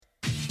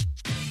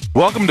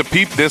Welcome to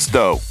Peep This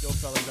Dough,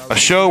 a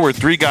show where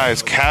three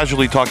guys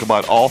casually talk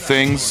about all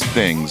things.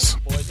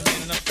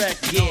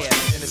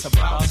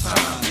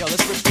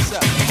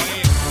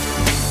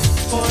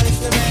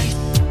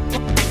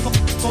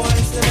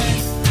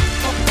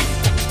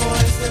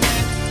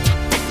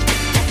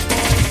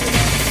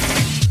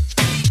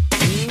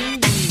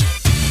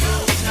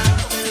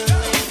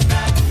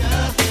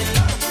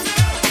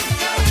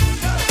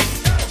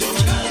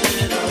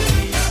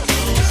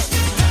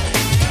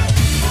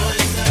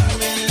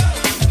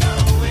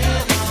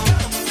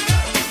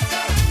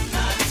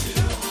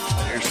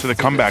 To the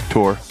comeback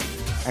tour.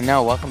 I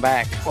know. Welcome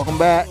back. Welcome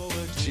back.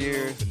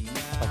 Cheers.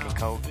 Fucking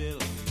coke.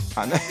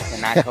 I know.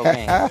 And not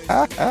cocaine.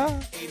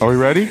 Are we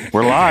ready?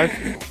 We're live.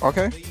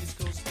 Okay.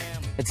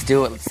 Let's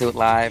do it. Let's do it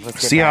live. Let's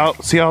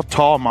get See how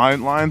tall my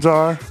lines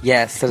are?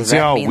 Yes. So does See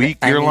that how mean weak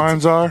that I your need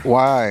lines are?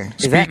 Why?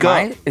 Is that Speak up.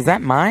 mine? Is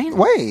that mine?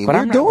 Wait, but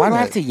we're I'm not, doing why do I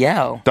it. have to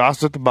yell?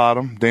 Dot's at the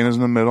bottom. Dana's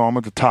in the middle. I'm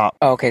at the top.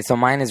 Oh, okay, so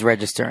mine is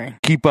registering.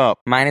 Keep up.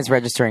 Mine is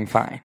registering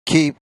fine.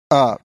 Keep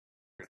up.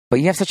 But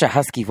you have such a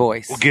husky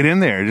voice. Well, get in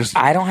there. Just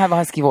I don't have a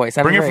husky voice.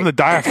 I have bring a it very, from the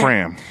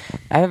diaphragm.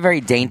 I have a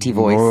very dainty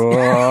voice.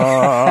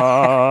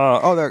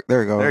 Oh, there it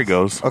goes. There it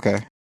goes. Okay.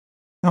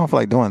 I don't feel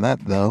like doing that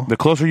though. The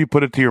closer you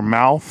put it to your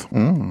mouth,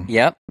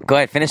 Yep. Go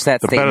ahead. Finish that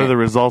the statement. better the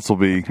results will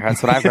be.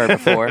 That's what I've heard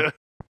before.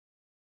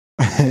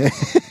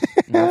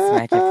 Now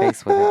smack your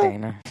face with it,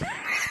 Dana.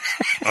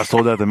 I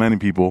told that to many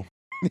people.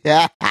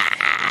 Yeah.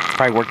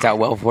 Probably worked out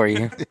well for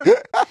you.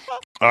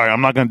 All right,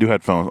 I'm not going to do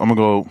headphones. I'm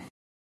going to go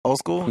Old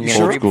school. You You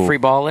gonna Old sure? school. free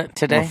ball it I'm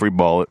today? gonna free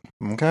ball it.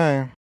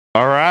 Okay.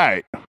 All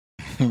right.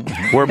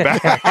 We're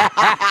back.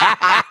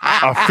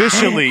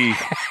 Officially,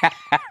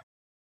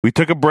 we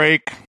took a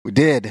break. We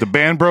did. The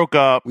band broke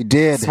up. We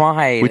did. Small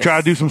hiatus. We tried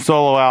to do some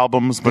solo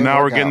albums, but Didn't now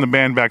we're work getting out. the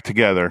band back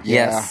together.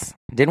 Yes.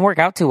 Didn't work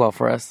out too well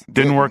for us.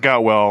 Didn't work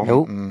out well.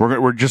 Nope.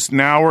 We're just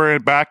now we're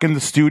back in the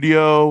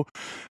studio,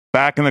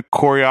 back in the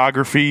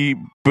choreography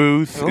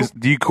booth. Nope.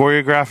 Do you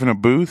choreograph in a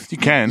booth? You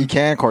can. You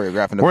can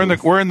choreograph in the We're in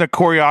booth. we're in the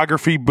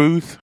choreography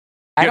booth,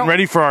 I getting don't-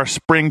 ready for our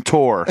spring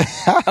tour. Okay,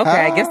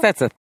 I guess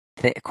that's a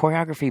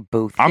choreography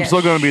booth. I'm Yeah,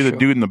 still going to be the sure.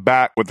 dude in the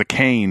back with the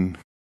cane.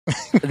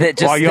 That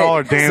while y'all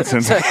are dancing.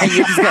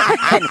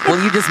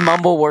 Will you just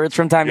mumble words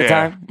from time to Yeah.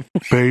 time?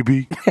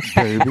 Baby.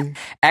 baby.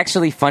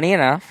 Actually, funny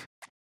enough,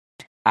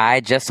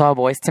 I just saw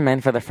Boyz II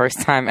Men for the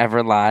first time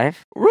ever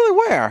live. Really?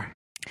 Where?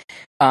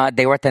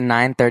 They were at the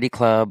 930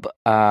 Club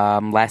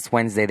last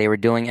Wednesday. They were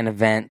doing an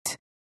event.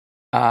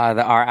 The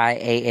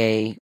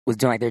RIAA was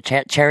doing like their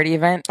charity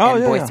event, Oh,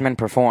 and yeah, Boyz yeah. II Men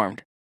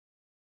performed.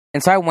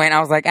 And so I went. I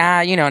was like,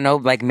 no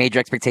like major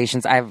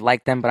expectations. I've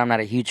liked them, but I'm not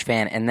a huge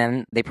fan. And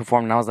then they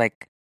performed, and I was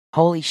like,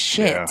 holy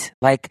shit! Yeah.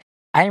 Like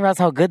I didn't realize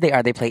how good they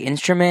are. They play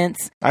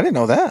instruments. I didn't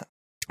know that.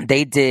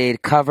 They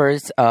did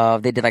covers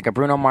of. They did like a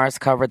Bruno Mars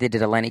cover. They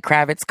did a Lenny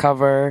Kravitz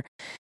cover.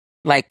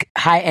 Like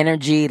high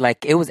energy.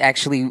 Like it was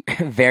actually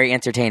very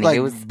entertaining. Like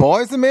It was.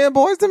 Boys to Men.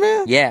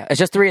 Yeah, it's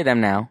just three of them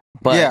now.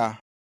 But Yeah.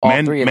 all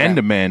Men, three of men them.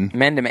 to men.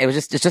 Men to men.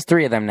 It's just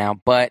three of them now.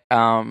 But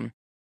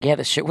yeah,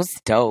 the shit was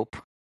dope.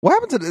 What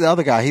happened to the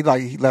other guy? He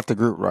left the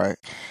group, right?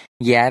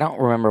 Yeah, I don't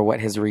remember what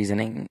his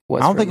reasoning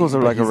was. I don't for think it was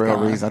leaving, like but a he's real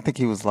gone. reason. I think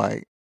he was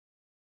like,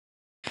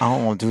 I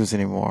don't want to do this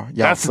anymore.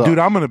 Y'all That's the suck. dude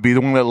I'm going to be,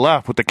 the one that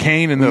left with the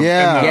cane and the,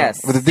 Yeah. and the Yes.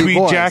 With the deep tweed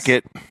voice.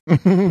 jacket.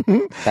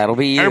 That'll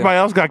be you. Everybody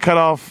else got cut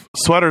off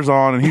sweaters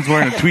on, and he's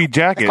wearing a tweed It's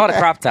jacket. called a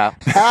crop top.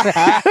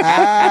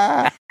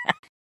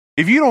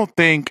 If you don't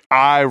think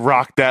I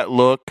rock that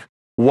look,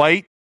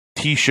 white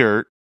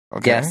T-shirt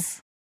Okay.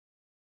 Yes.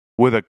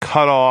 with a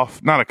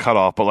cutoff, not a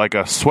cutoff, but like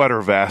a sweater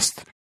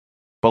vest,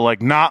 but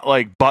like not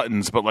like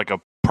buttons, but like a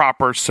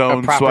proper A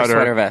sewn proper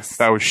sweater vest.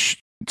 that was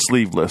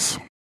sleeveless.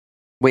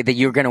 Wait, that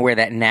you're going to wear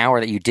that now or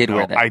that you did No,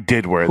 wear that? I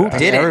did wear Who that.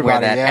 didn't wear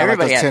Everybody, that? yeah, like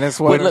Everybody those had- tennis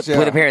with, sweaters, with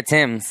a yeah. pair of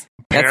Tims.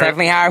 That's Pair-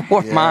 definitely how I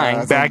wore Yeah, mine.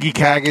 some Baggy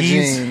khakis.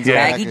 jeans, Yeah.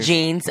 Baggy khakis.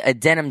 jeans, a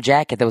denim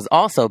jacket that was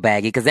also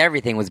baggy because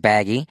everything was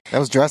baggy, That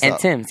was dressed and up.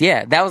 Tims.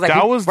 Yeah, that was like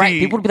That was right. the-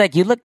 People would be like,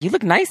 "You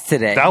look nice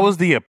today." That was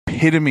the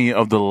epitome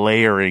of the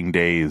layering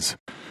days,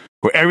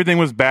 where everything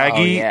was baggy,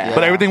 Oh, yeah.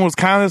 but everything was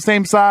kind of the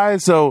same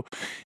size. So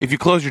if you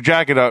close your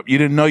jacket up, you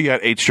didn't know you had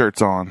 8 shirts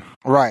on.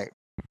 Right.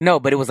 no,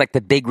 but it was like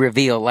the big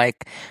reveal. Like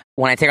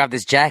when I take off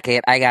this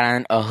jacket, I got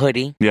on a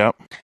hoodie, Yep.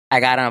 I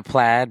got on a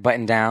plaid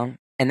button down,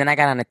 and then I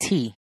got on a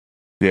tee,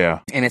 Yeah.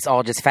 and it's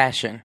all just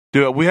fashion.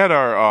 Dude, we had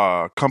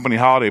our company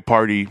holiday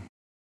party,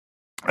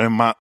 and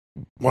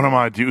one of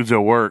my dudes at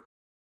work,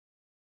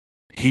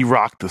 he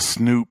rocked the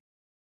Snoop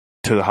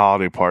to the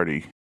holiday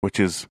party, which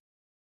is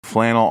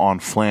flannel on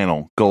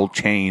flannel, gold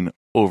chain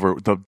over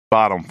the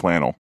bottom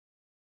flannel.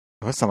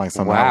 That sounds like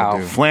something I Wow.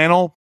 would do.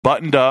 Flannel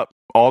buttoned up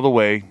all the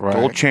way, Right.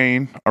 gold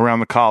chain around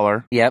the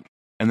collar, Yep.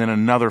 and then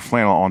another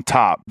flannel on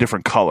top,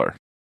 different color.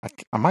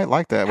 I might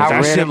like that. How Was that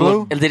red red and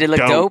blue? Did it look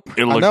dope?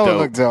 It I looked know dope. it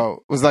looked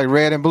dope. Was it like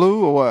red and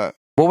blue or what?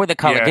 What were the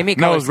colors? Yeah. Give me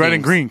No, color it was red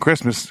and schemes. green.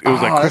 Christmas. It was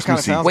Oh, like that kinda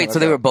Christmassy. sounds Wait, so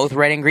they were both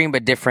red and green,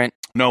 but different.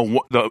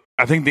 No,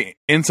 I think the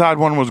inside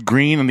one was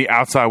green and the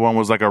outside one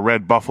was like a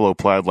red buffalo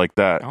plaid like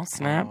that. Oh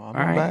snap! Oh, I'm All not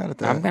right, bad at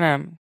that. I'm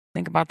gonna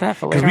think about that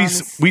for later.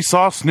 Because we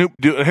saw Snoop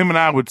do. Him and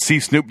I would see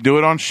Snoop do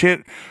it on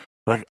shit.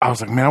 Like I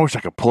was like, man, I wish I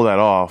could pull that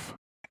off.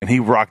 And he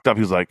rocked up.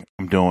 He was like,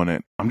 I'm doing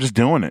it. I'm just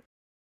doing it.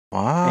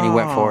 Wow. And he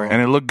went for it.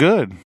 And it looked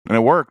good. And it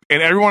worked.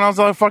 And everyone else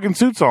had fucking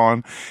suits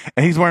on.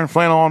 And he's wearing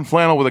flannel on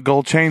flannel with a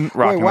gold chain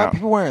rocking Wait, why out.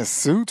 people wearing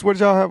suits? What did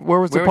y'all have? Where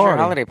was the Where was party?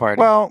 your holiday party?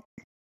 Well,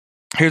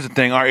 here's the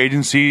thing. Our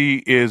agency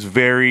is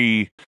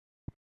very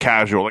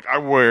casual. Like I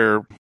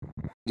wear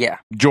Yeah.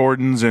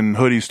 Jordans and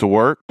hoodies to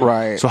work.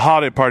 Right. So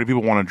holiday party,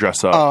 people want to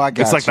dress up. Oh, I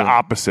got It's like you. the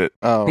opposite.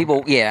 Oh.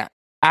 People, yeah.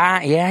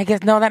 I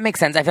guess, no, that makes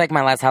sense. I feel like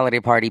my last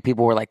holiday party,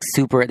 people were like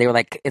super, they were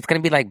like, it's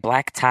going to be like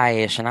black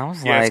tie-ish. And I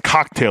was Yeah, like, it's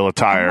cocktail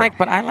attire. I'm like,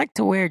 but I like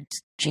to wear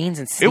jeans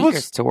and it sneakers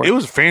was to work. It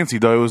was fancy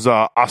though. It was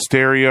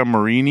Osteria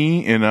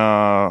Marini in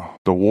the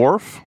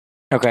Wharf.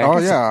 okay. Oh,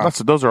 yeah.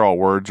 Those are all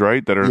words,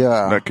 right?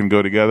 That can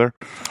go together.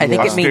 I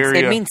think Yeah.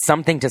 it means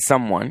something to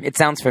someone. It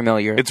sounds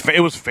familiar. It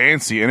was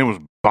fancy and it was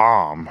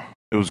bomb.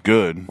 It was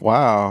good.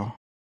 Wow.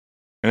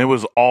 And it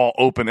was all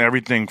open,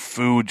 everything,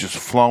 food just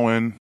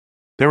flowing.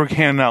 They were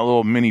handing out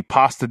little mini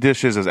pasta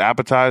dishes as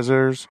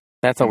appetizers.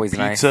 That's and always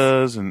nice.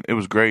 pizzas, and it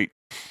was great.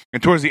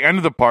 And towards the end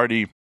of the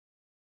party,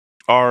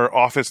 our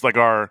office, like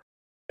our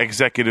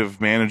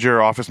executive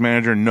manager, office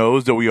manager,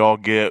 knows that we all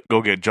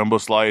go get jumbo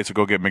slice or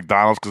go get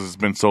McDonald's because it's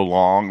been so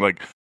long, like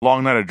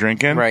long night of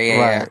drinking. Right,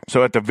 yeah. Right.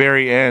 So at the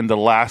very end, the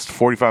last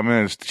 45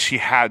 minutes, she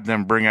had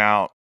them bring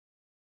out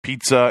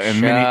pizza and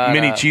Shut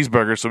mini up.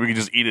 cheeseburgers so we could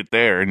just eat it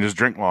there and just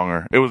drink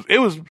longer. It was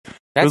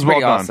That's was pretty well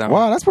done. awesome.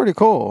 Wow, that's pretty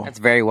cool. That's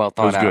very well it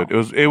thought was out.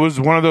 good. It was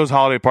one of those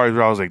holiday parties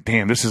where I was like,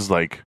 damn, this is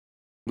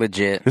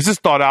Legit.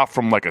 thought out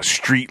from like a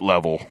street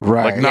level.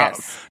 Right. Like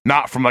Yes.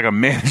 not from like a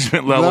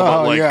management level, No,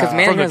 but like yeah. 'Cause from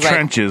the management's like,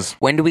 trenches.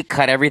 When do we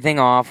cut everything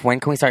off? When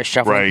can we start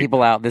shuffling Right.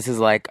 people out? This is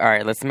like, all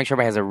right, let's make sure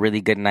everybody has a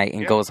really good night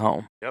and Yeah. goes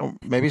home. Well,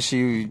 maybe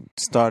she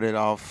started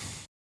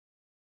off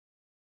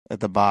at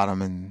the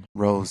bottom and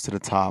rose to the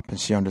top, and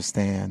she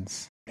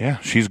understands. Yeah,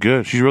 she's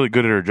good. She's really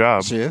good at her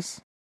job. She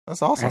is.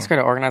 That's awesome. Ask her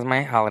to organize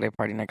my holiday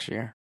party next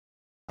year.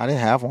 I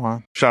didn't have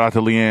one. Shout out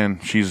to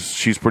Leanne.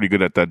 She's pretty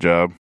good at that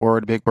job.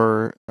 Word, Big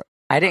Bird.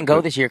 I didn't go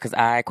this year because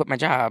I quit my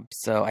job,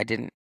 so I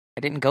didn't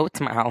go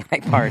to my holiday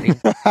party.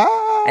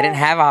 I didn't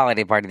have a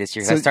holiday party this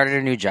year 'cause I So- started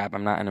a new job.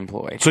 I'm not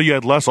unemployed. So you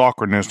had less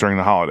awkwardness during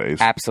the holidays.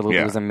 Absolutely,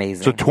 Yeah. it was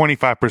amazing. So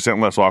 25%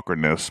 less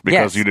awkwardness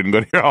because Yes. you didn't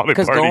go to your holiday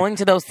Because party. going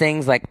to those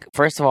things, like,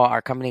 first of all,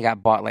 our company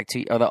got bought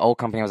or the old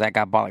company I was at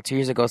got bought like 2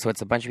 years ago. So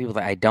it's a bunch of people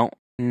that I don't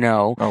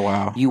know. Oh,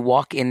 wow. You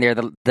walk in there,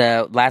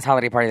 the last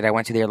holiday party that I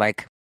went to, they're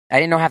like, I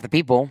didn't know half the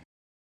people.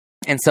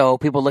 And so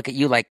people look at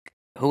you like,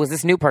 who is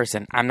this new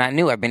person? I'm not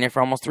new. I've been here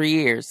for almost 3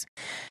 years.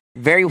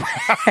 Very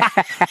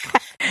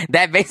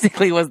that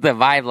basically was the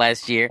vibe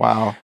last year.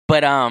 Wow.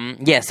 But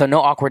yeah, so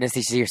no awkwardness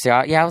this year.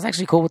 So yeah, I was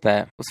actually cool with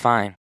that. It was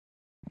fine.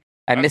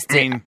 I missed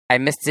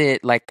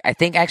it. Like, I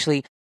think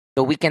actually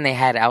the weekend they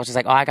had, I was just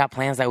like, oh, I got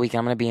plans that weekend.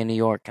 I'm gonna be in New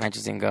York, and I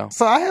just didn't go.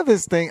 So I have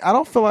this thing. I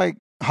don't feel like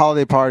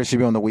holiday parties should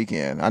be on the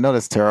weekend. I know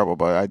that's terrible,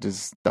 but I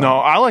just don't. No,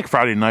 I like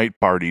Friday night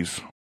parties.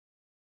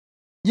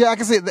 Yeah, I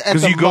can see it.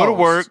 Because you go to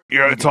work,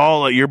 it's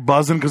all like you're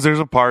buzzing because there's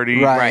a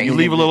party. Right. You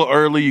leave a little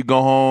early, you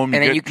go home,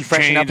 And then get you can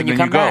freshen up changed, and you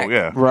then come back. go.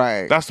 Yeah,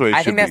 Right. that's the way it I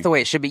should think that's be. the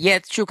way it should be. Yeah,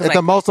 it's true. At Because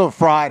the most of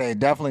Friday,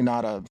 definitely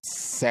not a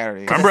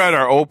Saturday. Remember at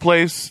our old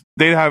place,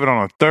 they'd have it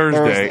on a Thursday,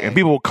 Thursday. and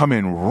people would come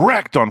in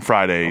wrecked on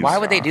Fridays. why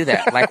would they do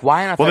that? Like,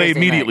 why on a Well, they Thursday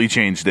immediately night?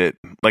 changed it.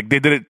 Like they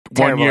did it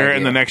Terrible one year, idea.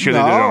 and the next year they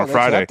did it on a they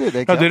Friday. kept it. They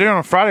No, kept they did it on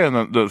a Friday.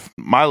 On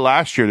my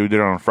last year, they did it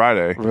on a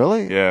Friday.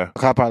 Really? Yeah.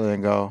 I probably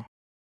didn't go.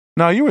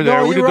 No, you were there.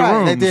 No, we you're did the right.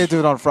 rooms. They did do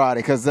it on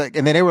Friday and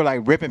then they were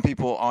like ripping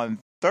people on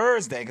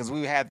Thursday because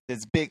we had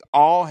this big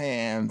all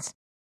hands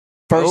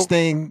first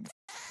thing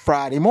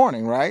Friday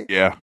morning, right?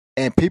 Yeah.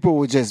 And people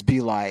would just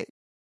be like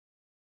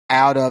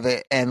out of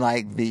it, and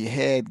like the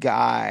head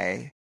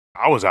guy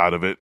I was out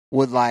of it.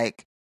 would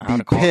like I be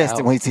would've called pissed, out.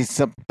 and when he sees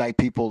some like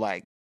people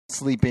like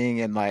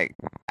sleeping and like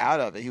out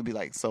of it, he'd be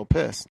like so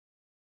pissed.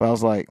 But I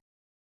was like,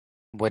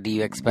 What do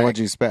you expect? "What'd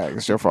you expect?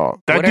 It's your fault."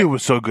 That What dude are-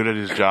 was so good at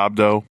his job,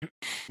 though.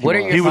 What are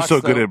your He was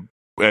thoughts, so good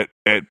though?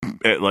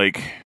 at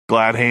like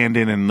glad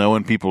handing and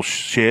knowing people's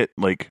shit.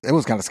 Like, It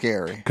was kind of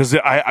scary. because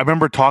I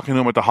remember talking to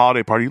him at the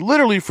holiday party,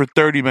 literally for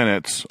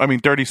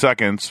 30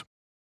 seconds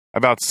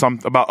about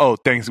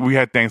we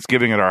had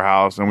Thanksgiving at our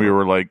house, and we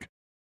were like,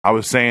 I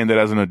was saying that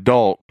as an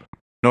adult,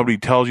 nobody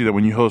tells you that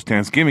when you host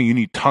Thanksgiving, you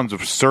need tons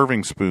of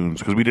serving spoons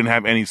because we didn't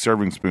have any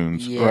serving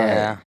spoons.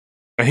 Yeah.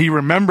 And he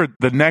remembered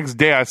the next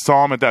day I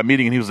saw him at that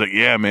meeting, and he was like,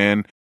 yeah,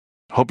 man,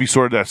 hope you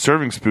sorted that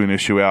serving spoon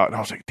issue out. And I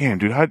was like, damn,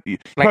 dude, you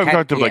probably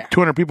talked to like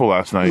 200 people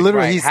last night.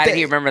 Literally, Right. he How did stayed-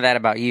 he remember that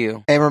about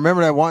you? And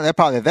remember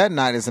that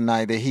night is the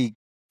night that he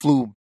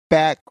flew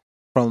back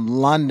from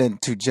London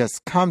to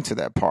just come to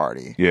that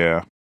party.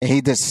 Yeah. And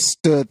he just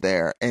stood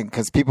there, and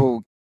because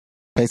people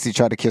basically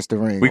tried to kiss the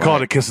ring. We right?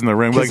 called it kissing the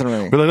ring. Kissing the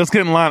ring. We're like, let's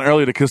get in line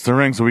early to kiss the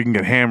ring so we can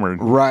get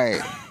hammered. Right.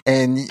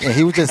 And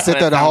he would just sit That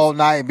there the sounds whole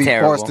night and be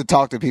terrible. forced to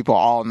talk to people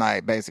all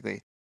night,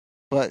 basically.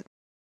 But,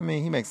 I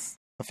mean, he makes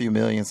a few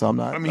million, so I'm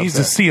not. I mean, he's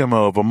the upset.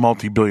 CMO of a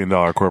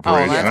multi-billion-dollar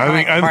corporation. that's I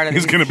think part of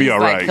he's it. going to be He's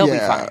all like, right. he'll be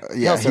fine. Yeah,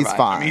 He'll he's survive.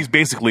 fine. I mean,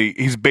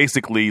 he's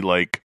basically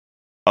like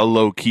a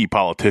low-key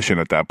politician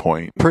at that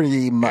point.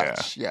 Pretty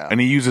much, yeah. And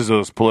he uses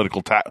those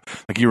political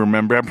like you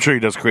remember. I'm sure he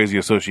does crazy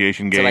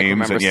association To, like, games.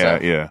 remember And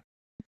stuff. yeah.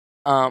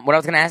 What I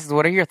was going to ask is,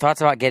 what are your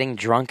thoughts about getting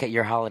drunk at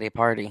your holiday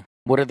party?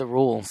 What are the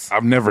rules?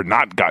 I've never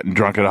not gotten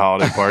drunk at a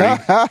holiday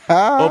party.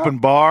 Open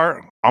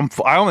bar.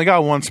 I only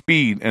got one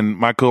speed, and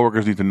my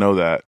coworkers need to know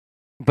that.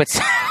 But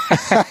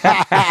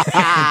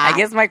I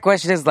guess my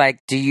question is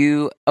like,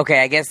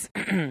 I guess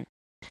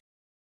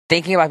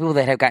thinking about people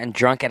that have gotten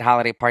drunk at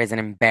holiday parties and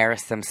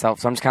embarrassed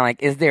themselves. So I'm just kind of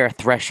like, is there a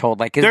threshold?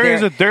 Like, is there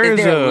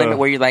a limit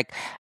where you're like,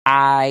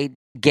 I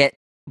get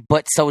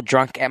but so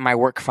drunk at my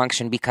work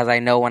function because I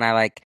know when I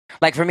like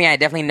for me, I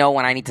definitely know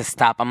when I need to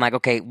stop. I'm like,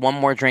 okay, one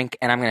more drink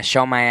and I'm going to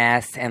show my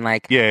ass. And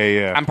like,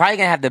 Yeah. I'm probably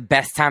going to have the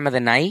best time of the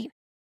night.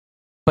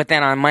 But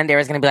then on Monday,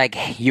 it's going to be like,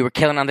 hey, you were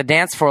killing on the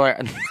dance floor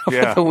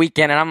over the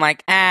weekend. And I'm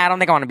like, I don't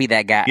think I want to be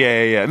that guy.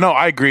 Yeah. No,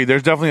 I agree.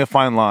 There's definitely a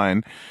fine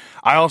line.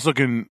 I also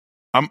can,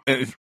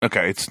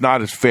 okay, it's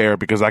not as fair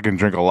because I can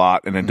drink a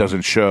lot and it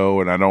doesn't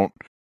show and I don't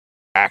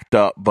act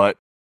up. But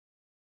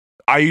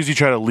I usually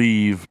try to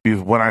leave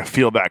because when I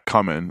feel that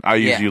coming, I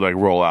usually like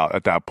roll out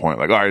at that point.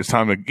 Like, all right, it's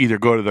time to either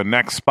go to the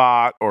next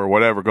spot or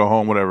whatever, go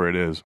home, whatever it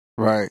is.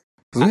 Right.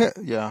 We had.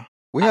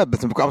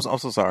 I'm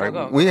so sorry.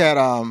 Go. We had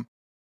a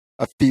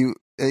few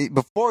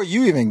before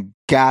you even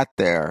got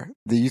there.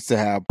 They used to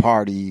have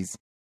parties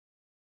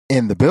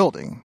in the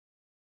building,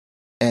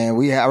 and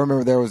I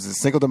remember there was a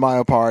Cinco de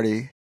Mayo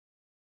party,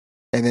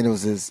 and then it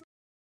was this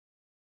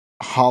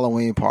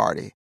Halloween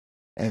party,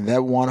 and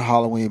that one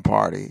Halloween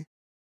party,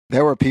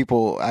 there were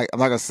people. I'm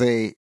not gonna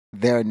say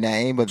their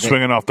name, but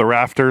Swinging off the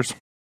rafters.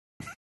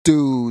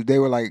 dude, they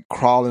were like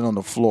crawling on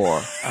the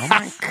floor. Oh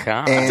my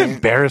God. That's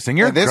embarrassing.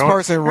 This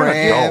person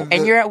ran,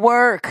 and you're at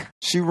work.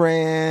 She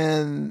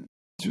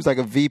was like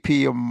a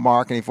VP of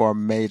marketing for a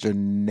major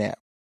network.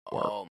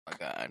 Oh my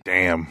God.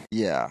 Damn.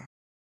 Yeah.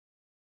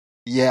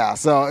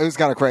 So it was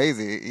kind of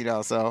crazy,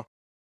 so.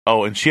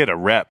 Oh, and she had a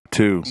rep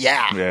too.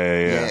 Yeah.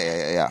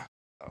 Yeah.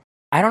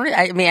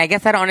 I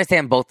guess I don't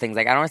understand both things.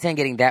 Like, I don't understand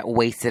getting that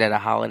wasted at a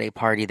holiday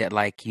party that,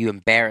 like, you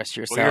embarrass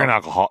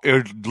yourself. Well,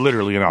 you're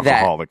literally an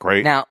alcoholic,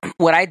 right? Now,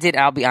 what I did,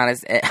 I'll be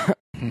honest,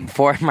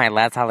 for my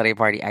last holiday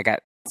party, I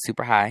got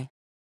super high.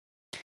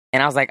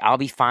 And I was like, I'll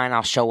be fine.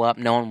 I'll show up.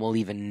 No one will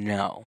even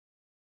know.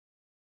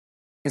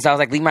 And so I was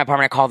like, leave my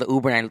apartment. I called the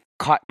Uber and I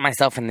caught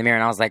myself in the mirror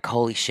and I was like,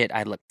 holy shit,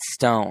 I looked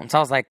stoned. So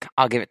I was like,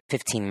 I'll give it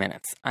 15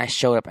 minutes. I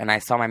showed up and I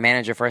saw my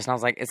manager first and I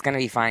was like, it's going to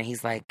be fine.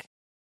 He's like,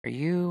 are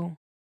you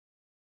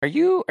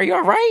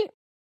all right?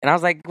 And I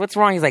was like, what's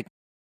wrong? He's like,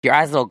 your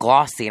eyes are a little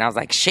glossy. And I was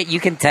like, shit,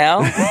 you can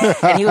tell?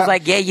 And he was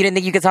like, yeah, you didn't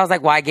think you could tell? I was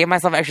like, well, I gave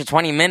myself an extra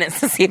 20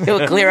 minutes to see if it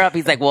would clear up.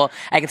 He's like, well,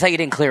 I can tell you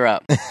didn't clear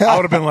up. I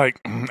would have been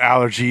like,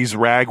 allergies,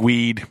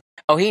 ragweed.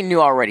 Oh, he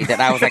knew already that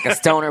I was like a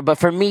stoner. But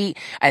for me,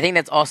 I think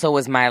that's also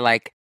was my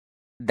like,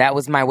 that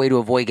was my way to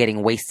avoid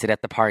getting wasted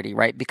at the party,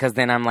 right? Because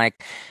then I'm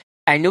like,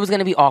 I knew it was going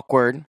to be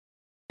awkward.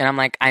 And I'm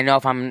like, I know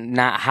if I'm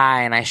not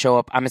high and I show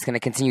up, I'm just going to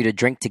continue to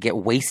drink to get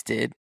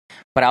wasted.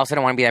 But I also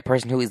don't want to be that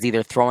person who is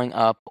either throwing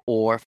up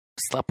or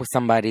slept with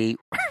somebody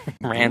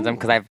random,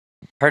 because I've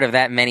heard of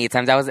that many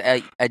times. That was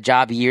a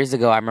job years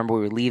ago. I remember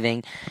we were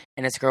leaving,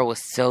 and this girl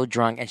was so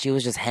drunk, and she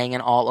was just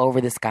hanging all over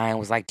this guy and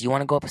was like, do you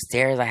want to go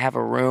upstairs? I have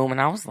a room. And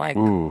I was like,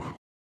 ooh,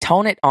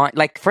 tone it on.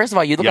 Like, first of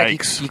all, you look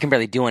Yikes. like you can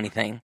barely do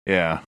anything.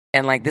 Yeah.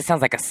 And, like, this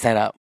sounds like a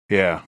setup.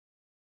 Yeah.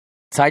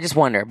 So I just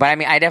wonder. But, I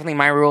mean,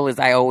 my rule is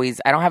I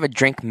don't have a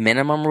drink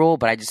minimum rule,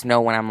 but I just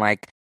know when I'm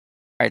like,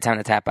 all right, time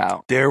to tap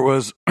out. There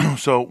was,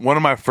 so one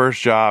of my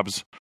first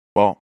jobs,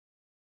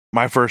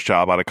 my first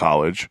job out of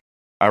college,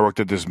 I worked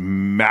at this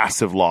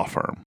massive law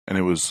firm, and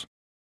it was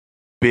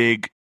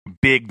big,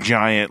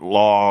 giant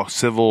law,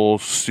 civil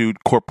suit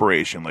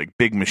corporation, like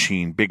big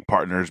machine, big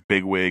partners,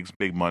 big wigs,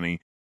 big money.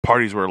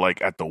 Parties were like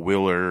at the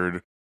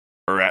Willard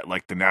or at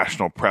like the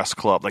National Press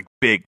Club, like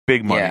big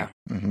money. Yeah.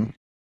 Mm-hmm.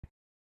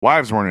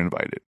 Wives weren't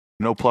invited.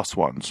 No plus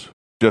ones,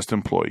 just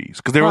employees.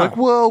 Because they were like,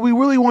 well, we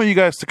really want you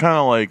guys to kind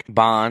of like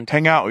bond,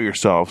 hang out with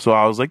yourself. So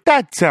I was like,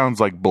 that sounds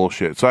like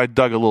bullshit. So I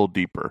dug a little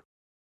deeper.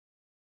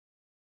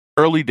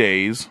 Early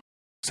days,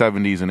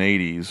 70s and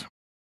 80s,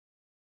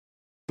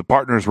 the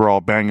partners were all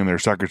banging their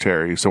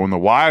secretaries. So when the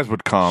wives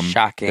would come,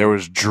 shocking, there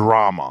was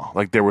drama.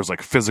 Like there was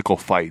like physical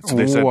fights.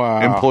 They said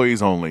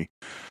employees only.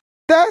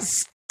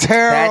 That's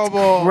terrible.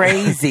 That's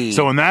crazy.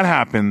 So when that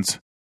happens,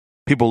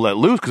 people let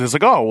loose because it's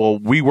like, oh, well,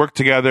 we work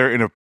together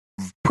in a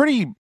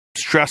pretty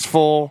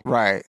stressful,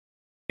 right,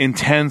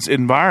 intense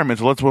environment.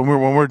 So when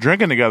we're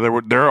drinking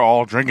together, they're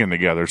all drinking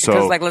together. So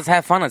it's like, let's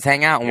have fun, let's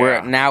hang out. And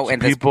we're now in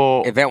this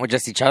event with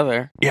just each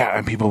other. Yeah,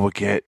 and people would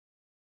get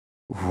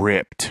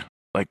ripped.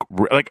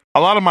 Like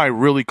a lot of my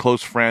really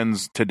close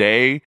friends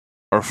today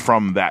are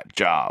from that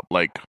job.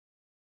 Like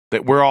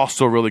that, we're all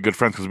still really good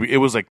friends because it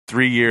was like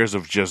 3 years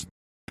of just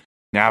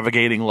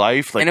navigating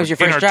life. Like and it was your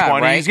first job,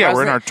 20s. right? Yeah,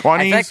 we're in our 20s.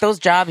 I feel like those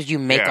jobs, you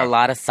make a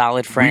lot of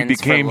solid friends. We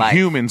became for life.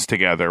 humans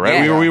together,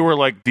 right? Yeah. We were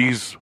like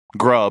these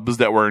grubs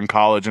that were in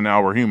college and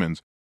now were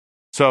humans.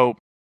 So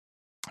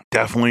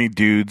definitely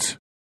dudes.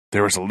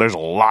 There's a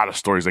lot of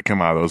stories that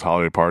come out of those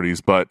holiday parties,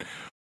 but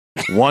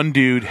one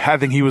dude, I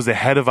think he was the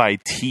head of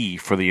IT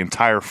for the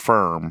entire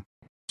firm.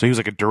 So he was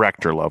like a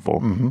director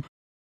level. Mm-hmm.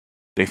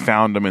 They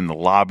found him in the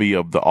lobby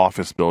of the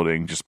office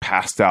building, just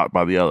passed out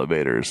by the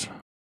elevators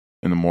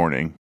in the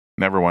morning.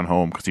 Never went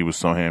home because he was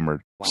so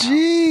hammered. Wow.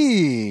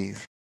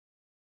 Jeez.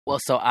 Well,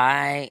 so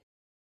I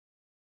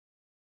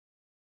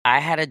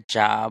had a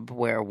job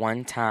where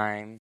one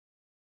time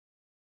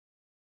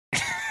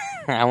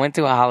I went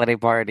to a holiday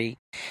party,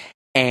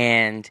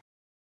 and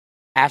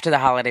after the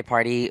holiday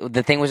party,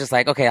 the thing was just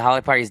like, okay, the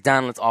holiday party's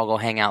done. Let's all go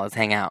hang out. Let's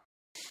hang out.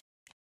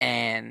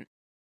 And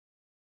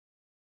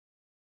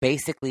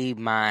basically,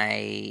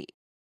 my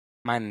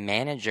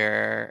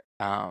manager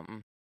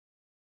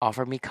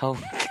offered me Coke.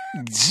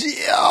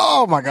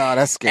 Oh my God,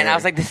 that's scary. And I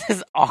was like, this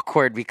is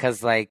awkward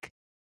because, like,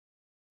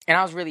 and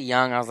I was really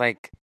young. I was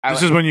like,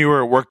 This is when you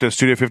worked at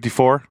Studio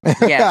 54?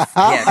 yes.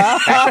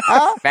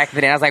 Back in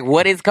the day, I was like,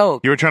 what is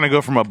Coke? You were trying to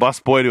go from a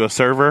busboy to a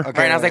server? Okay.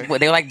 Right, and I was like,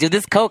 they were like, do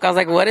this Coke. I was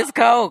like, what is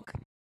Coke?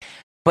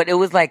 But it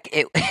was like,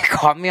 it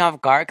caught me off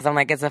guard because I'm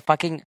like, it's a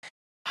fucking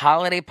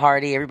holiday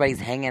party. Everybody's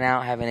hanging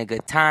out, having a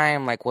good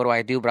time. Like, what do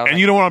I do? But I was And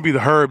like, you don't want to be the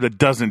herb that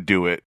doesn't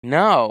do it.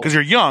 no. Because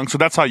you're young, so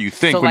that's how you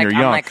think So, when like, you're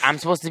young. I'm like, I'm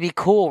supposed to be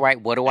cool, right?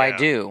 What do I Yeah.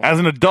 do? As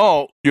an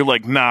adult, you're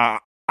like, nah,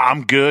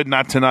 I'm good,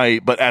 not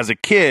tonight. But as a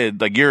kid,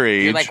 like your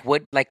age, You're like,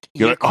 what? Like,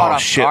 You're you're like, caught oh,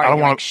 off shit, guard. I don't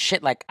You're wanna- like,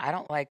 shit, like, I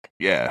don't like,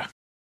 yeah.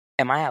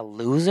 am I a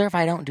loser if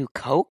I don't do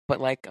Coke? But,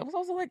 like, I was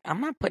also like,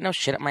 I'm not putting no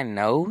shit up my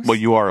nose. Well,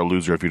 you are a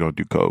loser if you don't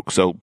do Coke.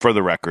 So for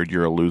the record,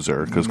 you're a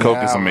loser because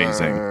Coke is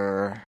amazing.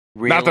 Never.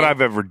 Really? Not that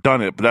I've ever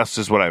done it, but that's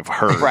just what I've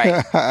heard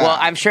Right. Well,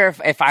 I'm sure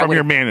if I from would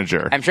your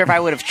manager. I'm sure if I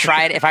would have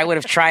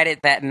tried it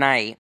that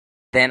night,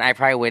 then I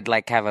probably would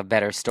like have a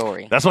better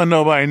story. That's why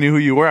nobody knew who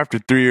you were after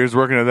 3 years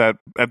working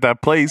at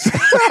that place.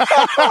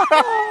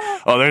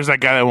 Oh, there's that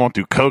guy that won't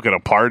do Coke at a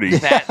party.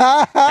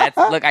 That's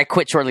look, I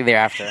quit shortly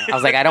thereafter. I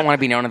was like, I don't want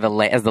to be known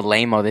as the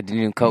lame-o that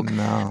didn't do Coke.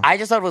 No. I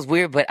just thought it was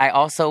weird, but I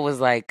also was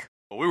like,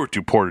 We were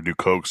too poor to do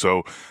Coke,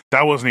 so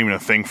that wasn't even a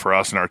thing for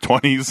us in our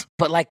 20s.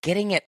 but like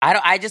getting it,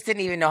 I just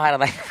didn't even know how to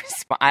like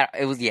respond.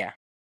 It was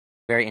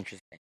very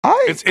interesting.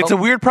 It's a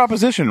weird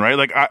proposition, right?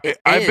 Like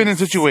I've been in is.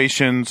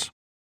 situations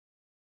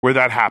where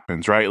that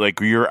happens, right? Like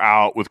you're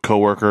out with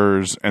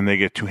coworkers and they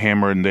get too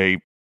hammered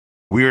and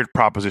weird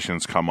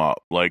propositions come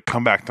up, like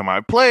come back to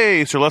my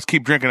place or let's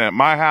keep drinking at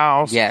my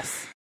house.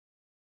 Yes,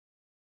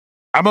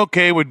 I'm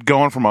okay with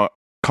going from a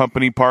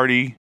company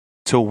party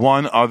to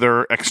one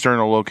other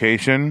external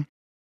location,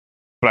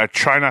 but I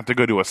try not to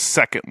go to a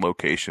second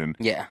location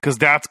yeah. because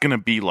that's going to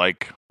be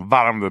like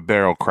bottom of the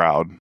barrel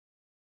crowd.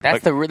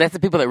 That's the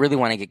people that really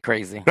want to get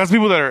crazy. That's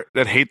people that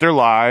hate their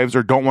lives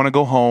or don't want to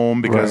go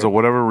home because Right. of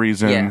whatever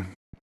reason. Yeah.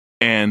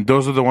 And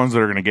those are the ones that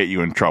are going to get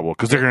you in trouble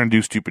because they're going to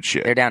do stupid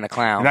shit. They're down to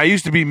clown. And that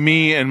used to be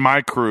me and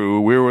my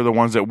crew. We were the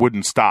ones that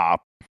wouldn't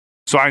stop.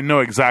 So I know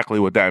exactly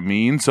what that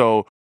means.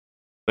 So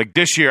like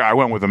this year I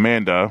went with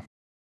Amanda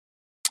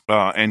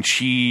and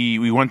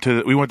we went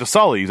to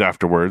Sully's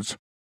afterwards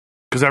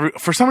because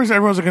for some reason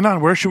everyone's like, "No,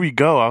 where should we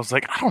go?" I was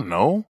like, "I don't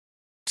know.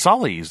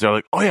 Sully's." They're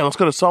like, "Oh yeah, let's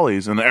go to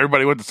Sully's." And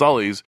everybody went to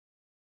Sully's.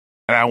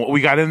 And we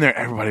got in there,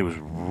 everybody was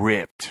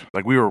ripped.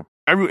 Like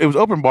it was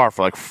open bar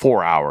for like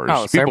 4 hours.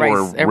 Oh, so People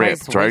were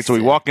everybody's ripped, right? So we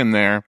wasted. walk in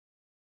there,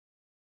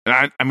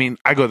 and I mean,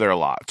 I go there a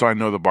lot, so I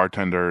know the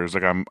bartenders.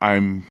 Like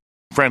I'm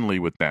friendly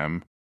with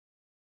them.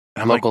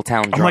 And I'm Local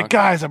town I'm drunk. like,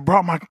 guys, I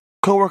brought my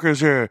coworkers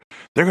here.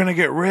 They're gonna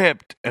get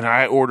ripped, and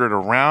I ordered a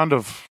round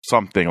of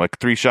something, like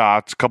 3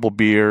 shots, a couple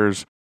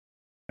beers,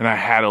 and I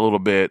had a little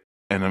bit.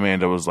 And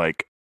Amanda was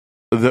like,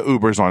 "The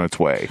Uber's on its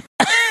way."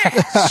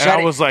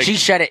 I was like- she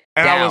shut it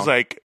And down. I was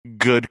like,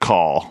 good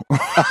call.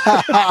 And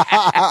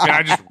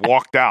I just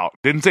walked out.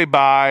 Didn't say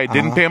bye.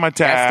 Didn't pay my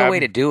tab. that's the way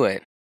to do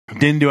it.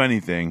 Didn't do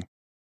anything.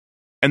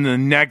 And the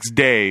next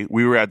day,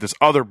 we were at this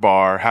other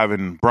bar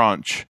having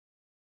brunch.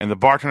 And the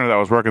bartender that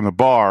was working the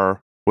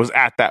bar was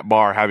at that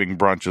bar having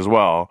brunch as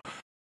well.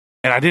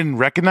 And I didn't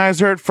recognize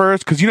her at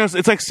first because,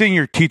 it's like seeing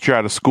your teacher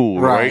out of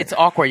school, Right. right? It's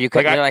awkward. You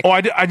could Like,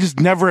 you're I just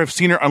never have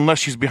seen her unless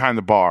she's behind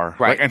the bar.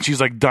 Right. Like, and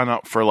she's like done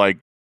up for like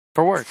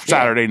for work.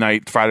 Saturday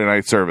night, Friday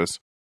night service.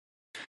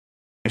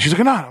 And she's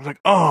like, "No." I was like,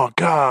 "Oh,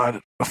 God,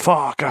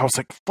 fuck." And I was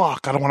like,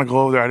 "Fuck, I don't want to go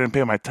over there. I didn't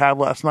pay my tab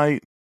last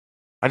night."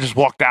 I just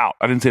walked out.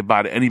 I didn't say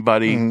bye to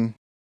anybody. Mhm.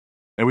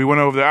 And we went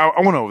over there. I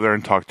went over there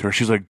and talked to her.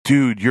 She's like,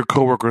 "Dude, your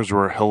coworkers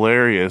were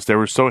hilarious. They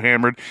were so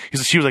hammered."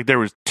 She was like, "There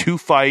was 2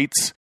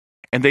 fights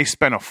and they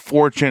spent a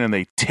fortune and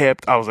they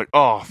tipped." I was like,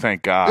 "Oh,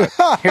 thank God."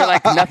 Yeah. You're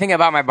like, nothing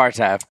about my bar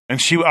tab. And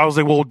I was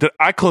like, "Well, did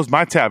I closed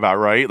my tab out,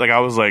 right?" Like I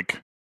was like,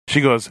 she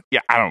goes,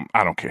 "Yeah, I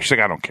don't care." She's like,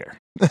 "I don't care."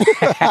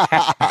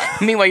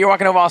 Meanwhile, you're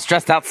walking over all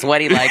stressed out,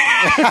 sweaty, like,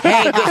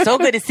 hey, so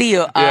good to see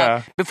you.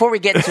 Yeah. Before we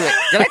get to it,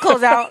 did I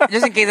close out?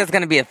 Just in case that's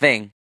going to be a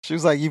thing. She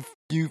was like,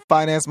 "You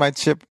financed my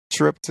trip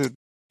to."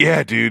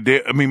 Yeah, dude.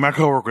 My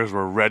coworkers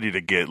were ready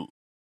to get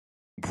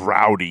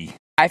rowdy.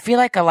 I feel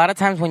like a lot of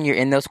times when you're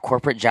in those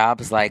corporate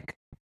jobs, like,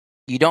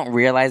 you don't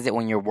realize it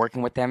when you're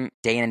working with them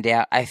day in and day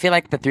out. I feel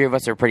like the three of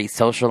us are pretty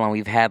social, and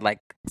we've had like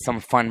some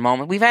fun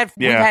moments. We've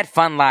had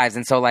fun lives,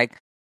 and so like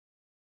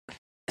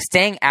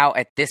staying out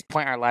at this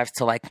point in our lives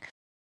till like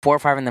 4 or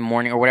 5 in the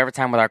morning or whatever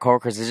time with our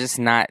coworkers is just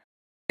not.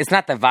 It's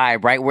not the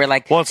vibe, right? We're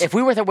like, if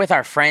we were with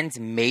our friends,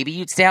 maybe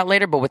you'd stay out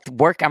later. But with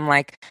work, I'm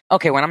like,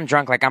 okay, when I'm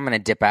drunk, like I'm gonna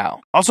dip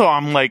out. Also,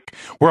 I'm like,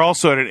 we're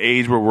also at an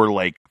age where we're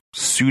like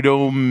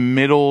pseudo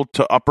middle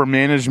to upper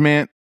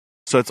management,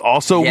 so it's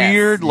also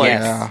weird.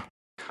 Like,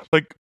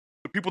 like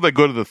the people that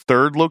go to the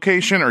third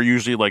location are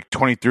usually like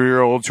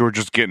 23-year-olds who are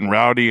just getting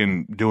rowdy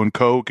and doing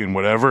coke and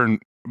whatever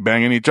and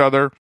banging each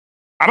other.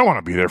 I don't want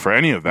to be there for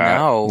any of that.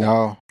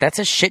 No. That's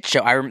a shit show.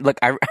 I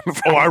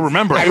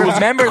remember. It was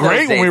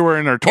great when we were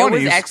in our 20s. It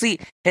was actually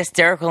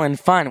hysterical and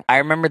fun. I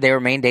remember there were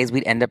main days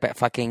we'd end up at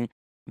fucking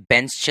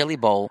Ben's Chili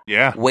Bowl.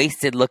 Yeah.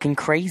 Wasted, looking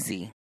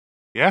crazy.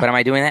 Yeah. But am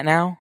I doing that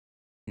now?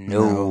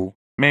 No.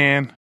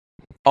 Man.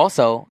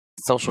 Also,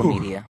 social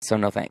media. So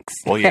no thanks.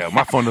 Well, yeah,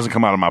 my phone doesn't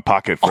come out of my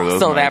pocket for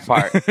those. Also that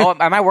part.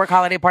 At my work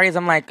holiday parties,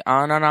 I'm like,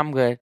 oh no, I'm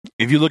good.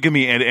 If you look at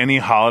me at any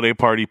holiday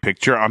party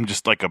picture, I'm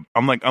just like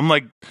I'm like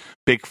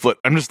Bigfoot.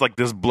 I'm just like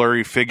this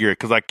blurry figure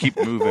because I keep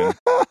moving.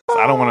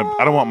 I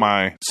don't want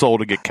my soul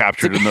to get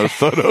captured in those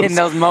photos. In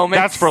those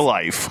moments. That's for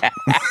life.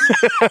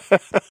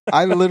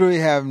 I literally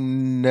have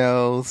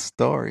no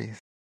stories.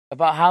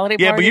 About holiday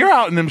parties? Yeah, but you're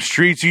out in them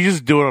streets. You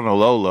just do it on a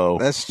low.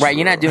 That's true. Right.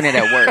 You're not doing it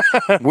at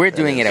work. We're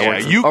doing it at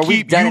work.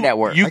 We've done it at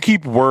work. You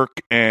keep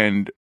work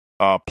and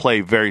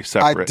play very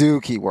separate. I do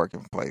keep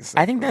working places.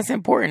 I think that's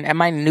important. At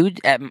my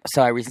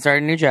so I recently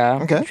started a new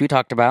job, which we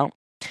talked about.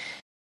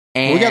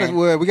 And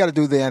we got to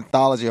do the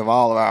anthology of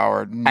all of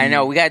our. I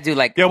know we got to do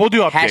like we'll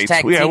do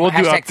updates. We'll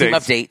do updates. Team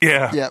updates.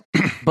 Yeah. Yep.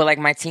 But like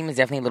my team is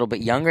definitely a little bit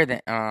younger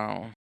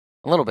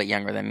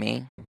than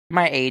me.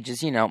 My age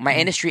is, my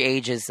industry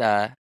age is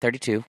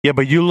 32. Yeah,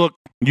 but you look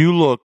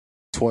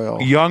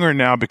 12 younger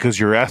now because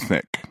you're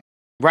ethnic.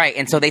 Right,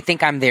 and so they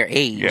think I'm their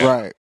age. Yeah.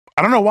 Right.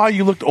 I don't know why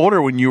you looked older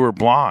when you were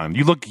blonde.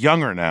 You look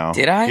younger now.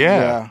 Did I?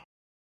 Yeah.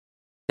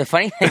 The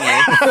funny thing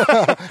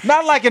is,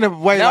 not like in a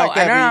way like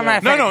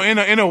that. No,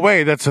 in a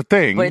way that's a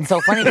thing. But it's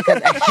so funny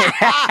because like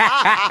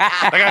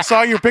I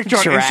saw your picture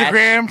on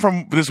Instagram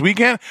from this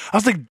weekend. I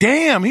was like,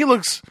 damn, he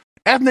looks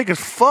ethnic as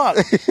fuck.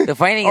 The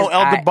funny thing is,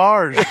 El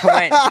DeBarge.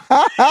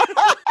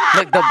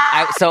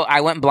 So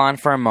I went blonde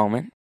for a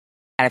moment,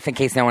 and if in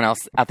case no one else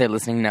out there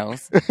listening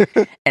knows,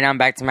 and I'm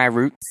back to my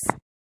roots.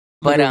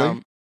 But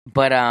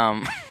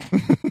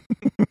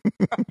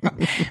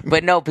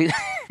but no,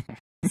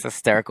 it's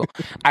hysterical.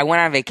 I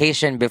went on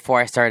vacation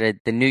before I started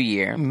the new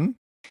year, and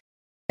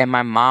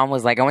my mom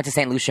was like, I went to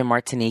St. Lucia,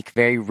 Martinique,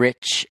 very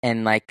rich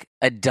and like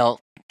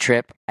adult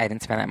trip. I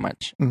didn't spend that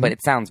much, but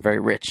it sounds very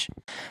rich.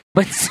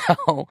 But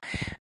so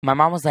my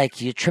mom was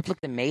like, your trip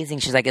looked amazing.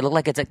 She's like, it looked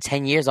like it took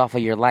 10 years off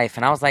of your life.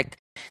 And I was like,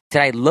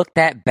 did I look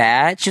that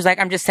bad? She was like,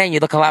 I'm just saying you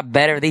look a lot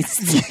better these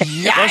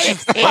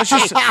let's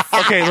just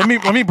okay,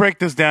 let me break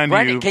this down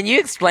to you. Can you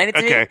explain it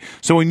to me? Okay.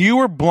 So when you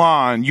were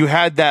blonde, you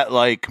had that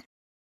like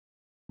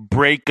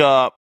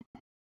breakup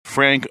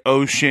Frank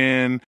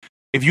Ocean.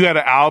 If you had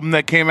an album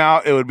that came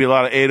out, it would be a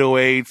lot of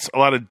 808s, a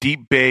lot of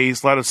deep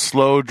bass, a lot of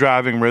slow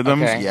driving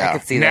rhythms. Okay, I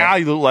could see now that.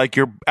 you look like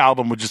your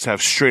album would just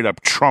have straight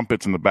up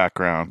trumpets in the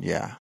background.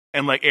 Yeah.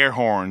 And like air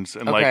horns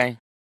and like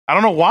I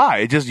don't know why.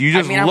 You just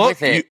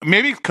look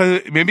maybe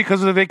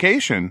because of the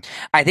vacation.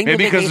 I think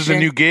maybe because it's a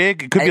new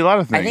gig. It could be a lot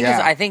of things.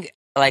 I think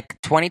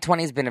like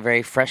 2020 has been a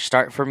very fresh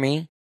start for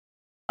me.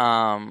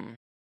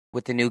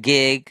 With the new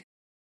gig,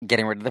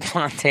 getting rid of the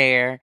blonde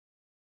hair.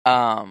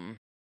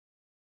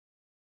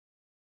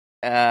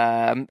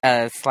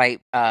 A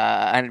slight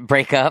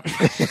breakup.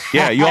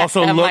 Yeah, you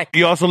also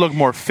look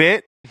more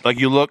fit. Like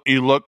you look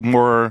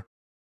more.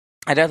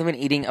 I've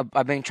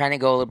been trying to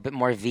go a little bit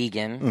more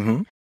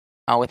vegan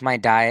with my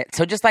diet.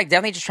 So just like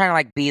definitely just trying to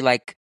like be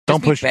like.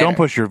 Don't push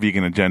your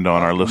vegan agenda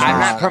on our listeners.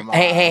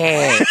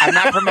 Hey! I'm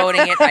not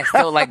promoting it. I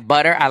still like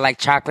butter. I like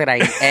chocolate. I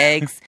eat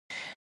eggs.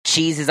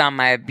 Cheese is on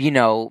my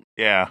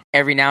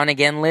every now and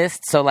again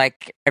list. So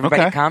like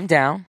everybody calm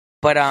down.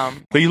 But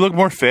you look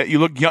more fit.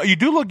 You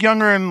do look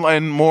younger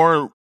and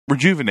more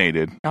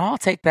rejuvenated. I'll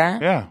take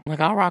that. Yeah, like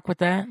I'll rock with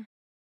that.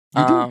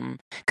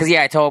 Because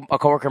I told a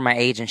coworker my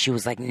age, and she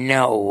was like,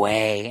 "No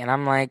way," and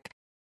I'm like,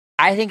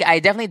 I think I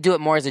definitely do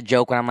it more as a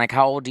joke when I'm like,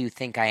 "How old do you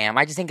think I am?"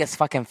 I just think it's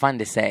fucking fun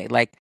to say.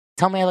 Like,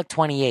 tell me I look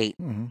 28,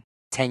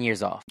 10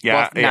 years off.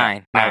 Yeah, well,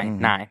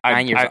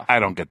 9 years off. I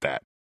don't get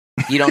that.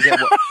 You don't get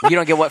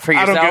what for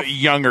yourself? I don't get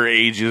younger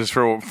ages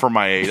for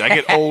my age. I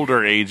get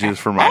older ages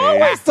for my age.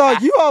 I always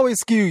thought you always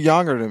skew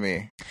younger to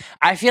me.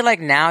 I feel like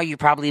now you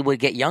probably would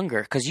get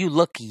younger because you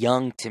look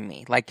young to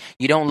me. Like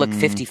you don't look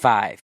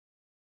 55.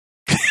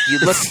 You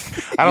look.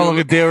 I don't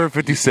look a day over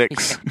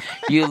 56.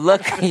 You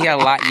look a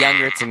lot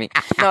younger to me.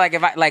 No, like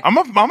if I like, I'm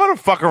gonna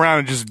fuck around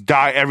and just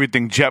dye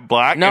everything jet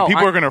black. No, and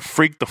people are gonna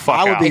freak the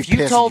fuck out. If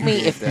you told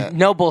me,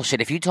 no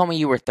bullshit. If you told me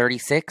you were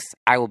 36,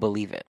 I will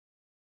believe it.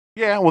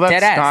 Yeah, well,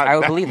 that's not I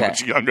would believe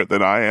much younger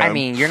than I am. I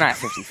mean, you're not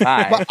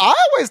 55. But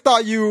I always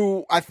thought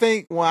I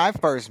think when I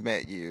first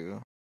met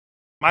you,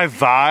 My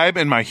vibe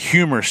and my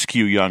humor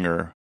skew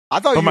younger, I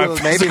thought but you my were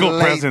physical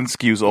maybe presence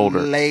skews older.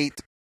 late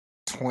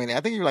 20.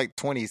 I think you were like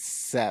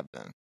 27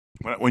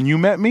 When you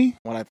met me,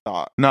 when I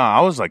thought. no,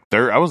 I was like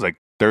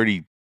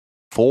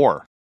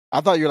 34.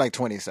 I thought you were like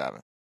 27.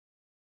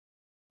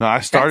 No,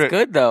 I started. That's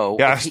good though.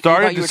 Yeah, I If you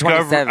started thought you were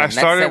discovering. 27, I that's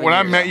started 7 when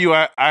I years. met you.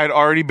 I had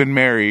already been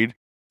married,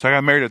 so I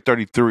got married at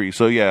 33.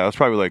 So yeah, I was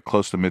probably like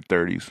close to mid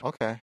 30s.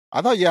 Okay.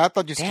 I thought you Damn,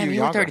 skewed you were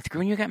younger. 33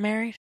 when you got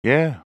married?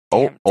 Yeah,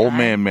 Damn, old time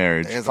man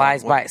marriage. It's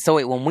Flies like, by. So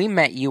wait, when we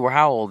met, you were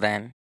how old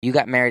then? You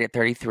got married at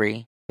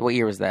 33. What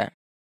year was that?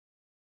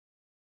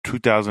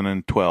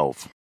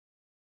 2012.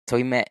 So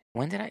we met.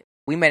 When did I?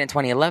 We met in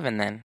 2011.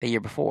 Then the year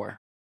before.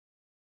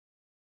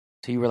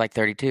 So you were like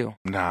 32.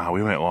 Nah,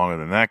 we went longer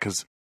than that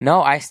because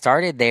No, I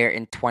started there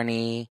in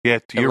 20. yeah,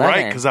 you're right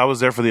 11. because I was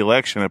there for the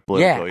election at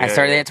Politico. Yeah, I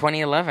started there in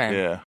 2011.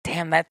 Yeah,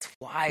 Damn, that's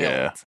wild.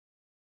 Yeah.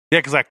 yeah,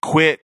 because I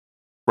quit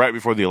right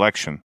before the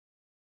election,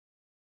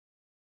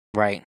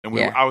 Right. and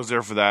yeah. I was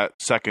there for that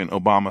second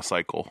Obama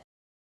cycle.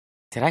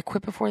 Did I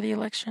quit before the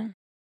election?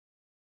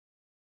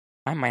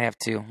 I might have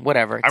to.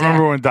 Whatever. I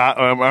remember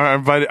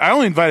when I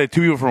only invited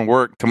 2 people from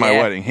work to my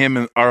Yeah. wedding. Him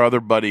and our other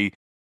buddy,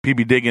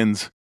 PB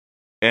Diggins,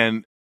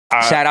 and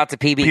Shout out to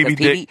PB because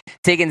PB PB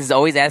Tiggins is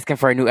always asking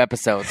for a new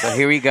episode. So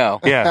here we go.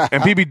 yeah,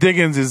 and PB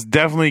Diggins is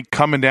definitely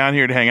coming down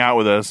here to hang out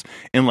with us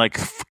in like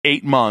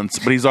 8 months,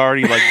 but he's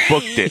already like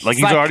booked it. Like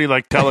he's like- already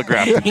like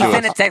telegraphed it He to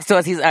sent us. a text to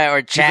us.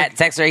 Or chat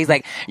text her. He's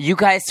like, "You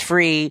guys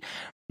free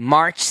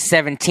March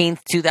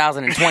 17th,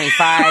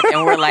 2025,"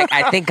 and we're like,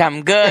 "I think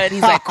I'm good."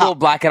 He's like, "Cool,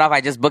 block it off.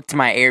 I just booked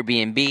my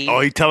Airbnb." Oh,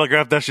 he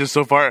telegraphed that shit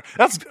so far.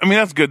 That's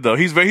good though.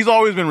 He's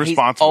always been He's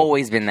responsible.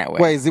 always been that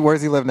way. Wait, where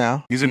does he live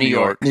now? He's in New New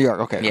York. New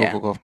York. Okay, Yeah.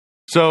 cool.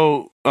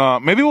 So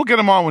maybe we'll get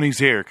him on when he's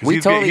here because we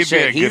he'd totally be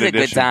should. a He's good a good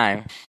addition.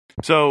 time.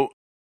 So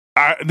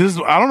I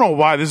don't know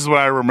why this is what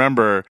I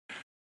remember.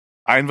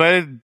 I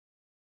invited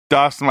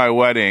Das to my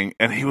wedding,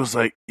 and he was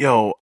like,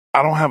 "Yo,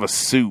 I don't have a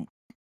suit."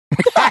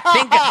 I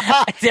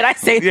think did I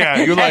say that?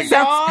 Yeah, you're like-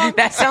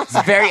 that sounds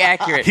very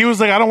accurate. He was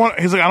like, "I don't want."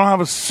 He's like, "I don't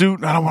have a suit.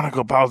 And I don't want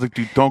to go." I was like,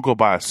 "Dude, don't go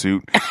buy a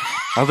suit."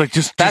 I was like,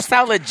 "Just." That's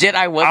how legit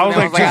I was. I was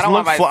when like, "Just don't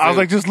look want my fly." I was suit.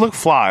 like, "Just look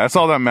fly." That's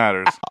all that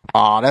matters.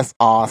 Oh, that's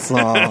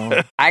awesome.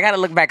 I got to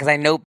look back because I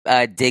know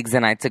Diggs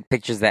and I took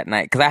pictures that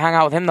night because I hung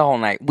out with him the whole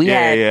night. We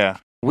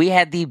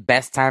had the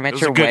best time at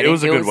was your a good- wedding. it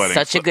was a good wedding,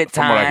 such a good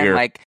from what I time. hear.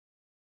 Like,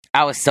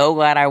 I was so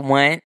glad I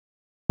went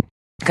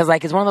because,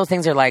 like, it's one of those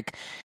things where, like,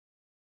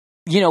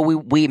 you know,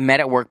 we met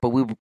at work, but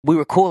we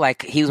were cool.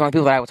 Like, he was one of the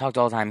people that I would talk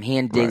to all the time. He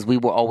and Diggs, Right. we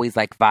were always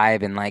like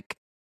vibe and like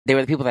they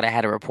were the people that I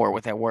had a rapport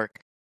with at work.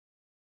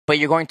 But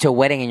you're going to a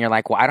wedding and you're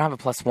like, well, I don't have a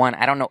 +1.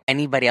 I don't know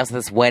anybody else at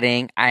this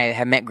wedding. I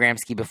have met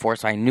Gramsci before,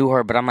 so I knew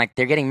her. But I'm like,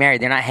 they're getting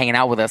married. They're not hanging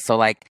out with us. So,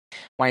 like,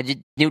 when I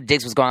knew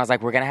Diggs was going, I was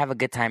like, we're going to have a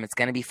good time. It's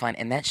going to be fun.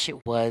 And that shit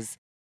was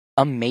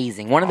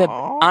amazing.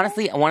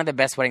 Honestly, one of the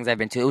best weddings I've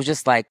been to. It was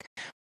just like,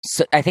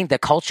 so I think the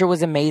culture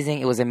was amazing.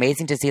 It was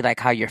amazing to see, like,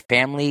 how your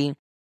family,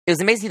 it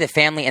was amazing the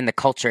family and the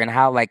culture and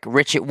how, like,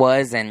 rich it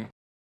was. And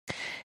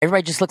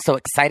everybody just looked so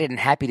excited and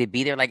happy to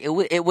be there. Like, it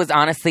was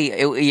honestly,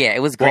 it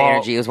was great Well,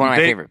 energy. It was one of my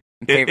favorite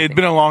It'd things.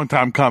 been a long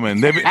time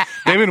coming. They've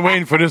been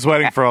waiting for this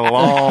wedding for a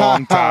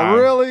long time.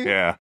 Really?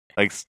 Yeah,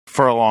 like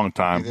for a long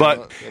time. Yeah,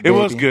 But it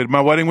was baby. good.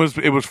 My wedding was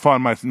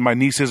fun. My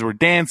nieces were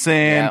dancing.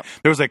 Yep.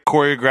 There was like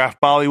choreographed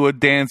Bollywood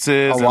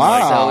dances. Oh, and,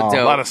 like, wow. So a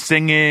dope. lot of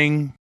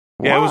singing.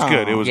 Yeah, it was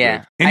good. It was Yeah.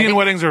 good. I Indian think-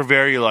 weddings are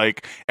very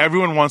like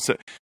everyone wants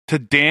to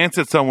dance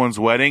at someone's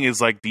wedding is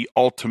like the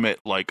ultimate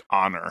like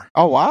honor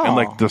Oh, wow. and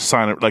like the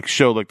sign of like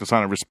show like the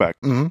sign of respect.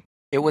 hmm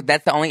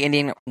That's the only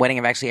Indian wedding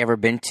I've actually ever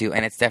been to,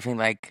 and it's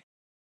definitely like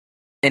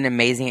an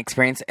amazing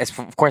experience. It's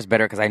of course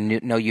better because I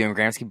know you and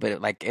Gramsci, but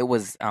it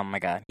was oh my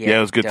god, Yeah,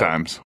 it was good dope.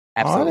 times. Oh,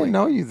 I Absolutely, didn't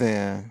know you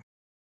then.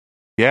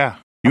 Yeah,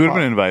 you would have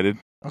been invited.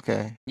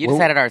 Okay. you just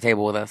sat at our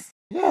table with us.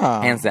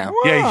 Yeah. Hands down.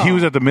 Yeah, he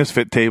was at the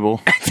misfit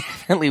table.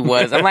 Definitely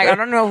was. I'm like, I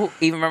don't know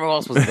even remember who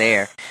else was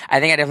there. I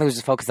think I definitely was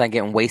just focused on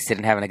getting wasted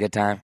and having a good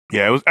time.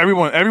 Yeah, it was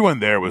everyone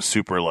there was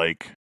super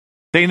like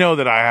they know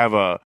that I have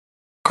a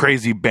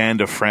crazy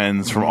band of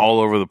friends from all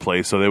over the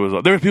place. So there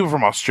was people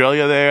from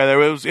Australia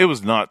there. It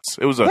was nuts.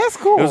 It was That's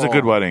cool. It was a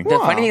good wedding. The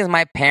Wow. funny thing is,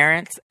 my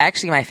parents,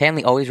 actually, my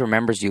family always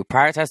remembers you.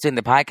 Prior to us doing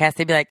the podcast,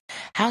 they'd be like,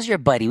 "How's your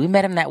buddy? We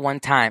met him that one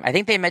time." I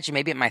think they met you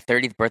maybe at my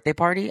 30th birthday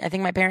party. I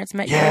think my parents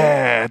met you.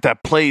 Yeah, at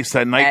that place,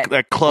 that night,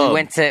 that club, We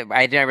went to.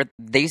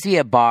 There used to be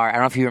a bar. I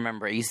don't know if you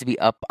remember. It used to be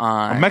up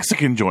on a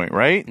Mexican joint,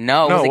 right?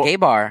 No, it was a gay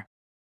bar.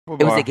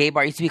 What It was bar? a gay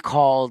bar. It used to be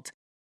called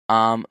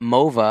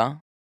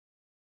Mova.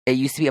 It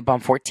used to be up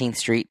on 14th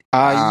Street.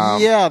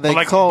 Yeah, they but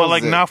like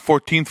closed it. not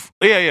 14th.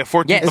 Yeah,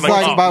 14th. Yeah, but It's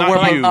like up, by not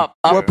where- you. up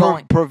where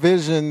going.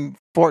 Provision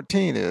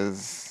 14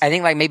 is. I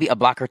think like maybe a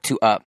block or two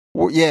up.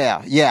 Well,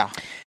 yeah.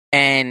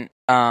 And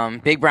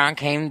Big Brown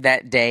came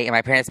that day, and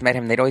my parents met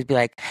him. They'd always be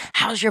like,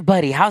 "How's your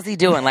buddy? How's he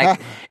doing?" Like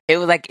it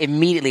was like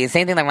immediately the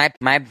same thing. Like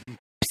my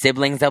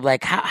siblings, they'll be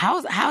like,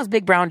 "How's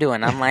Big Brown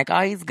doing?" I'm like,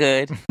 "Oh, he's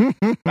good."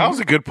 That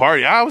was a good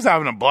party. I was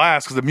having a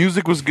blast because the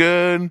music was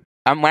good.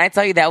 When I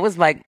tell you that was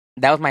like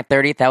That was my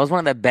 30th. That was one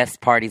of the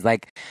best parties.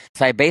 Like,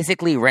 so I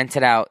basically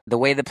rented out the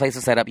way the place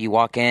was set up. You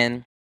walk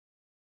in,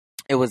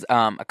 it was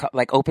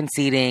like open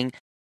seating,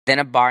 then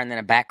a bar, and then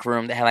a back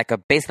room that had like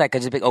basically like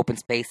just a big open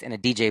space and a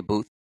DJ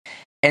booth.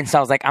 And so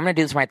I was like, I'm gonna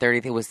do this for my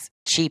 30th. It was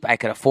cheap. I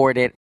could afford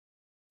it.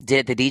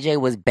 The DJ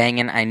was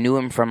banging. I knew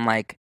him from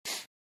like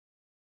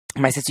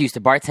my sister used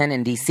to bartend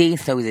in DC,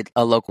 so he was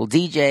a local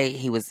DJ.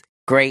 He was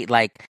great.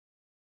 Like,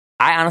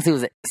 I honestly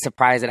was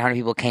surprised at how many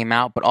people came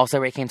out, but also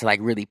everybody came to like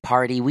really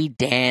party. We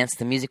danced.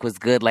 The music was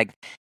good. Like,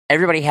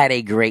 everybody had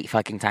a great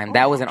fucking time.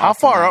 That was an How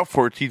awesome far night. out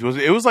 14th was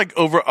it? It was like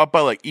up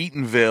by like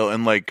Eatonville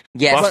and like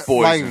Yes. Bus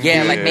Boys. Like, and Yeah,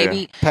 shit. like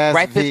maybe Past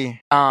right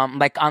V.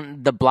 like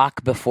on the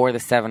block before the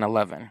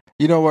 7-Eleven.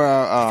 You know where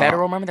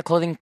Federal, remember the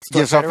clothing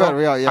store? Yeah, so Federal?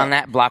 Federal, yeah. On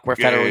that block where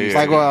Yeah, Federal yeah, used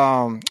It's to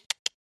like be.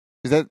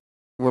 is that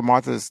where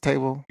Martha's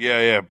Table?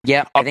 Yeah.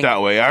 Yeah, I Up think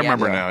that way. I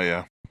remember Yeah. now,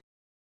 yeah.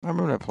 I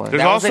remember that place.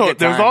 There's That was a also good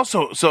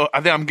time. so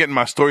I think I'm getting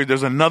my story.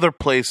 There's another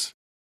place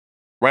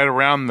right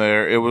around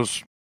there. It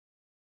was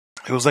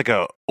like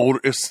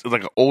it's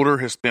like an older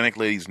Hispanic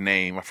lady's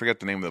name. I forget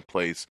the name of the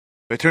place.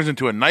 It turns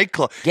into a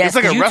nightclub. Yes, it's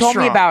like a 'cause you restaurant.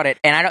 told me about it,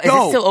 and I don't. Is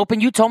Yo. it still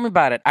open? You told me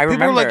about it. I People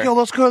remember. are like, "Yo,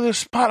 let's go to this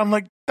spot." I'm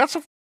like,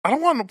 I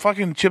don't want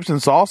fucking chips and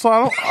salsa.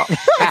 I don't.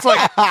 It's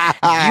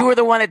like you were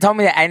the one that told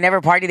me that. I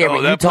never partied there, yo, but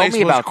you that told place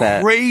me was about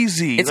that.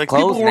 crazy. It's like,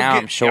 closed people were now,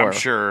 I'm Yeah, sure. I'm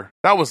sure.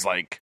 That was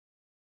like,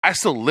 I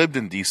still lived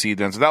in DC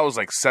then, so that was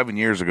like 7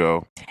 years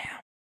ago.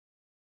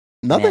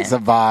 Nothing's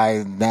Man. a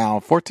vibe now.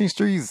 14th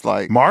Street is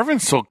like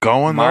Marvin's still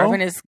going Marvin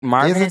though. is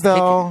Marvin is is it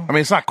though? I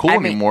mean, it's not cool I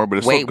mean, anymore, but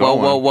it's wait, still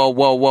going.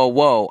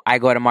 whoa! I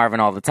go to Marvin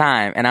all the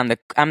time, and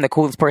I'm the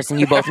coolest person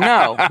you both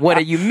know. What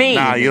do you mean?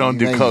 Nah, you don't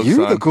do Man, coke, you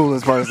son. the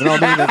coolest person. Don't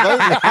do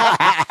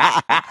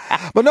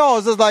that. But no,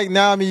 it's just like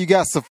now. I mean, you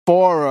got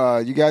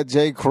Sephora, you got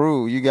J.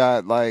 Crew, you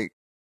got like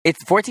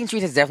It's 14th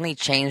Street has definitely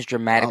changed a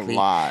dramatically.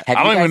 lot. Have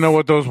I you don't even guys- know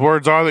what those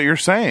words are that you're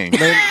saying.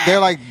 They're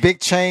like big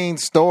chain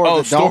stores.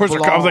 Oh, that don't stores are.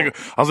 belong.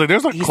 I was like,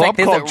 there's a He's club like,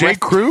 there's called a J. rest-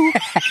 Crew.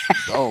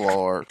 Oh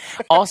Lord.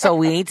 Also,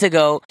 we need to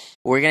go.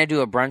 We're gonna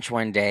do a brunch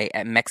one day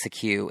at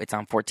Mexico. It's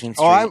on 14th Street.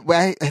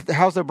 Oh,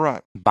 how's the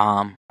brunch?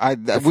 Bomb. We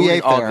food is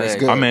ate all there. It's good.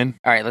 good. I'm in.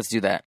 All right, let's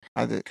do that.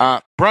 I did.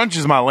 Brunch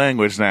is my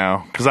language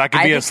now because I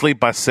could I be think- asleep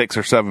by 6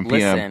 or 7 p.m.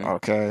 Listen,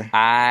 Okay.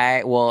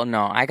 I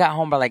got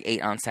home by like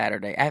 8 on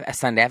Saturday.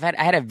 Sunday.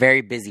 I had a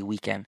very busy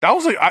weekend. That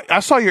was like I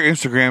saw your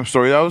Instagram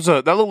story.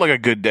 That looked like a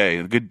good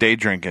day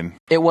drinking.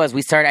 It was.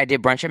 I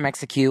did brunch at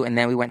Mexico, and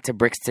then we went to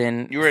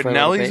Brixton. You were at for a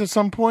little Nellie's bit. at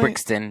some point.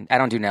 Brixton. I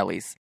don't do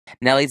Nellie's.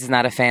 Nellie's is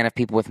not a fan of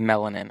people with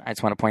melanin. I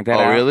just want to point that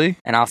out. Oh, really?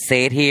 And I'll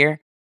say it here.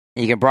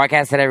 You can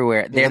broadcast it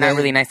everywhere. They're not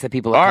really nice to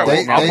people. All Of right, color.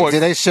 They, well, I'll boy-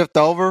 did they shift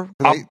over?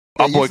 I'll Used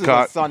to be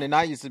boycott. Sunday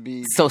night used to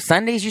be. So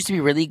Sundays used to be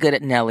really good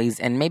at Nellie's,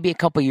 and maybe a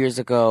couple years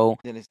ago,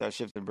 Then they start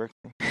shifting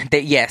Brixton.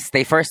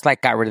 they first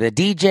like got rid of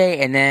the DJ,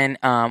 and then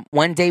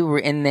one day we were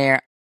in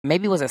there.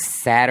 Maybe it was a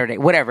Saturday,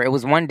 whatever. It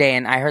was one day,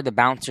 and I heard the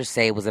bouncer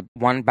say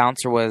one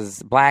bouncer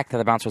was black, the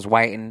other bouncer was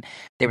white, and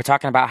they were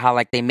talking about how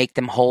like they make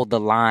them hold the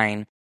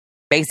line,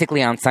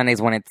 basically on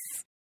Sundays when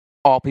it's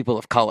all people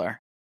of color.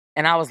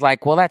 And I was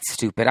like, well, that's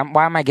stupid.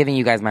 Why am I giving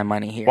you guys my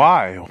money here?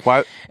 Why?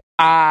 Why?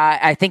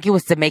 I think it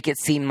was to make it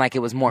seem like it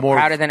was more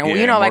crowded than yeah,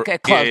 you know, like more-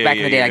 at clubs yeah, back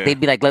in the day. yeah, Like yeah. they'd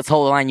be like, "Let's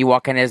hold the line." You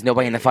walk in, there's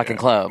nobody in the fucking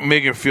club.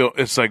 Make it feel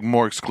it's like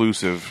more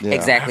exclusive. Yeah.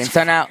 Exactly. That's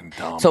And so now, fucking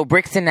dumb. so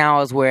Brixton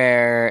now is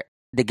where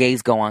the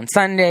gays go on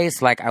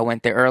Sundays. Like I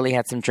went there early,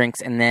 had some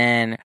drinks, and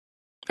then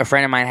a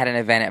friend of mine had an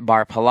event at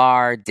Bar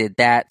Pilar. Did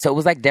that. So it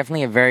was like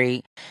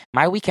definitely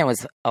my weekend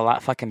was a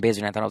lot fucking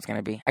busier than I thought it was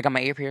gonna be. I got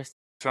my ear pierced.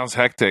 Sounds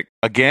hectic.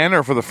 Again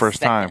or for the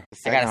first time?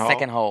 I got a hole?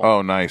 second hole.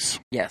 Oh, nice,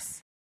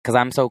 Yes, because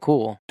I'm so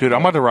cool. dude.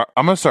 I'm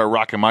gonna start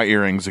rocking my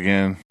earrings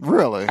again.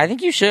 Really? I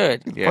think you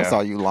should. Yeah. I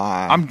saw you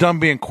lying. I'm done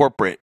being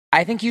corporate.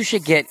 I think you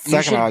should get. You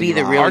Second should hole, be you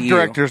the lying. real Art you.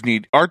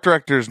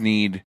 directors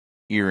need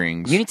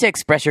earrings. You need to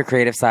express your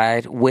creative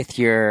side with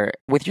your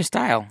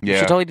style. You Yeah.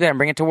 should totally do that and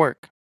bring it to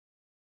work.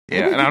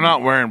 yeah, and I'm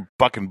not wearing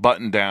fucking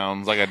button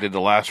downs like I did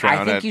the last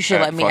round. I think at- you should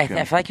at let me. I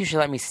fucking- feel like you should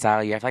let me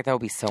style you. I feel like that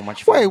would be so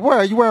much fun. Wait, where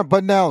are you wearing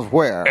button downs?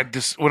 Where? At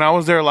this, when I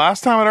was there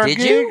last time at our Did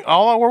gig, you?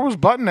 all I wore was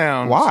button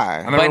downs. Why?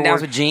 I never Button downs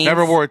wore- with jeans?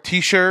 Never wore a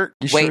t-shirt.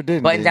 You Wait, sure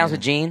didn't. button did downs you?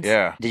 with jeans?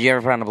 Yeah. Did you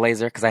ever put on a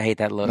blazer? Because I hate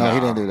that look. No, he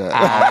didn't do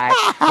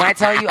that. When I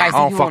tell you, I I see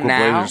don't people fuck with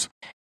now, blazers.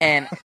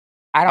 and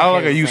I I don't. look care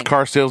like a this used thing.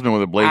 car salesman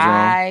with a blazer on.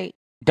 I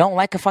don't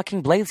like a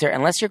fucking blazer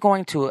unless you're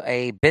going to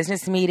a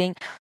business meeting.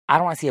 I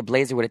don't want to see a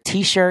blazer with a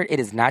t-shirt. It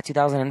is not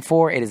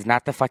 2004. It is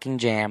not the fucking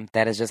jam.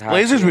 That is just how I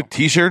Blazers feel. with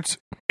t-shirts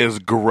is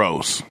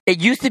gross.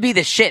 It used to be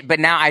the shit, but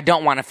now I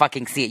don't want to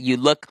fucking see it. You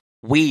look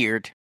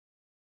weird.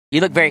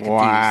 You look very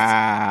confused.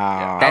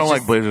 Wow. I That's don't like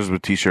just- blazers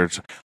with t-shirts.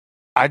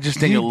 I just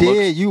think You it looks.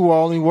 did. You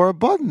only wore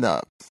button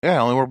up. Yeah, I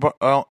only wear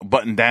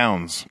button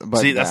downs. Button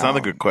See, that's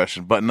another down. good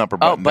question. Button up or Oh,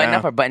 button button down?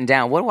 up or button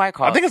down? What do I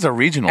call I it? think it's a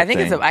regional I think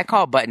thing. I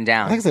call it button I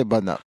down. think I said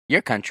button up.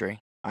 Your country.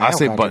 I am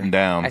say country. button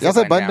down. I Y'all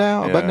say button down.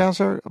 down? A Yeah. button down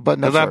shirt? A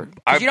button up 'Cause shirt?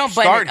 I You don't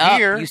button start it up.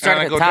 here You start and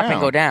at I the go top down.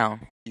 and go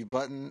down. You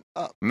button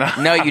up.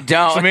 No, you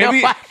don't.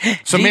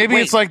 So maybe,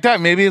 Wait, it's like that.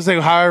 Maybe it's like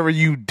however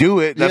you do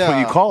it. That's what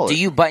you call it. do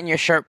you button your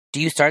shirt?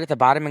 Do you start at the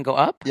bottom and go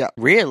up? Yeah.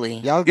 Really?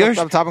 Yeah, Your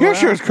your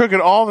shirt's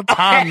crooked all the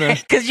time.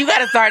 Because you got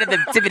to start at the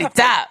tippity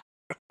top.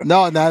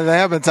 No, there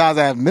have been times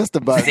I have missed a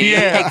button. See?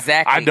 Yeah,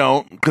 exactly. I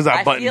don't because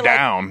I button feel like-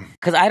 down.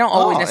 Because I don't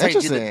always Oh, necessarily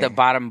do the interesting.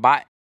 bottom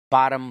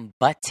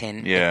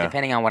button. Yeah.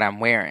 Depending on what I'm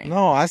wearing.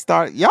 No, I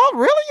start. Y'all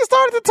really? You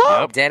start at the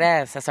top? Yep. Dead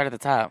ass. I start at the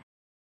top.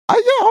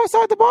 I always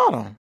start at the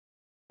bottom.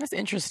 That's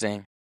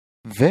interesting.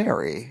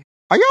 Very.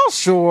 Are y'all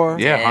sure?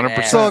 Yeah, Yeah.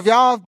 100%. So if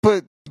y'all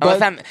put,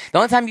 The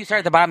only time you start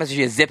at the bottom is if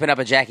you're zipping up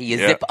a jacket. You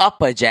Yeah. zip up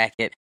a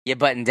jacket. You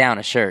button down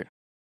a shirt.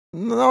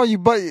 no,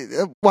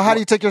 well, how do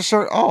you take your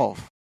shirt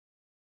off?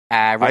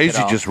 I rip I it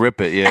usually off. just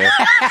rip it. Yeah,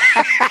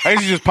 I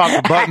usually just pop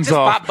the buttons Just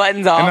off, pop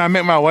buttons off. and I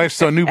make my wife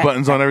sew new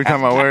buttons on every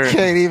time I wear it.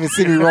 Can't even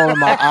see me rolling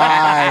my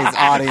eyes,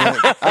 audience.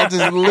 I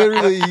just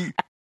literally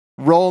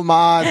roll my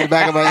eyes in the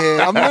back of my head.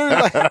 I'm literally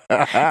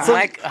like, I'm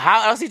like,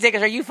 how else you take a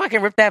shirt? You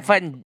fucking rip that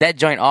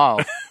joint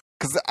off.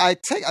 because I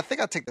think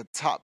I take the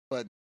top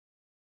button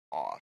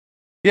off.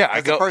 Yeah,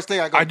 That's the first thing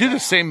I go. I do down. the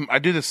same. I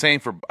do the same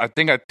for. I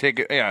think I take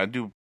it. Yeah, I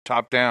do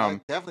top I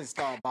down. definitely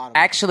start bottom.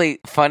 Actually,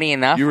 funny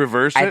enough, You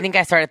reverse it. I think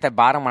I start at the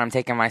bottom when I'm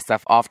taking my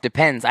stuff off.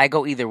 Depends. I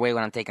go either way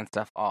when I'm taking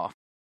stuff off.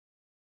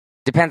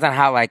 Depends on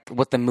how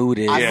what the mood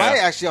is. I Yeah. might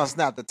actually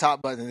unsnap the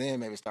top button and then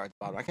maybe start at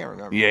the bottom. I can't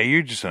remember. Yeah,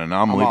 you're just an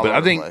anomaly. I'm all But I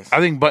over the think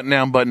place. button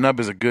down, button up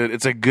is a good.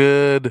 It's a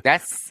good.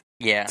 That's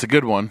yeah. It's a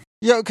good one.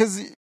 Yeah,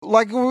 because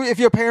like if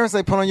your parents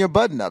say put on your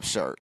button up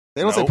shirt,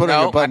 they don't say Nope. put on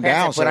No, your button my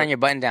parents down said put shirt. on your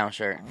button down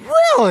shirt.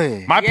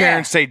 Really? My Yeah.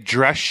 parents say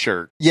dress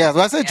shirt. Yeah,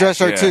 well, I said dress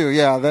shirt Yeah. too.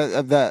 Yeah,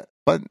 that.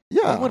 But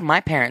yeah, What would my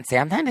parents say?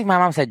 I'm trying to think. My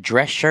mom said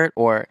dress shirt,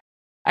 or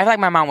I feel like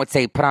my mom would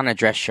say put on a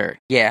dress shirt.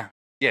 Yeah,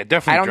 Yeah, I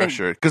definitely don't dress think-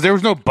 shirt because there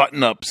was no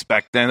button ups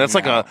back then. That's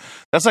like No.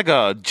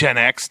 a Gen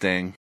X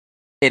thing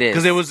it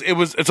is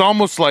because it's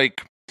almost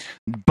like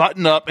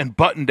button up and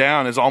button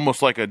down is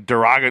almost like a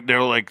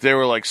derogatory. They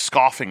were like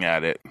scoffing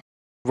at it.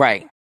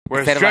 right.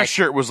 Whereas Instead of, dress like-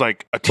 shirt was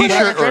like a Put on a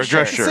t-shirt or a dress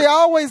dress shirt. shirt. See, I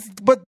always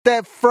but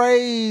that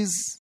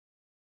phrase,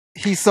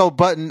 he's so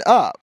buttoned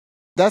up.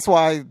 That's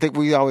why I think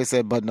we always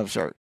said button up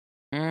shirt.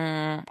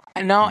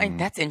 No,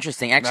 that's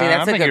interesting. Actually, Nah, I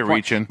that's a think good you're point.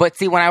 reaching. But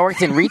see, when I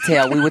worked in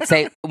retail, we would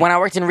say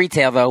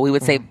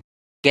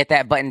get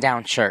that button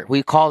down shirt.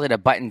 We called it a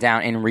button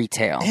down in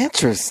retail.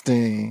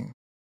 Interesting.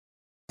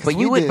 'Cause But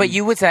we you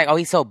didn't would say, oh,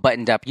 he's so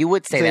buttoned up. You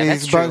would say say that.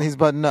 That's true. he's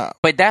buttoned up.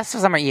 But that's for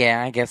some.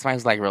 Yeah, I guess mine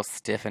was like real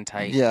stiff and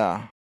tight.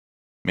 Yeah.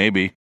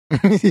 Maybe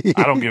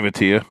I don't give it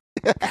to you.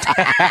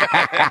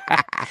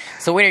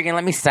 So wait, you're gonna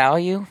let me style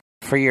you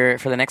for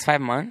the next 5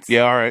 months?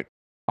 Yeah, all right.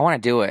 I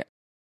want to do it.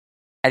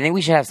 I think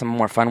we should have some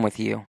more fun with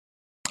you.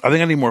 I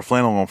think I need more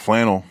flannel on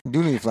flannel. You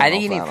do need flannel. I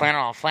think you need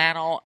flannel on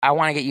flannel. I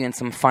want to get you in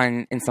some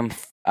fun,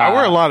 I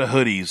wear a lot of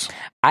hoodies.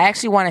 I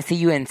actually want to see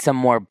you in some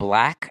more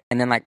black, and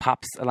then like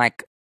pops,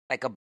 like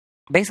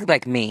basically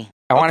like me.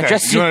 I want to Okay.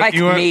 dress you like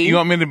me. You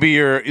want me to be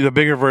the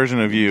bigger version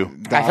of you?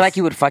 I feel like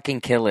you would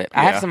fucking kill it.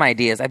 I have Yeah. some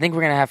ideas. I think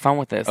we're gonna have fun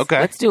with this. Okay.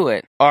 Let's do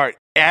it. All right.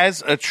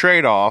 As a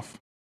trade off,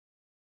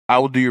 I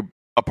will do your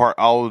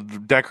I'll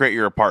decorate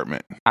your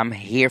apartment. I'm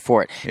here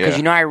for it because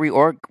Yeah. I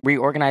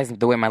reorganized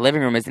the way my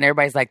living room is, and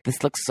everybody's like,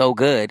 "This looks so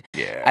good."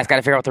 Yeah, I just got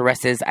to figure out what the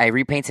rest is. I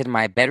repainted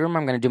my bedroom.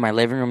 I'm gonna do my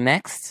living room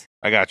next,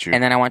 I got you.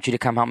 and then I want you to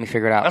come help me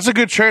figure it out. That's a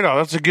good trade off.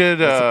 That's a good.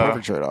 That's a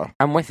perfect trade off.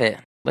 I'm with it.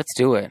 Let's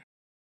do it.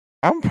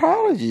 I'm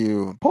proud of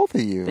you, both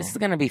of you. This is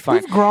gonna be fun.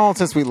 We've grown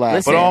since we last.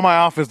 Listen. But all my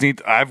office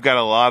needs. I've got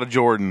a lot of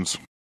Jordans.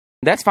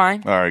 That's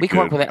fine. All right, we can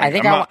good. work with it. I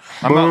think I'm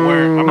not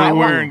wearing. I'm I not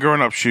want- wearing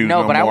grown up shoes.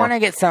 no, No, but I more. want to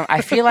get some.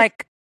 I feel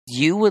like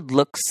you would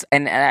look,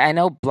 and I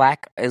know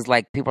black is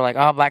like people are like,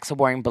 oh, black's so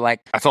boring, but like,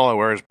 That's all I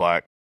wear is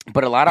black.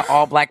 but a lot of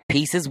all black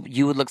pieces,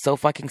 you would look so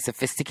fucking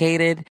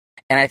sophisticated.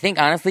 And I think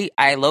honestly,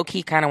 I low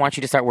key kind of want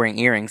you to start wearing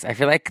earrings. I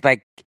feel like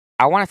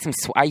I wanted some.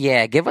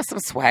 Yeah, give us some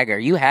swagger.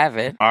 You have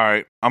it. All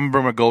right, I'm gonna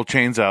bring my gold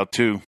chains out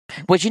too.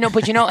 But you know,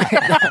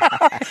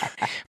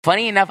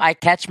 funny enough, I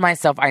catch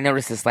myself. I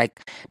notice this, like,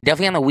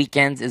 definitely on the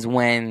weekends is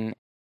when,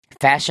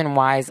 fashion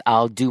wise,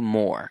 I'll do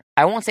more.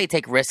 I won't say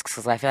take risks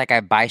because I feel like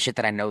I buy shit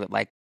that I know that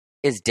like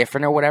is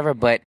different or whatever.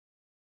 But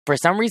for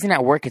some reason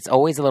at work, it's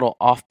always a little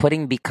off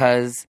putting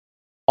because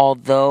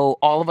although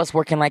all of us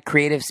work in like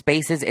creative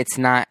spaces, it's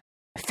not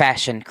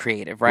fashion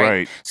creative,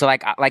 right? So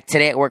like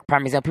today at work,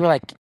 prime example, people are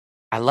like,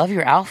 "I love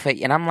your outfit,"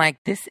 and I'm like,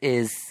 "This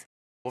is."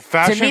 Well,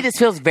 fashion, To me, this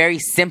feels very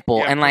simple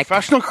yeah, and like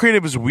professional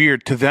creative is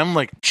weird to them.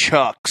 Like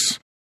Chucks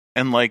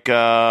and like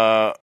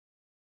a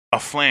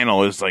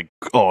flannel is like,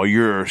 oh,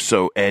 you're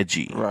so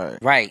edgy, Right.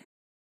 right.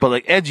 but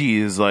like edgy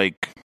is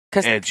like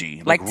 'Cause,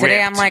 edgy. Like today,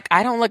 ripped. I'm like,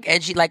 I don't look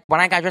edgy. Like when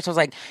I got dressed, I was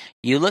like,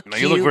 you look No,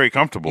 cute. you look very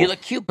comfortable. You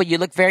look cute, but you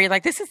look very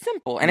like this is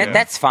simple, and Yeah.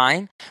 that's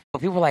fine.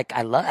 But people are like,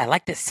 I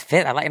like this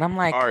fit. And I'm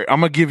like, All right, I'm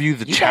gonna give you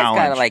the you challenge.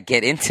 guys gotta like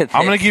get into this.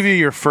 I'm gonna give you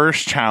your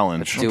first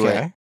challenge. Let's do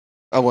it.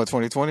 Oh, what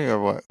 2020 or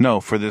what? No,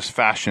 for this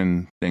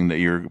fashion thing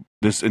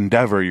this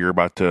endeavor you're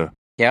about to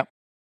Yep.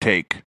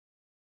 take.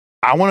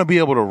 I want to be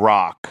able to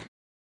rock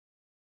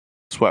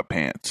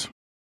sweatpants,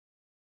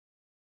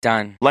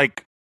 Done.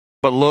 like,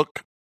 but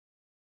look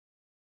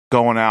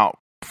going out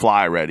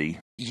fly ready.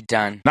 You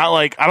done. Not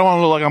like I don't want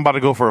to look like I'm about to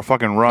go for a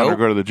fucking run or Nope.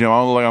 go to the gym. I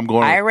don't look like I'm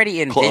going. I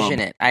already envision club.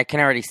 it. I can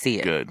already see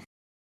it. Good.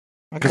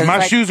 Because Because my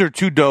it's like- shoes are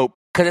too dope.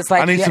 Because it's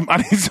like I need yeah, some. I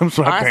need some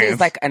sweatpants. honestly,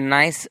 it's like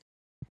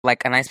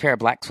a nice pair of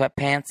black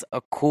sweatpants,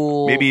 a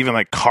cool, Maybe even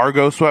like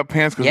cargo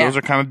sweatpants because Yeah. those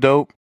are kind of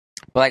dope.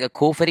 but like a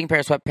cool fitting pair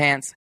of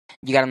sweatpants.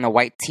 You got on the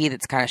white tee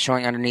that's kind of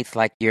showing underneath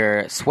like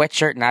your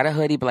sweatshirt, not a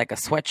hoodie, but like a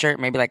sweatshirt,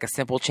 maybe like a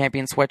simple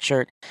Champion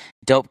sweatshirt.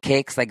 Dope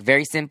kicks, like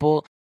very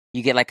simple.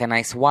 You get like a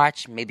nice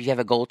watch. Maybe you have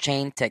a gold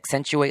chain to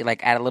accentuate,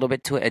 like add a little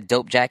bit to it. A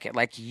dope jacket,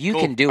 like you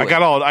Cool. can do I it.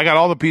 got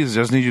all the pieces.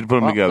 I just need you to put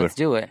them Well, together. Let's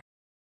do it.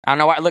 I don't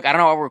know why. Look, I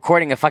don't know why we're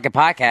recording a fucking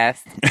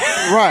podcast.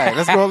 Right.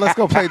 Let's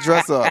go play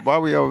dress up. Why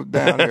are we over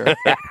down here?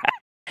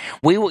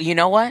 We will. You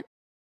know what?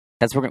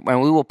 That's when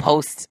we will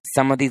post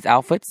some of these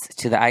outfits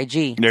to the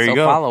IG. There you so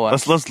go. Follow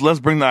us. Let's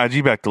bring the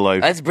IG back to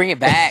life. Let's bring it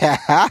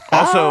back.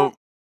 Also,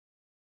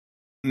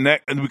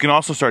 we can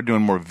also start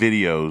doing more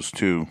videos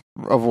too.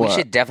 Of We what?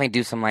 should definitely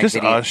do some like Just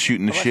video. us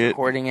shooting the of us shit.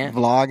 recording it.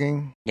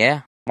 Vlogging.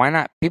 Yeah, why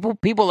not?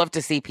 People love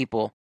to see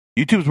people.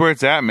 YouTube's where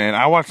it's at, man.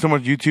 I watch so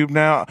much YouTube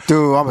now.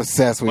 Dude, I'm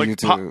obsessed with Like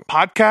YouTube.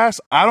 podcasts,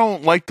 I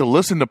don't like to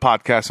listen to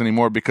podcasts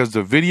anymore because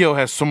the video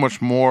has so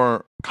much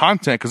more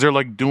content because they're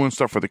like doing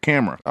stuff for the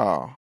camera.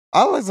 Oh,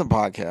 I listen to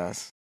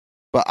podcasts,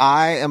 but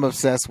I am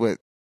obsessed with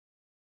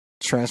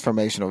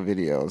transformational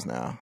videos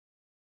now.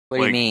 What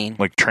do you mean?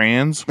 Like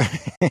trans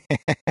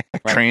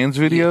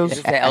videos?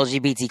 Is this the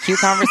LGBTQ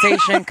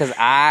conversation? Because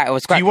I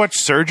was. Do you watch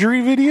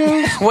surgery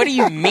videos? What do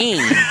you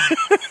mean?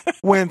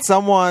 When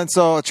someone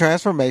so a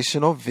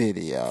transformational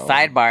video.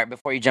 Sidebar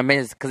before you jump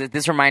in, because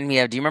this reminded me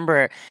of. Do you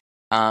remember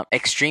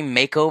Extreme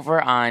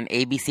Makeover on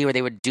ABC where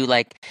they would do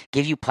like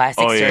give you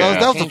plastic Oh, yeah. surgery?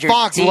 That was change the your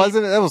Fox, teeth?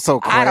 wasn't it? That was so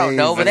crazy. I don't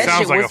know, but That that, sounds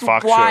shit like a was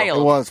Fox show. wild.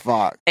 It was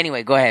Fox.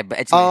 Anyway, go ahead. But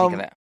I just didn't think of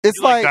that. It's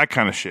You like like that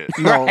kind of shit.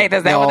 no, Right,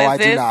 is that no, what I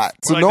this do is? not.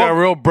 So Like that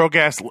real broke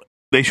ass.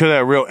 They show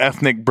that real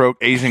ethnic broke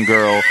Asian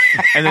girl,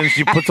 and then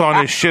she puts on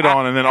this shit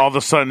on, and then all of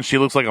a sudden she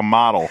looks like a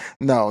model.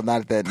 no,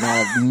 not that.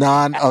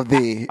 None of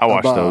the. I watch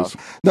above. those.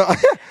 No,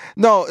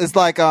 no. It's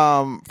like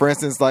for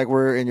instance, like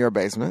we're in your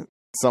basement.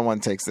 Someone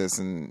takes this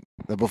and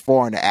the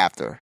before and the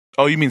after.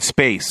 Oh, you mean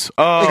space? It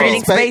Oh, could be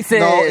Creating spaces.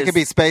 No, it could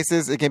be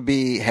spaces. It can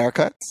be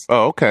haircuts.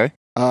 oh, okay.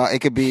 It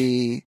could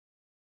be.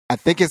 I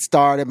think it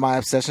started. My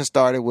obsession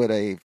started with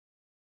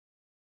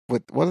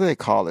what do they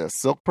call it? A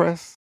silk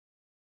press.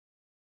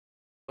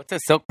 What's a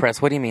silk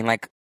press? What do you mean?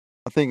 Like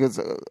I think it's.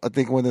 I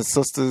think when the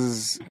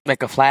sisters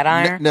a flat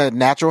iron?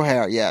 natural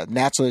hair. Yeah,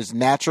 natural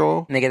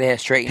And they get their hair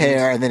straightened.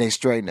 hair, and then they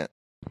straighten it.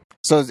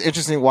 So it's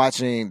interesting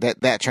watching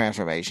that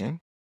transformation.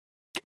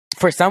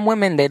 For some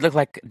women, they look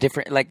like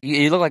different. Like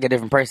you look like a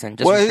different person.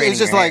 Just Well, from it's straightening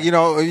just your like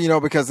hair. you know,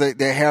 because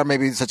their hair may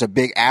be such a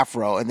big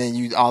afro, and then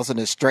you all of a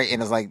sudden it's straight,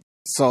 and it's like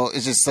so.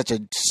 It's just such a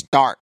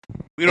stark.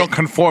 We don't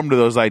conform to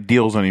those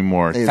ideals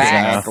anymore.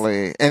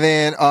 Exactly. And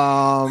then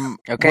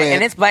Okay,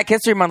 and it's Black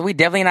History Month. We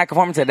definitely not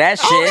conforming to that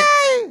shit.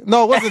 okay.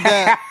 No, it wasn't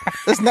that.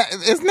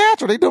 It's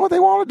natural. They do what they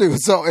want to do.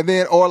 So and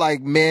then or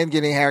like men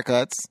getting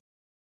haircuts.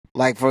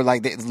 Like for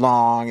like it's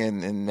long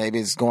and maybe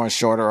it's going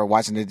shorter or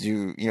watching it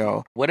you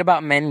know. What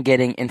about men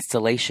getting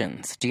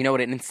installations? Do you know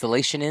what an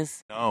installation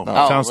is? No,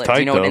 Oh, sounds do tight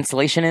you know though. what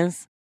installation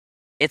is?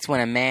 It's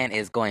when a man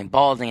is going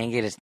balding and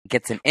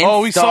gets an install.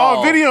 Oh, we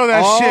saw a video of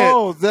that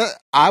shit. Oh,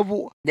 I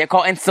will. They're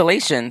called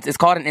installations. It's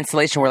called an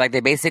installation where like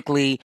they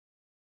basically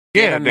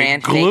give Yeah, a they man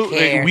glue, fake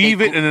hair. they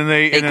weave it, and then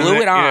they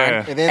glue it on,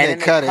 Yeah. And then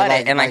they cut it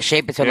and like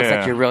shape it so it looks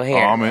like your real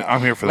hair. Oh, I'm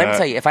here for Let that. me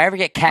tell you, if I ever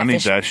get I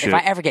need catfish, that shit. if I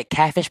ever get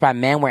catfish by a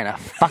man wearing a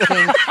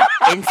fucking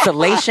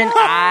installation,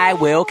 I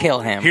will kill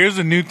him. Here's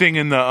a new thing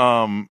in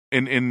the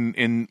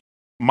in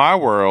my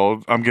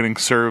world. I'm getting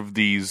served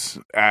these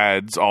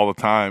ads all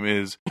the time.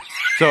 Is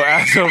so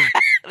as of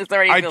This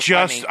already feels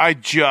funny. I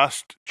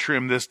just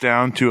trimmed this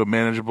down to a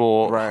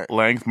manageable Right.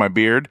 length, my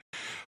beard.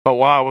 But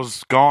while I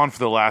was gone for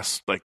the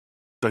last like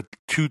the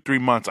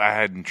 2-3 months, I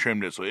hadn't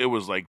trimmed it, so it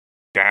was like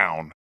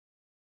down.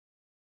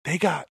 They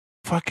got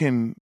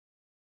fucking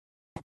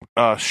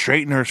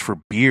straighteners for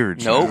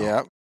beards. Nope. now.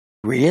 Yep.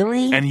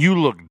 Really? And you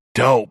look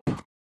dope.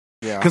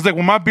 Yeah. Because like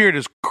when my beard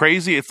is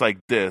crazy, it's like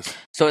this.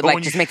 so it But like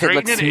when just you makes it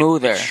look straighten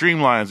smoother. It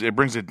streamlines. It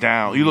brings it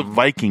down. You look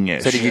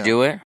Viking-ish. So did you Yeah.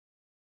 do it?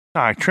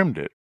 Nah, I trimmed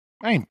it.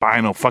 I ain't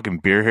buying no fucking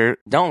beard hair.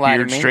 Don't lie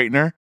to Beard me.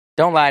 straightener.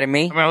 Don't lie to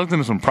me. I mean, I looked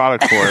into some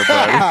products for it,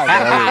 but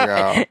There you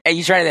go. Hey,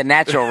 you tried that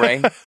natural,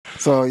 Ray.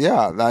 So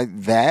yeah, like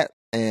that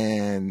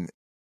and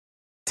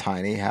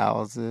tiny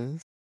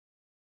houses.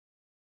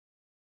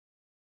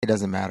 It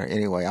doesn't matter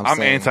anyway. I'm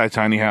saying, anti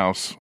tiny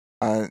house.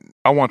 Uh,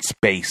 I want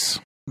space.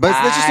 but it's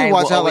interesting I to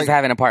watch will how always like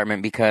have an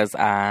apartment because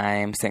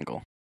I'm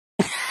single.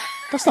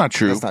 That's not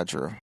true. that's not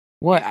true.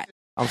 What?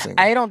 I'm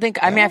single. I don't think.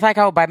 I mean, I feel like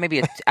I would buy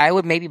maybe. I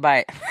would maybe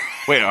buy.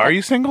 Wait, are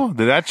you single?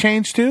 Did that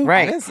change too?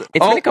 Right. It is- It's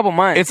been a couple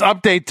months. It's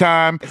update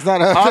time. It's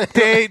not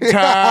Update You gotta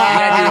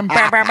time. do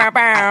bow, bow, bow,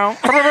 bow.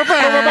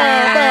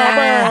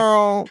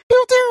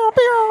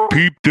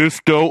 Peep this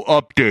though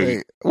update.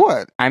 Hey,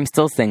 what? I'm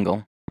still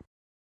single,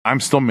 I'm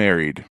still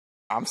married.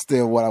 I'm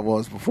still what I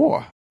was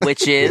before.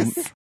 which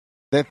is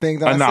That thing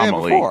that I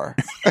Anomaly. said before.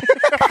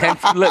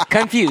 Look,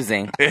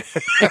 confusing.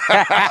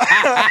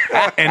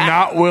 and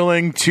not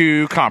willing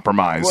to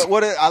compromise.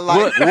 I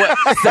like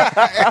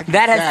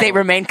That has stayed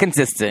remained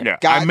consistent. Yeah,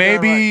 God I may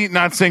damn be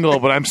not single,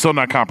 but I'm still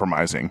not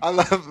compromising. I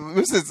love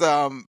this is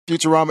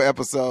Futurama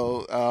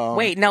episode.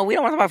 Wait, no, we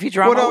don't want to talk about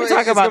Futurama. Well, no, We're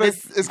talking about gonna-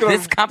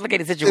 this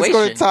complicated It's situation.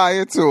 going to tie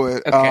into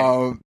it.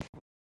 Okay.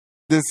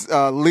 This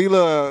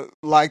Leela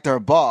liked her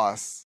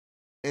boss,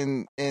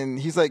 and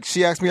he's like,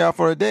 she asked me out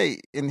for a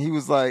date, and he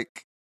was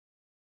like,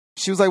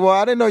 she was like, well,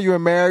 I didn't know you were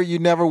married. You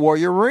never wore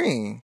your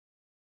ring,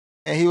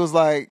 and he was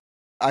like,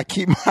 I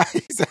keep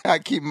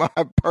my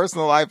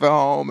personal life at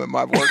home and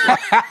my work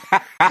life.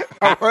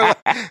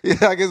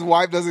 Like his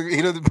wife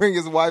he doesn't bring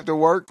his wife to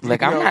work.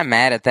 Look, I'm not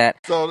mad at that.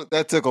 So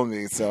that tickled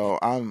me. So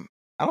I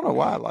don't know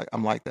why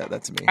I'm like that.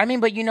 That's me. I mean,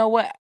 but you know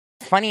what?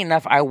 Funny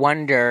enough, I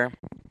wonder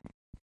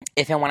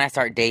if and when I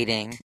start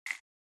dating,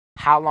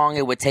 how long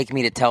it would take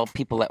me to tell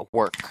people at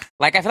work.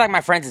 Like, I feel like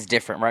my friends is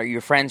different, right?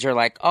 Your friends are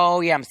like,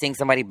 oh, yeah, I'm seeing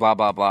somebody, blah,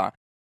 blah, blah.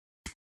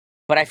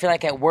 But I feel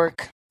like at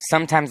work,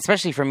 sometimes,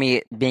 especially for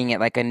me, being at,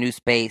 like, a new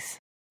space,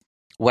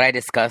 would I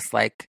discuss,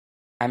 like,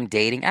 I'm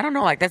dating? I don't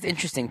know. Like, that's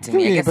interesting to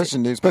me. I guess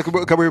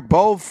because we're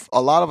both,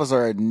 a lot of us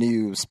are in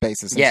new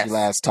spaces since Yes. you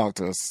last talked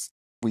to us.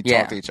 We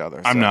Yeah. talk to each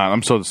other. I'm so- not.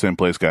 I'm still the same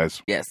place,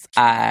 guys. yes,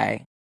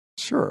 I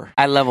Sure.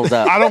 leveled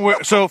up. I don't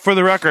wear. So for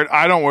the record,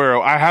 I don't wear.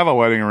 I have a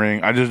wedding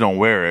ring. I just don't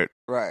wear it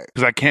Right.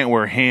 because I can't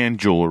wear hand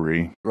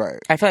jewelry. Right.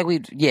 I feel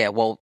like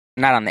well,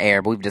 not on the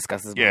air, but we've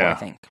discussed this before, Yeah. I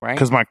think, right?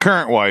 Because my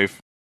current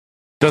wife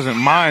doesn't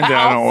mind that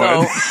I don't wear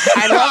Also, it.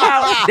 I love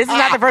how this is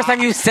not the first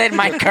time you said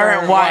my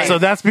current wife. So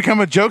that's become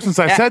a joke since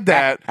I said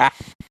that.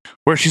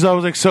 Where she's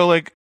always like, so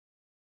like,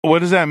 what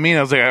does that mean?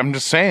 I was like, I'm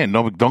just saying,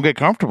 don't get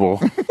comfortable.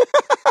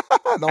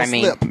 Don't I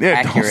mean, slip. Yeah,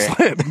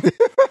 accurate.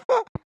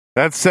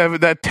 don't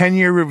slip. That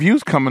 10-year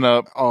review's coming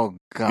up. Oh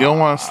God. You don't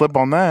want to slip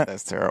on that.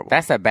 That's terrible.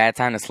 That's a bad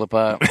time to slip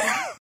up.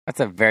 That's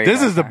a very. This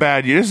bad is the time.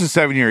 bad year. This is a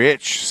 7-year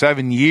itch.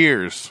 7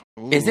 years.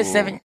 Is this Ooh.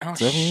 7? Oh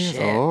 7 years?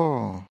 shit!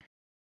 Oh.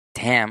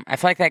 Damn, I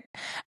feel like that.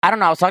 I don't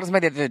know. I was talking to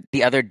somebody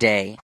the other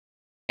day,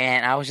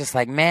 and I was just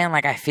like, man,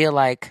 like I feel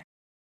like.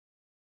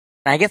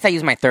 I guess I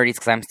use my 30s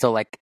because I'm still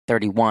like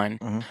 31,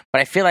 Mhm.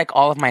 but I feel like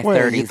all of my Wait,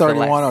 30s. you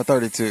 31 or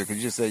 32? Because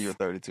you just said you were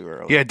 32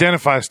 earlier. He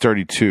identifies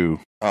 32.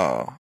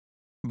 Oh.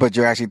 But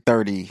you're actually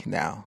 30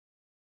 now.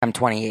 I'm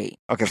 28.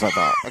 Okay, so I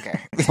thought. Okay.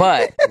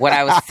 But what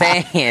I was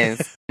saying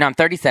is, no, I'm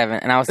 37,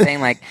 and I was saying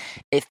like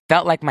it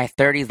felt like my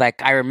 30s.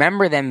 Like I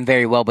remember them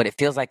very well, but it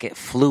feels like it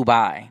flew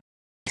by.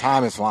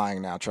 Time is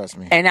flying now, trust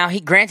me. And now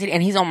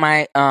he's on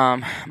my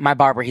my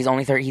barber. He's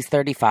only 30. He's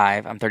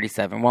 35. I'm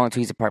 37. We're only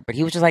 2 years apart. But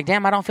he was just like,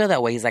 damn, I don't feel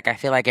that way. He's like, I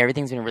feel like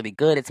everything's been really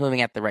good. It's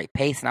moving at the right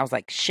pace. And I was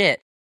like, shit.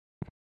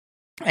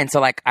 And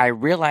so like I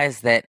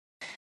realized that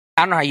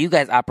I don't know how you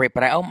guys operate,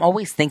 but I'm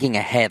always thinking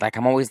ahead. Like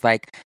I'm always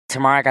like,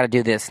 tomorrow I got to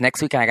do this.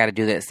 Next weekend I got to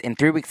do this. In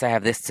 3 weeks I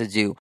have this to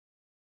do.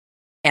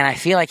 And I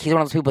feel like he's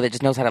one of those people that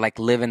just knows how to like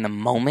live in the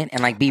moment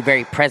and like be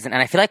very present.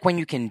 And I feel like when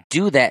you can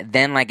do that,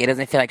 then like it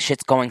doesn't feel like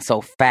shit's going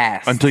so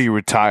fast. Until you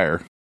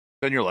retire.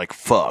 Then you're like,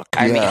 fuck.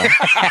 I mean,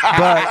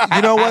 But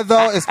you know what,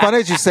 though? It's funny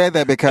that you said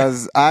that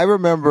because I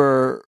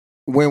remember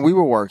when we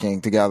were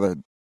working together,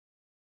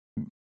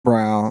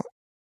 Brown,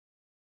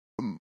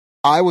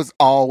 I was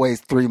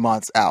always 3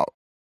 months out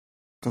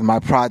for my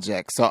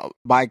project. So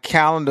my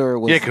calendar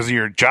was... Yeah, because of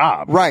your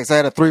job. Right, so I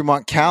had a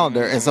 3-month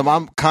calendar, and so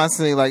I'm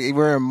constantly like,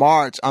 we're in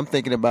March. I'm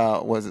thinking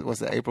about what's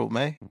it April,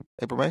 May?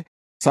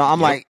 So I'm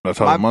Yep, like, that's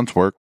how the months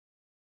work.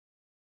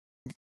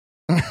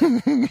 you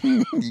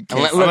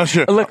can't. Unless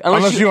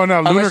you're on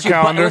that lunar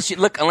calendar.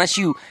 Unless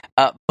you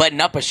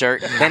button up a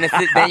shirt, then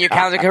your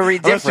calendar can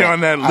read Unless you're different.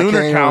 on that I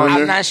lunar can't calendar.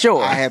 I'm not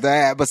sure. I have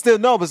that, but still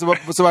no. But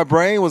so my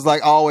brain was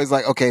like always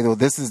like, okay, well,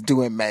 this is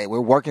due in May.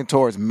 We're working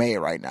towards May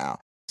right now.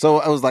 So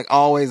I was like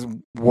always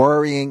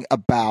worrying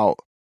about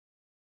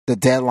the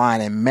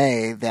deadline in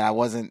May that I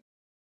wasn't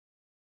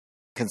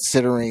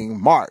considering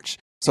March.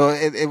 So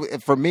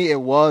it for me, it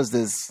was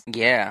this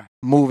Yeah.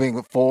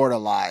 moving forward a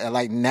lot. And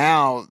like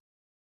now,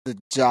 the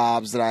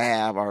jobs that I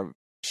have are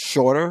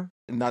shorter,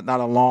 not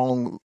a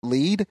long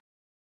lead.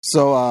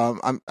 So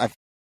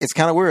it's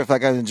kind of weird. If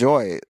like I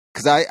enjoy it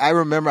because I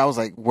remember I was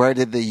like, where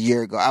did the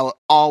year go? I will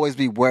always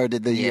be where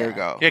did the year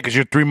go? Yeah, because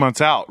you're 3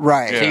 months out.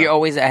 Right. So you're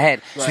always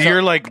ahead. So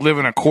you're like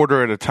living a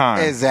quarter at a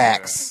time.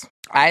 Exacts.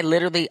 I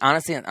literally,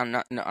 honestly,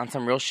 on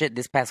some real shit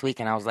this past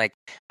weekend, I was like,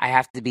 I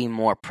have to be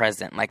more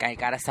present. Like, I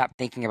gotta stop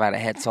thinking about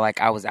ahead. So, like,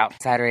 I was out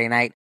Saturday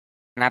night,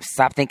 and I've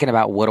stopped thinking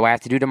about what do I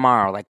have to do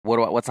tomorrow? Like,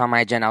 what's on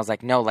my agenda? I was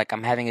like, no, like,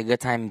 I'm having a good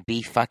time.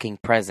 Be fucking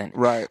present.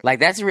 Right. Like,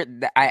 that's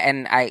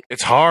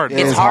It's hard. It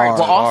it's is hard. hard.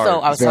 Well, It's also,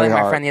 hard. I was It's very telling my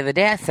hard. friend the other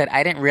day, I said,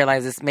 I didn't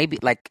realize this maybe,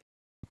 like,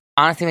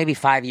 honestly, maybe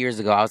 5 years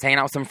ago. I was hanging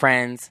out with some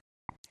friends,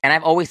 and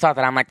I've always thought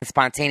that I'm like the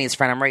spontaneous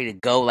friend. I'm ready to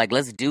go. Like,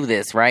 let's do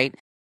this, right?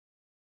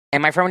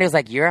 And my friend was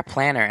like, you're a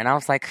planner. And I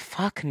was like,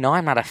 fuck, no,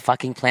 I'm not a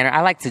fucking planner.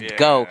 I like to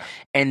go.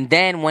 And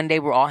then one day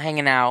we're all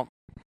hanging out,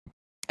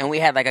 and we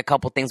had like a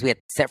couple things we had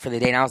set for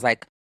the day. And I was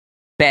like,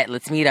 bet,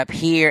 let's meet up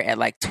here at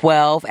like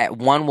 12. At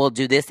 1, we'll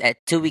do this. At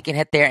 2, we can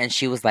hit there. And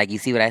she was like, you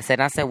see what I said?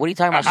 And I said, what are you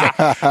talking about? She's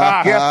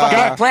like, you're a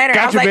fucking planner.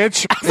 Gotcha, I was like,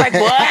 bitch. I was like,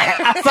 what?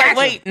 I was like,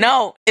 wait,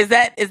 no. Is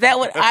that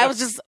what? I was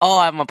just,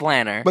 I'm a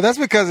planner. But that's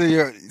because of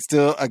your,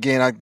 still,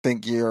 again, I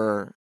think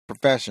your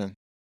profession,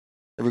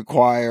 it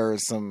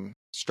requires some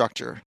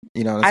structure.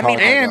 You know, it's I mean, hard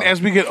to And go.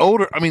 as we get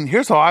older, I mean,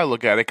 here's how I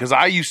look at it, because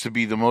I used to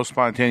be the most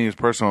spontaneous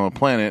person on the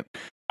planet.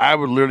 I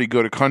would literally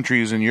go to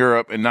countries in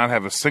Europe and not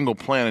have a single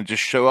plan and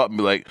just show up and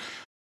be like,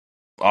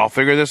 I'll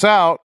figure this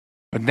out.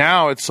 But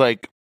now it's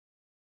like,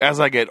 as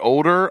I get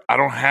older, I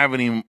don't have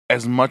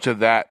as much of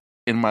that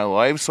in my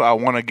life, so I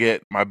want to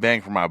get my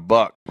bang for my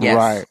buck. Yes.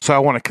 Right. So I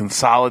want to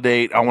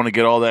consolidate. I want to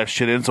get all that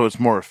shit in so it's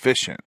more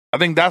efficient. I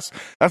think that's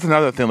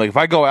another thing. Like if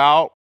I go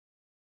out,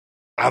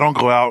 I don't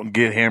go out and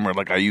get hammered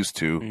like I used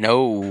to.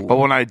 No. But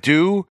when I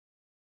do,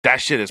 that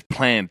shit is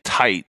planned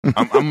tight.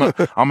 I'm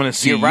gonna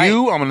see You're right.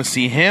 you. I'm gonna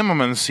see him. I'm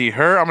gonna see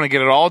her. I'm gonna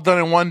get it all done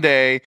in one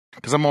day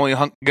because I'm only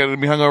gonna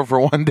be hungover for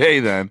one day.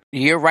 Then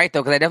You're right,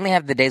 though, because I definitely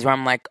have the days where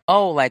I'm like,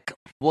 oh, like,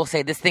 we'll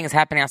say this thing is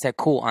happening. I said,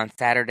 cool, on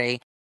Saturday,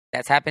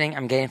 that's happening.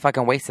 I'm getting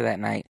fucking wasted that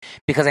night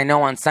because I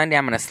know on Sunday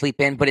I'm going to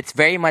sleep in, but it's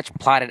very much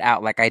plotted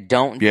out. Like, I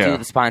don't do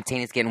the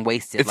spontaneous getting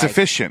wasted. it's like,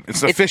 efficient.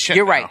 It's efficient.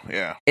 You're now. right.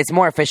 Yeah. It's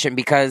more efficient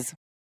because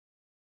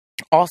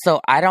also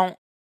I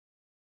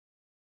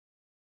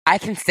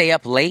can stay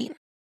up late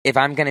if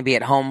I'm going to be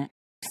at home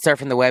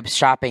surfing the web,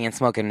 shopping, and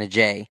smoking a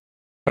J.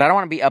 But I don't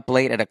want to be up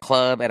late at a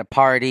club, at a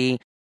party,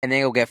 and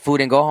then go get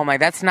food and go home. Like,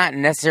 that's not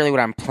necessarily what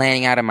I'm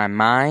planning out in my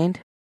mind.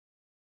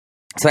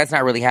 So that's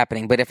not really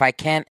happening. But if I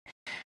can't,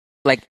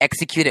 like,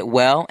 execute it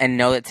well and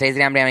know that today's the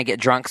damn day I'm going to get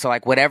drunk, so,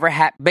 like, whatever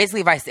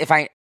basically,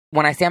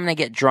 when I say I'm going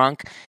to get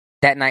drunk,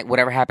 that night,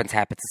 whatever happens,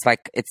 happens. It's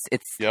like,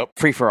 it's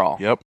free for all.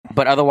 Yep.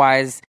 But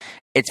otherwise,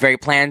 it's very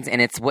planned,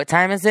 and it's, what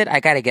time is it? I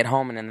got to get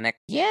home, and then the next,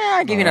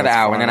 I'll give you another that's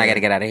hour, and then I fine. got to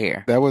get out of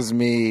here. That was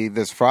me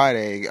this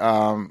Friday.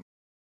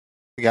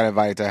 We got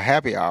invited to a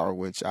happy hour,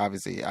 which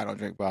obviously I don't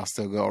drink, but I'll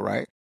still go,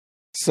 right?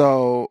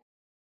 So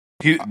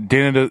D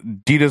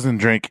doesn't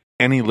drink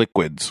any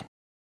liquids.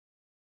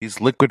 He's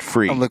liquid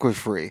free. I'm liquid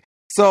free.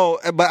 So,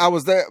 but I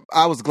was there.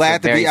 I was glad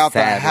It's a to be very out the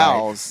sad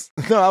house.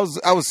 No,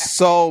 I was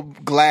so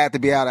glad to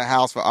be out of the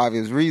house for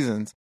obvious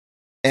reasons,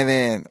 and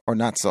then, or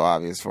not so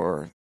obvious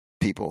for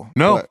people.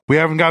 No, but, we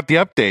haven't got the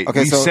update.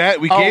 Okay,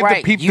 We Oh, gave right.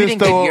 the people You this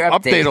didn't give your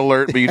update update.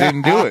 alert, but you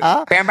didn't do it.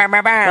 Bam, bam,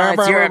 bam, bam.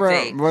 It's your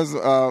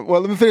update.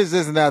 Well, let me finish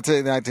this and then I'll tell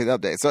you the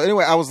update. So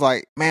anyway, I was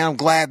like, man, I'm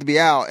glad to be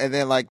out. And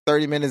then like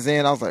 30 minutes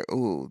in, I was like,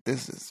 ooh,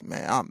 this is,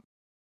 man,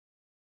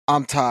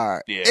 I'm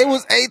tired. Yeah. It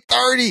was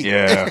 8:30.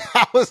 Yeah.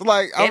 I was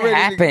like, I'm It ready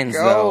happens, to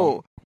go.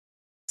 though.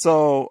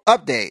 So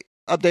update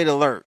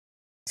alert.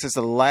 Since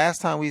the last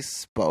time we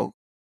spoke,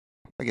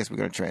 I guess we're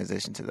going to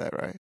transition to that,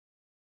 right?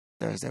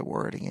 There's that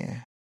word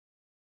again.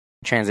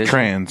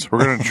 Transition.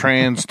 We're going to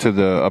trans to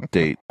the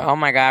update. Oh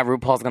my God,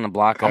 RuPaul's going to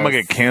block us. I'm going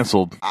to get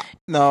canceled.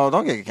 No,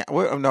 don't get.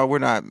 We're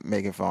not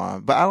making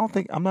fun. But I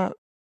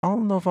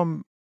don't know if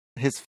I'm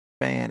his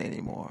fan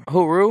anymore.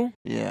 Who, Ru?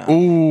 Yeah.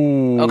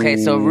 Ooh. Okay,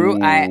 so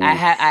Ru, I You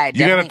got to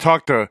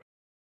definitely...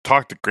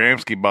 talk to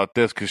Gramsci about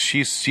this because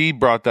she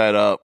brought that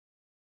up,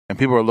 and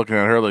people are looking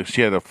at her like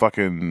she had a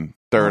fucking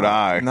third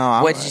eye.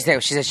 No. What did she say?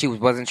 She said she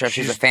wasn't sure if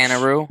she was a fan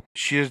of Ru.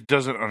 She just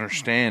doesn't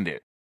understand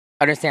it.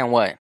 Understand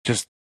what?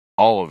 Just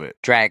all of it.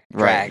 Drag.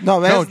 No,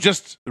 No,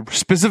 just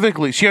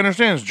specifically, she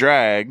understands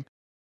drag.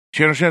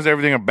 She understands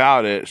everything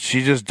about it.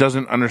 She just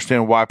doesn't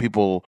understand why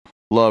people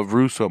love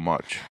Ru so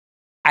much.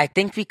 I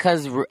think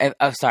because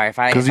sorry if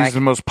I Because he's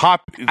the most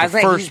pop. I was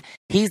like, first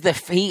he's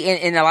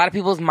in a lot of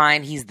people's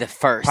mind, he's the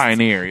first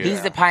pioneer. Yeah.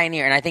 He's the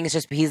pioneer, and I think it's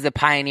just he's the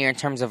pioneer in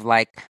terms of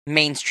like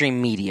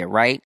mainstream media,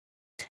 right?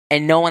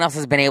 And no one else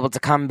has been able to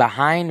come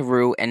behind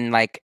Ru and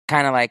like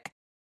kind of like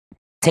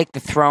take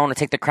the throne or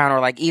take the crown or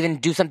like even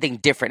do something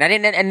different. Not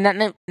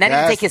even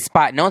take his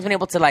spot. No one's been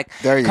able to like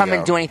come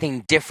and do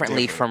anything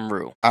differently from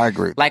Ru. I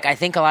agree. Like I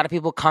think a lot of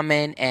people come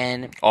in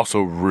and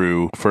Also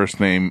Ru, first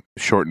name,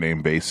 short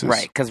name basis.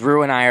 right, because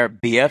Ru and I are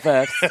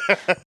BFFs.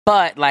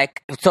 But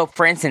like, so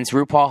for instance,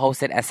 RuPaul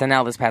hosted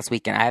SNL this past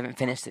weekend. I haven't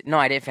finished it. No,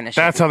 I didn't finish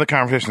That's it. how the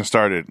conversation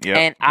started. Yeah.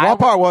 And One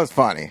part was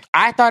funny.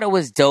 I thought it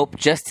was dope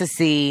just to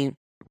see,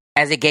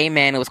 as a gay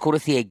man, it was cool to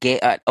see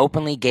an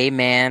openly gay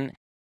man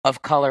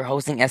of color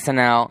hosting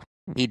SNL.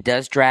 He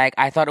does drag.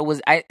 I thought it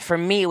was, for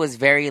me, it was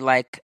very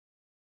like,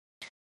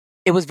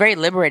 it was very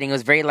liberating. It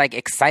was very like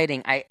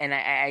exciting.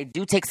 I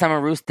do take some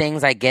of Ru's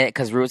things. I get it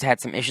because Ru's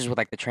had some issues with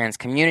like the trans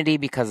community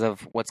because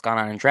of what's gone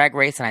on in Drag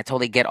Race, and I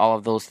totally get all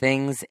of those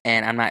things.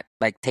 And I'm not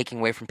like taking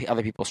away from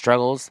other people's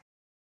struggles.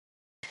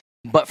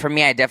 But for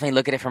me, I definitely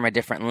look at it from a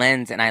different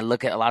lens, and I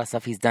look at a lot of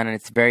stuff he's done, and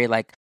it's very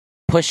like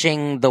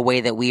pushing the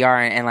way that we are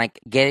and like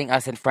getting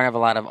us in front of a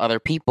lot of other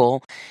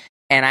people.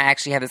 And I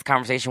actually had this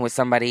conversation with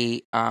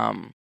somebody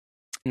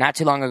not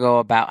too long ago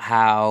about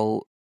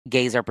how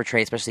gays are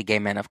portrayed, especially gay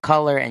men of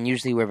color, and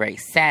usually we're very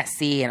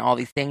sassy and all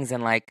these things.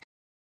 And like,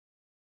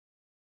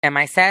 am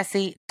I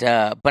sassy?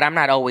 Duh. But I'm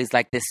not always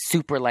like this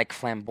super like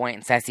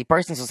flamboyant sassy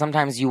person. So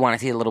sometimes you want to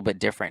see it a little bit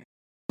different.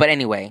 But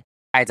anyway,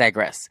 I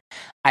digress.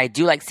 I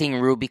do like seeing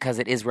Rue because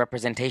it is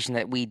representation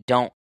that we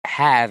don't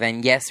have.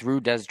 And yes, Rue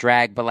does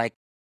drag, but like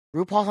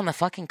RuPaul's on the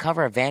fucking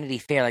cover of Vanity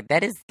Fair. Like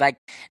that is like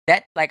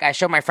that. Like I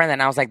showed my friend that,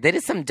 and I was like, that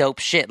is some dope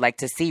shit. Like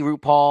to see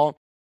RuPaul,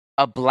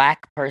 a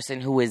black person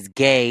who is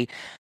gay,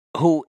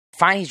 who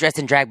fine he's dressed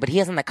in drag, but he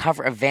is on the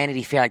cover of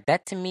Vanity Fair. Like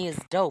that to me is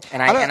dope.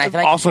 And I feel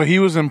like also he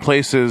was in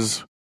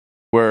places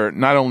where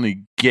not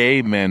only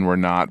gay men were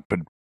not, but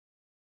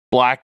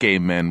black gay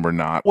men were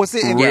not. Was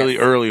it really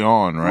early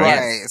on, right? Right.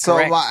 Yes, So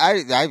correct.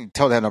 I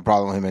totally have no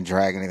problem with him in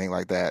drag or anything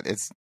like that.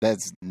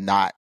 That's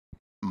not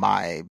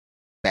my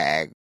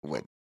bag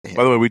with him.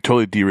 By the way, we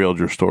totally derailed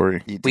your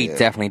story. You we did.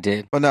 definitely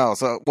did. But no,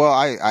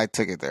 I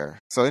took it there.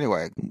 So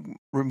anyway,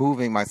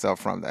 removing myself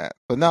from that.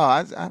 But no,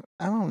 I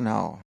don't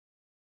know.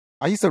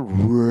 I used to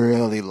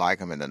really like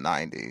him in the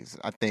 90s.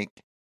 I think,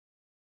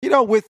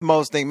 with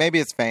most things, maybe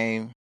it's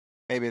fame,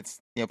 maybe it's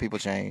people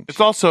change.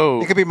 It's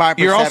also It could be my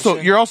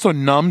perception. you're also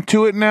numb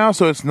to it now,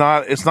 so it's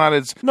not as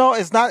No,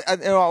 it's not.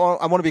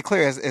 I want to be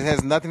clear. It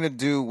has nothing to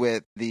do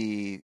with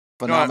the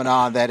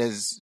phenomenon that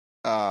is,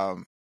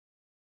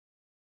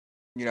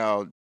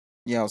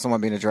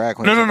 someone being a drag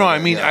queen. no. I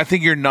mean, I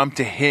think you're numb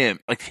to him,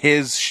 like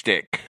his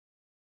shtick.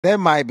 That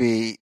might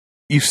be.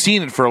 You've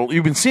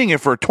been seeing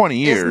it for 20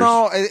 years.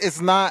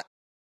 It's not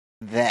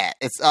that.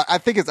 It's. I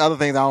think it's other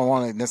things. I don't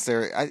want to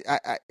necessarily.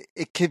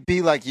 It could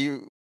be like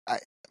you.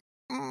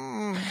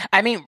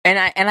 I mean, and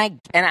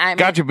I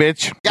Gotcha,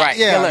 bitch. Right.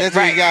 Yeah, look, that's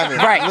what you got me.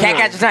 Right. Can't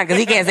catch your tongue because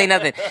he can't say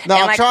nothing. No, And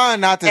I'm like, trying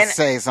not to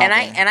say something.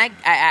 And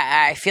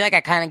I feel like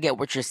I kind of get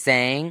what you're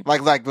saying.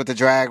 like with the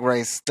drag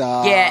race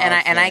stuff.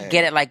 Yeah, and I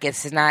get it. Like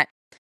it's not,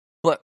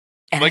 but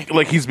and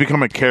Like he's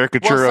become a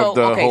caricature of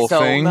the whole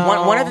thing. No.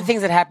 One of the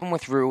things that happened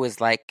with Rue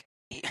is like,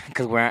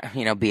 because we're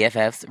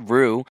BFFs.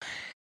 Rue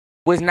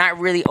was not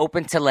really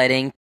open to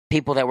letting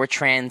people that were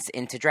trans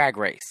into Drag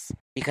Race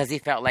because he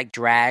felt like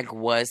drag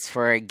was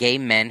for gay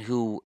men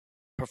who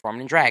performed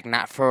in drag,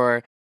 not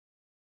for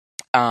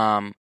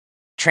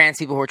trans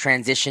people who were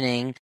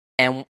transitioning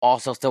and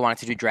also still wanted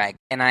to do drag.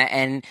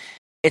 And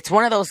it's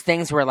one of those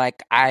things where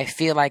like I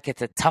feel like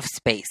it's a tough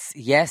space.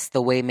 Yes,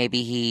 the way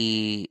maybe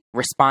he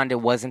responded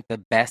wasn't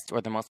the best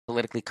or the most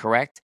politically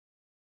correct.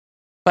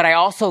 But I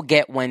also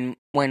get when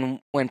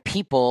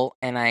people,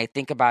 and I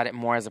think about it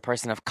more as a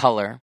person of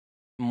color,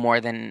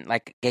 more than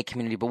like gay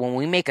community, but when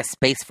we make a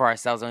space for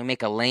ourselves and we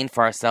make a lane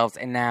for ourselves,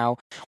 and now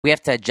we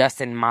have to adjust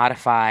and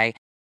modify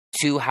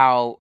to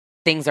how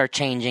things are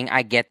changing.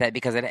 I get that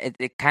because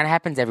it kind of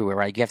happens everywhere,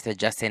 right? You have to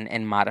adjust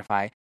and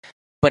modify.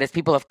 But as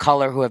people of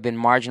color who have been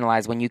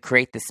marginalized, when you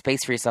create this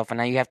space for yourself and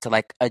now you have to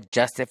like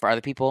adjust it for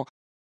other people,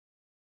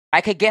 I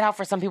could get how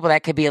for some people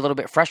that could be a little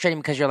bit frustrating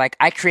because you're like,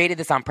 I created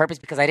this on purpose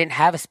because I didn't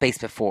have a space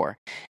before.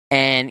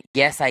 And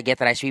yes, I get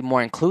that I should be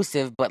more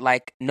inclusive, but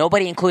like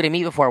nobody included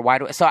me before.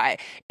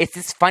 It's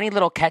this funny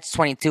little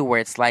catch-22 where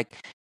it's like,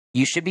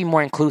 you should be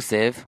more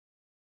inclusive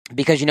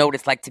because you know what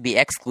it's like to be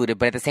excluded.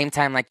 But at the same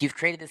time, like you've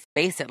created this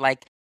space that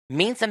like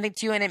means something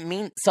to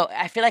you so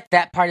I feel like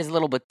that part is a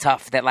little bit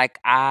tough that like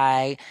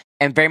I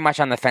am very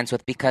much on the fence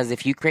with because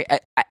if you create,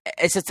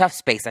 it's a tough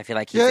space. I feel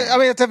like I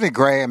mean, it's definitely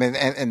gray. I mean,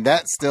 and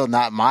that's still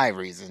not my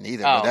reason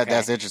either. Oh, but okay.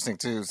 that's interesting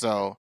too.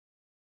 So,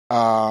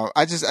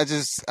 I just.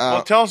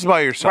 Well, tell us about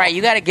yourself. Right,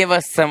 you got to give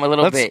us drop a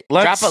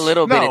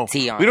little bit of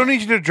tea on We don't it.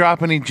 need you to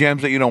drop any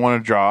gems that you don't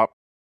want to drop.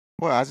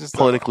 Well, I just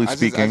Politically I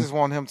speaking. I just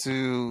want him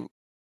to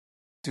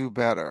do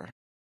better,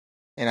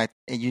 and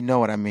you know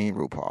what I mean,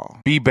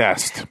 RuPaul. Be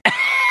best.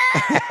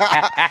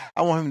 I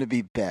want him to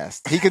be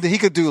best. He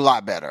could do a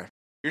lot better.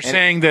 You're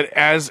saying that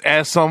as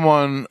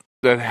someone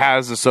that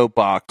has a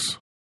soapbox,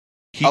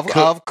 Of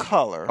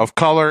color. of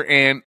color,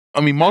 and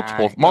I mean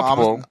multiple.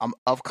 I'm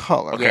of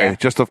color. Okay, Yeah.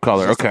 just of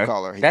color. Just of Okay,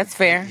 color. That's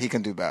fair. He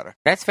can do better.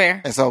 That's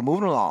fair. And so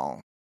moving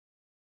along,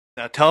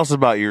 now tell us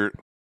about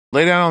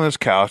lay down on this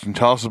couch and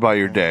tell us about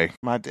your day.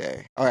 my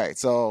day. All right.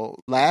 So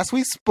last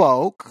we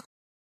spoke,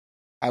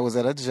 I was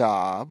at a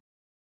job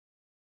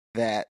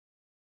that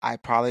I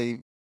probably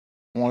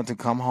wanted to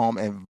come home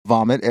and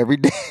vomit every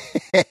day.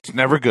 It's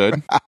never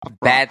good.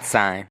 Bad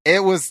sign. It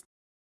was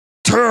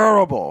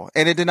terrible,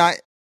 and it did not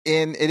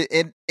end.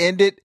 It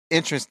ended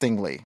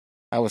interestingly.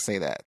 I would say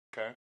that.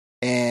 Okay.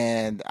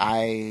 And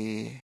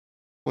I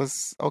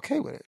was okay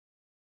with it.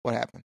 What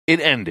happened?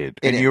 It ended,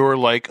 It and ended. you were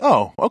like,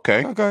 "Oh,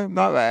 okay." Okay,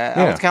 not bad.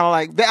 Yeah. I was kind of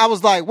like, I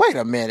was like, wait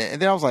a minute,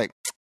 and then I was like,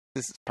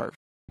 this is perfect.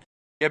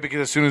 Yeah,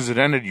 because as soon as it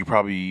ended, you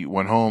probably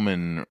went home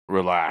and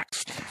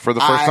relaxed for the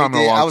first time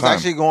in a long I was time.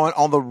 actually going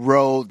on the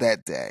road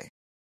that day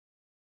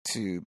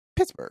to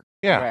Pittsburgh.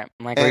 Yeah, Right.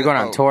 I'm like, are you going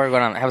on tour?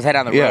 I was heading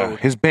on the yeah. road.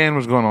 His band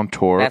was going on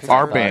tour. That's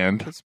Our right.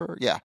 band. Pittsburgh.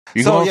 Yeah.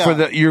 You're So, going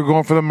yeah. for You're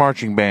going for the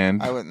marching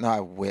band. I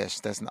wish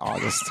that's in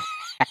August.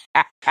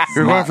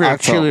 You're going not for your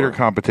October. cheerleader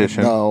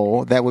competition.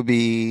 No, that would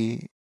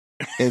be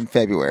in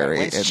February.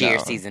 When's And cheer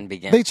no. season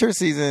begin? The cheer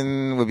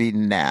season would be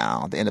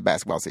now, the end of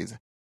basketball season.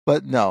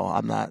 But no,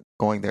 I'm not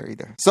going there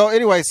either. So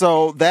anyway,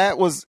 so that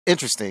was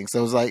interesting. So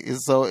it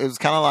was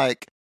kind of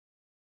like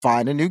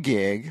find a new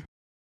gig.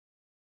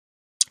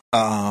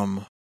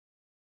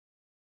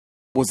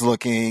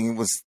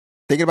 Was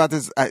thinking about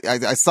this.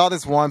 I saw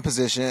this one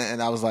position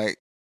and I was like,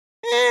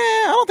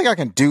 I don't think I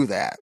can do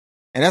that.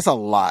 And that's a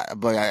lot.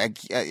 But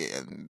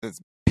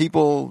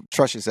people,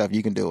 trust yourself.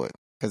 You can do it.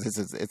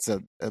 Because it's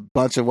a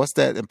bunch of, what's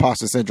that,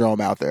 imposter syndrome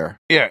out there.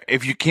 Yeah,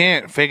 if you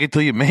can't, fake it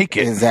till you make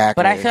it. Exactly.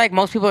 But I feel like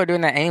most people are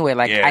doing that anyway.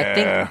 Like, I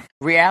think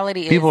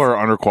reality is... People are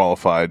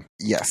underqualified.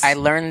 Yes. I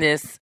learned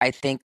this, I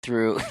think,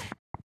 through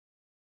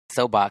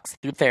soapbox,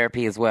 through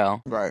therapy as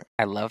well. Right.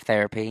 I love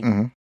therapy.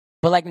 Mm-hmm.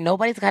 But, like,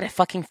 nobody's got it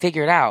fucking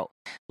figured out.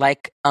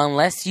 Like,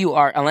 unless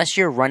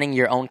you're running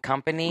your own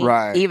company,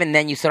 right. Even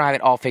then you still don't have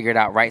it all figured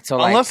out, right?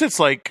 So,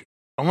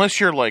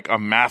 Unless you're like a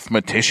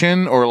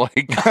mathematician or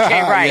like,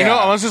 right, you know,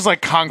 unless it's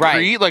like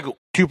concrete, like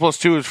 2 +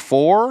 2 is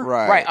 4,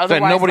 right? Otherwise,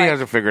 then nobody has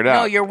it figured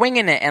out. No, you're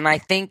winging it, and I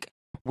think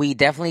we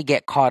definitely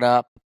get caught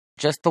up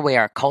just the way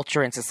our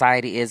culture and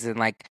society is, and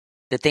like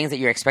the things that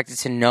you're expected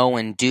to know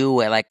and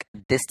do at like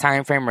this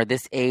time frame or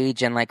this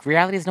age, and like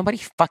reality is nobody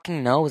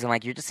fucking knows, and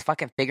like you're just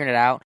fucking figuring it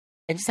out.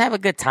 And just have a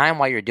good time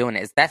while you're doing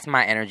it. That's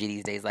my energy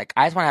these days. Like,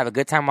 I just want to have a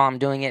good time while I'm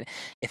doing it.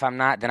 If I'm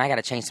not, then I got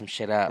to change some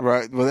shit up.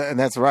 Right. Well, and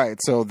that's right.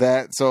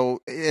 So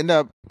end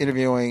up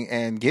interviewing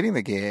and getting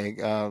the gig.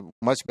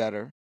 Much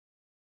better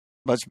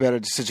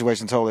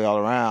situation totally all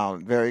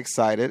around. Very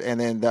excited. And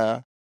then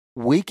the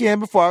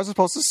weekend before I was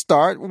supposed to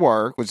start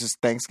work, which is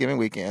Thanksgiving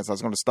weekend, so I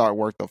was going to start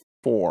work the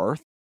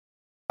 4th.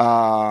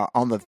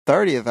 On the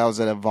 30th, I was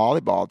at a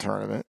volleyball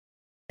tournament,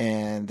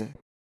 and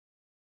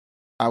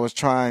I was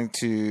trying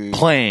to...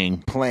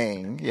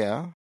 Playing,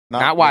 yeah.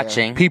 Not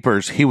watching.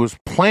 Peepers, he was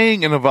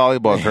playing in a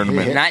volleyball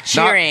tournament. Not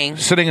cheering. Not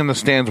sitting in the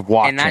stands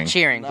watching. And not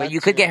cheering. But you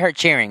could get hurt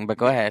cheering, but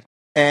go ahead.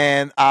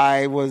 And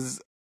it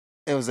was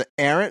an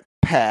errant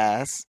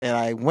pass, and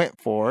I went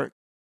for it.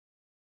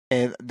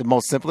 And the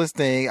most simplest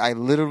thing, I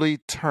literally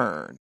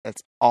turned.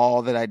 That's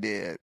all that I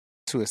did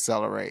to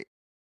accelerate.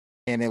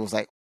 And it was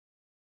like,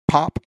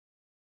 pop.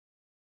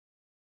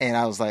 And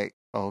I was like,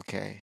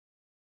 okay.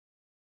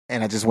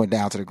 And I just went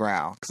down to the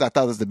ground because I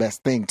thought it was the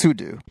best thing to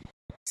do.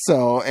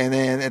 So, and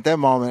then at that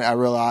moment, I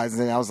realized,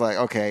 and I was like,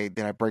 okay,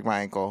 did I break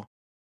my ankle?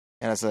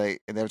 And I was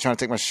like, and they were trying to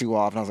take my shoe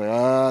off, and I was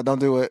like, don't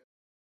do it.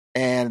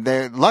 And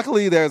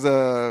luckily, there's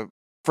a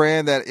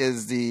friend that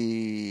is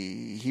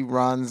he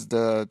runs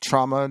the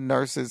trauma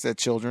nurses at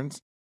Children's,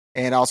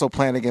 and also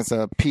playing against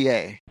a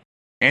PA.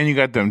 And you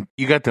got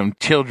them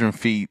children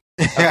feet.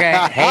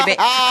 Okay,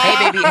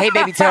 hey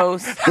baby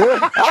toes.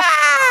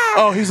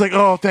 Oh, he's like,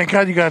 oh, thank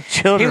God you got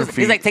children feet.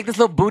 He's like, take this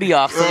little booty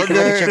off so you can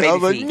look at your baby I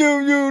was feet. Like,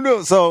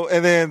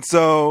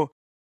 no.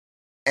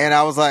 And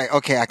I was like,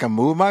 okay, I can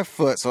move my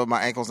foot so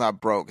my ankle's not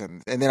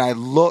broken. And then I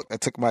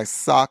took my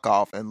sock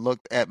off and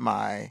looked at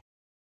my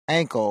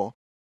ankle.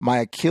 My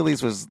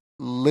Achilles was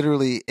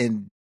literally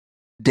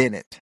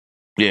indented.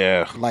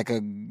 Yeah. Like a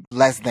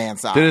less than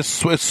size.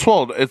 It's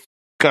swollen. It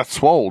got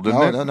swollen,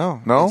 didn't it?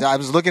 No. I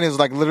was looking, it was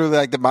like literally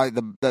like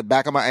the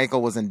back of my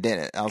ankle was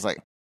indented. I was like,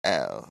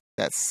 oh,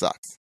 that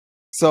sucks.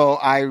 So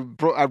I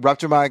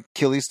ruptured my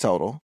Achilles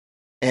total,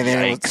 and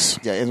then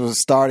it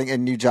was starting a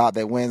new job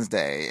that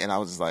Wednesday, and I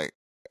was just like,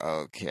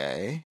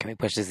 okay, can we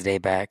push this day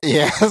back?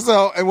 Yeah.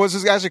 So it was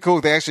just actually cool.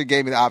 They actually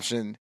gave me the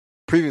option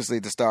previously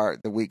to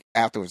start the week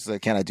afterwards. So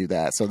can I do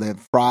that? So then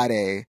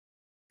Friday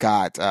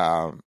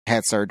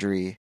had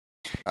surgery.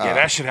 Yeah,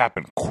 that should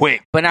happen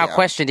quick. But now,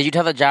 question: did you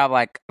tell the job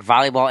like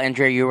volleyball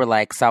injury? You were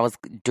like, so I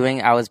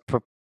was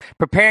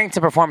preparing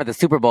to perform at the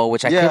Super Bowl,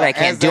 which I clearly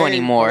can't do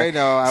anymore.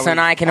 So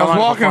now I can. I was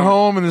walking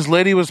home, and this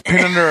lady was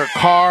pinned under a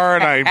car,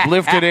 and I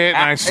lifted it, and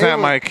I snapped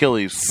my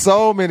Achilles.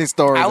 So many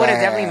stories. I would have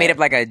definitely made up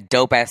like a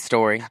dope ass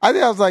story. I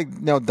think I was like,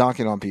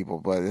 dunking on people,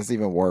 but it's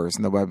even worse.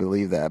 Nobody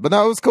believed that. But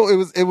no, it was cool.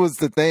 It was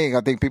the thing.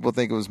 I think people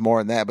think it was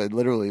more than that, but it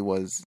literally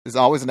was. It's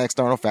always an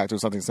external factor,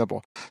 something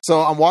simple. So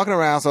I'm walking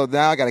around. So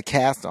now I got a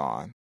cast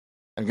on.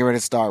 I'm getting ready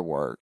to start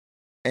work,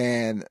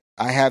 and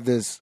I have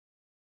this.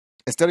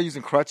 Instead of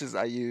using crutches,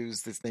 I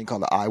use this thing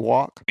called the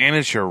iWalk. And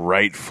it's your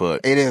right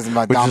foot. It is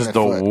my dominant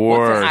foot. Which is the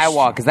worst. What's an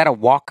iWalk? Is that a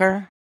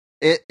walker?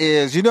 It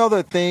is. You know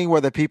the thing where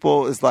the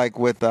people is like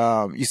with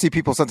you see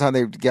people sometimes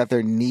they got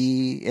their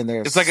knee in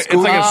their it's like a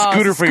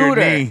scooter for your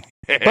knee.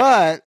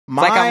 But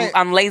mine, like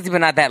I'm lazy but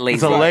not that lazy.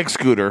 It's a leg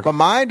scooter. But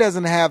mine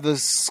doesn't have the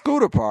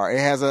scooter part. It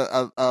has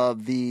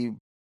the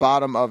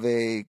bottom of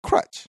a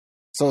crutch.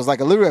 So it's like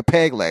literally a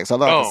peg leg. So I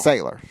look like a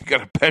sailor. You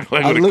got a peg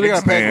leg I with literally a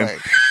got a peg leg.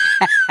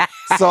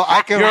 So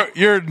I can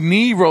your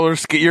knee roller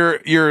skate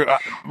your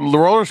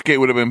roller skate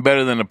would have been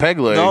better than a peg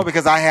leg. No,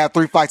 because I have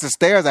 3 flights of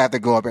stairs I have to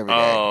go up every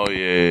day. Oh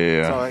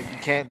yeah. So you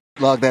can't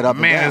lug that up.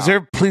 Man, and down. is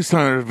there? Please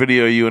tell me there's a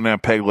video of you in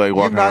that peg leg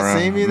walking around. You've not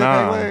seen me in the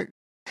peg leg.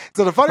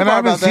 So the funny part I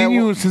haven't about that, seen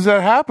you since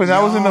that happened.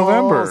 That was in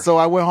November. So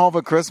I went home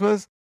for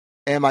Christmas,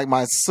 and like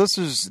my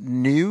sisters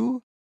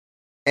knew,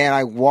 and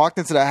I walked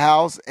into the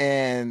house,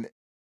 and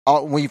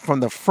from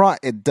the front,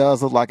 it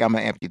does look like I'm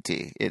an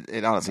amputee.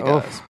 It honestly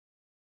does.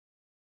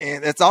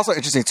 And it's also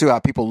interesting, too, how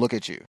people look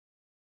at you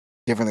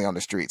differently on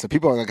the street. So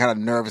people are kind of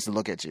nervous to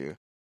look at you.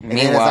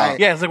 Meanwhile,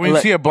 it's like when you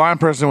see a blind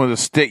person with a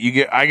stick,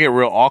 I get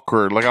real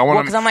awkward. Like I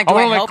want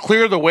to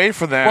clear the way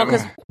for them. Well,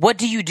 because what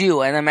do you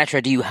do in the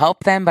metro? Do you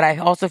help them? But I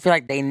also feel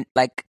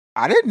like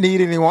I didn't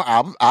need anyone. But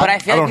I feel I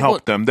like don't people,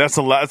 help them. That's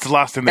the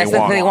last thing they that's the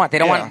want. thing they want. They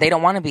don't Yeah. want. They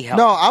don't want to be helped.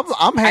 No,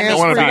 I'm hands They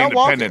want to free. be I'm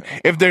walking.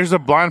 independent. If there's a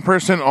blind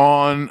person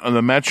on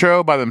the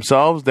metro by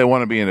themselves, they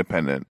want to be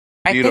independent.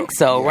 I You think don't-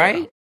 so, yeah.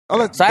 right? Oh,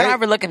 look, So I they, don't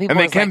ever look at people. And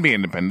they as can like, be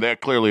independent. They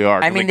clearly are.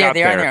 'cause I mean, they they're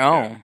got on their there.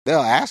 own. they'll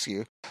ask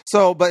you.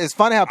 So, but it's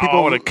funny how People, people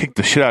I would have kicked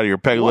the shit out of your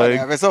peg leg.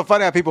 Whatever. It's so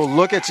funny how people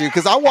look at you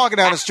because I'm walking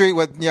down the street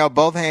with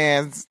both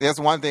hands. That's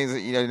one thing that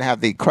you didn't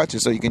have the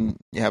crutches, so you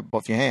have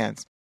both your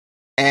hands.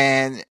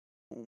 And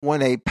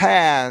when they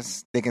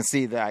pass, they can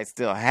see that I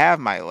still have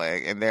my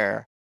leg, and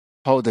their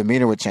whole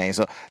demeanor would change.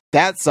 So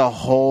that's a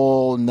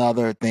whole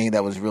nother thing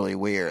that was really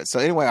weird. So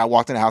anyway, I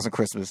walked in the house on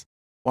Christmas.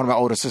 One of my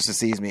older sisters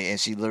sees me, and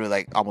she literally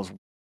like almost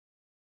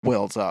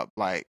wells up,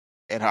 like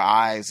in her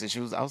eyes,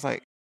 and I was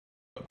like,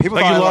 people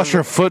Like thought you I was- lost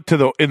your foot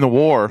in the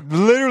war.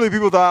 Literally,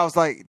 people thought I was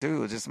like,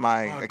 dude, just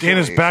my.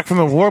 Dana's Achilles. back from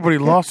the war, but he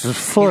lost his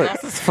He foot.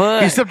 lost his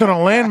foot. He stepped on a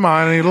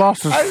landmine and he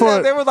lost his I foot.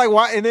 said, they were like,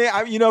 why? And then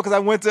because I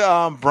went to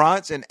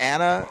brunch and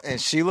Anna and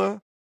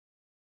Sheila,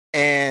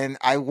 and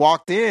I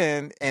walked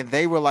in, and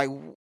they were like,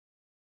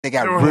 they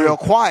got They were real like,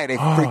 quiet. They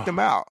 "Oh." freaked them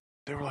out.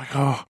 They were like,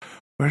 "Oh,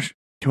 do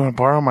you want to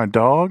borrow my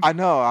dog?" I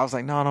know. I was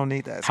like, no, I don't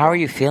need that. How are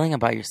you feeling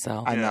about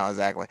yourself? I know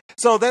exactly.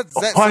 So that's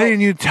Why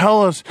didn't you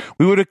tell us?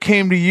 We would have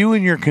came to you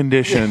in your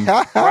condition.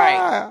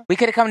 Right. We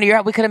could have come to your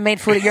house. We could have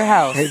made food at your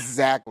house.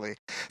 Exactly.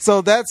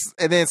 So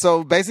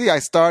so basically I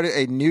started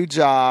a new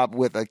job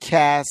with a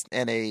cast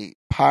and a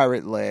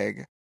pirate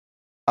leg.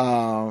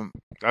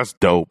 That's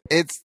dope.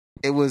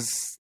 It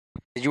was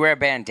Did you wear a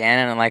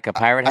bandana and like a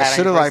pirate I hat? on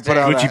should've, your like, first put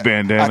day? on Gucci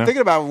bandana. I'm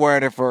thinking about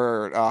wearing it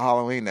for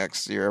Halloween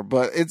next year,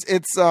 but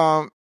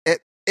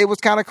it was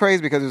kind of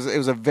crazy because it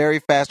was a very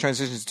fast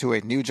transition to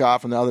a new job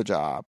from the other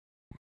job,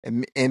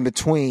 and in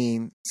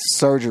between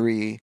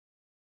surgery,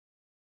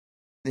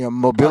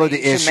 mobility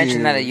you should issues.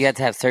 mention that you had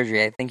to have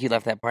surgery. I think you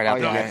left that part out.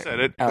 Oh, No, yeah. I said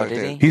it. Oh,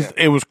 Okay. did he?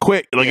 It was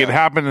quick. Like it Yeah.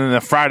 happened on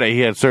the Friday. He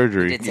had You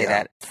surgery. did say Yeah.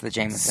 that. It's the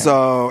Jameson.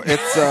 So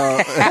it's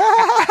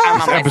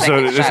I'm on my This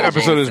second episode shot of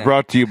is Jameson.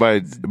 brought to you by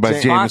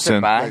Sponsored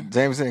Jameson. by-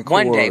 Jameson and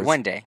One day, Coors.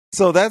 one day.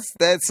 So that's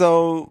that.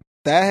 So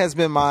that has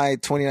been my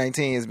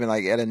 2019. Has been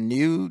like at a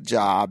new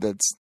job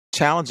that's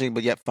challenging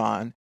but yet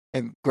fun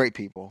and great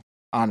people.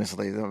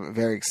 Honestly, I'm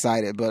very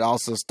excited. But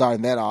also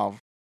starting that off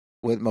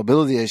with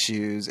mobility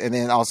issues, and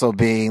then also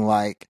being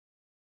like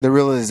the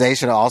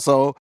realization of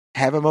also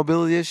having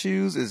mobility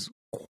issues is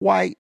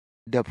quite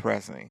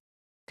depressing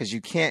because you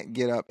can't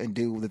get up and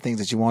do the things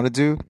that you want to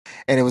do.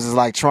 And it was just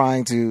like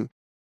trying to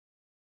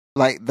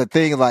like the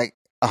thing like.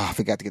 Oh, I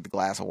forgot to get the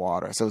glass of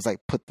water. So it's like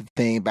put the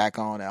thing back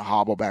on and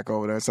hobble back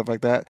over there and stuff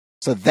like that.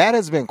 So that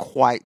has been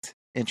quite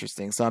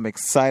interesting. So I'm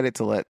excited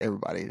to let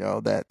everybody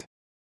know that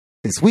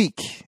this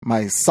week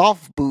my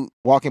soft boot,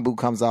 walking boot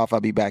comes off. I'll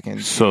be back in.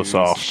 So shoes.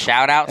 soft.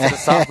 Shout out to the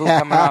soft boot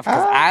coming off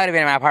because I would have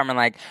been in my apartment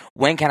like,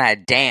 when can I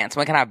dance?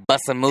 When can I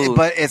bust a move?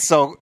 But it's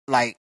so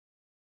like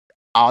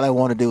all I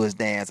want to do is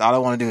dance. All I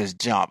want to do is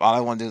jump. All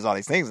I want to do is all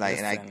these things. Like,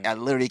 Listen. and I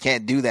literally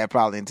can't do that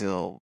probably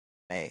until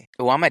May.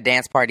 Well, I'm a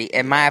dance party.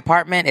 In my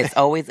apartment, it's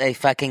always a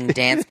fucking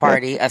dance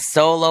party, a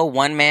solo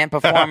one-man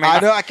performance.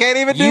 I know I can't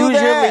even do Usually,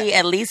 that.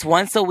 at least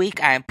once a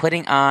week, I am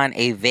putting on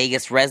a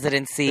Vegas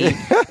residency.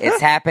 It's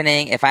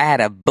happening. If I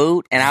had a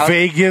boot and I was,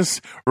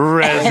 Vegas and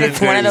residency. it's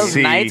one of those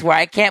nights where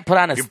I can't put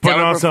on a You're putting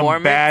stellar on some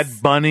performance. Bad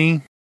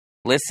Bunny.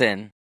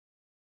 Listen,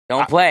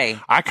 don't play.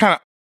 I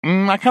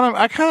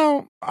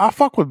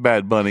fuck with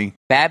Bad Bunny.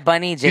 Bad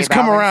Bunny, J He's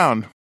come Balvin's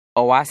around.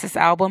 Oasis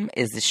album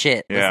is the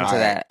shit. Yeah. Listen to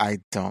that. I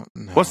don't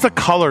know. What's the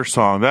Color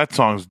song? That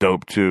song's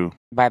dope too.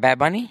 By Bad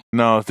Bunny?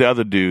 No, it's the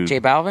other dude. J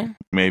Balvin?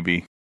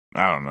 Maybe.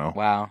 I don't know.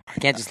 Wow. I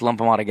can't just lump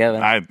them all together.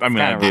 I mean,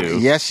 I kinda do.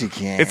 Yes, you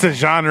can. It's a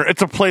genre.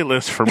 It's a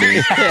playlist for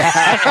me.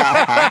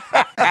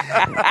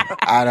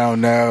 I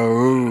don't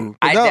know.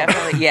 But no.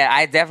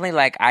 I definitely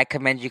like, I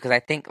commend you because I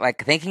think,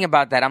 like, thinking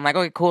about that, I'm like,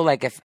 okay, cool.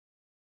 Like, if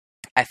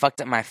I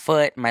fucked up my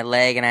foot, my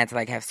leg, and I had to,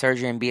 like, have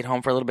surgery and be at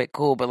home for a little bit,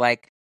 cool. But,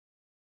 like,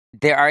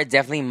 there are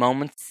definitely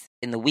moments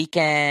in the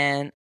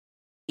weekend,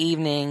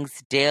 evenings,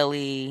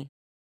 daily,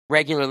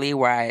 regularly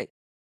where I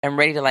am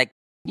ready to, like,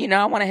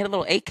 I want to hit a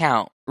little 8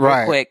 count real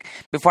Right. quick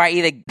before I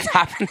either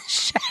hop in the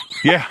shower.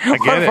 Yeah, I Or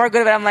get before I it. go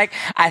to bed, I'm like,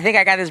 I think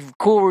I got this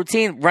cool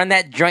routine. Run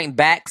that joint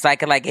back so I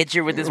could like hit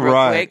you with this real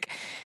Right. quick.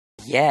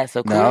 Yeah,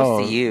 so kudos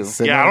No, to you.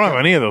 sitting Yeah, I on don't the have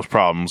any of those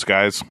problems,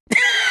 guys.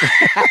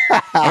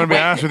 I'm gonna be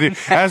honest with you.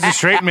 As the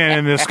straight man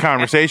in this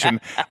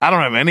conversation, I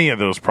don't have any of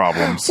those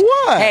problems.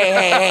 What?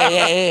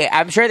 Hey!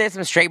 I'm sure there's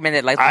some straight men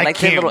that like I their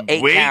can't little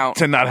 8 wait count.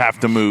 to not have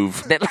to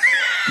move. That,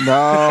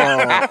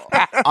 No,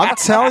 I'm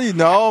telling you,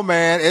 no,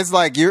 man. It's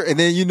like and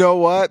then you know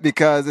what?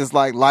 Because it's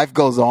like life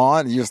goes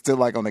on, and you're still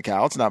like on the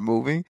couch, not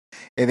moving,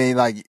 and then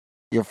like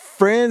your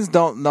friends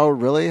don't know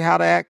really how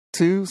to act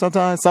too.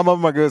 Sometimes some of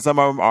them are good, some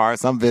of them aren't.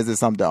 Some visit,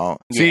 some don't.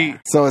 See,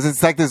 So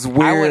it's like this I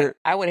weird.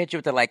 would hit you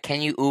with the like,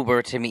 can you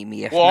Uber to meet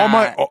me? If well,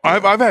 not,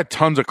 I've had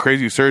tons of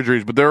crazy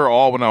surgeries, but they were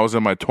all when I was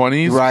in my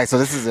 20s. Right. So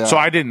this is So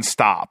I didn't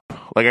stop.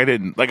 Like I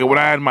didn't. Like when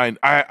I had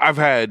I've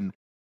had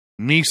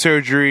knee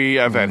surgery.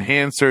 I've had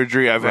hand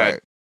surgery.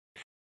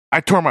 I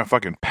tore my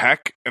fucking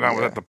pec, and I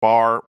was Yeah. at the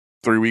bar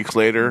 3 weeks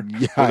later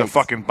with a Yikes.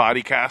 fucking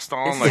body cast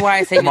on. This is why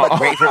I say you look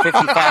great for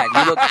 55.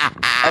 You look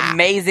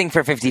amazing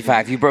for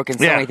 55. You've broken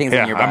so many things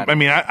in your body. I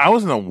mean, I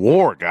was in a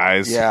war,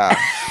 guys. Yeah.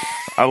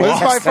 I But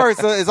it's my lost first.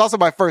 It's also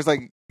my first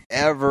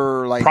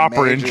ever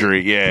proper major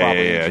injury. proper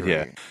Yeah.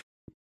 injury.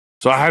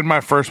 So I had my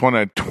first one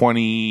at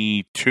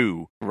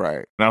 22,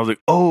 Right. and I was like,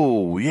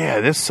 "Oh yeah,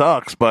 this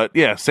sucks." But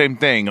yeah, same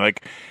thing.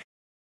 Like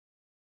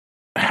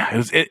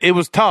it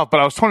was tough, but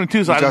I was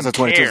 22, so I Just didn't at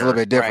 22 is a care.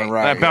 little bit different,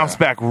 Right. right? And I bounced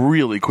back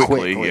really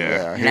quickly.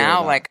 Here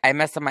now, and I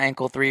messed up my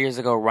ankle 3 years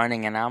ago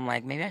running, and I'm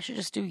like, maybe I should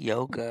just do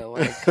yoga.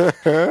 Like,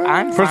 there.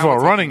 I'm First of fine all,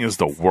 with running taking- is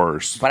the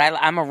worst. But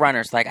I'm a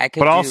runner, so I could.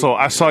 But do- also,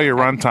 I saw your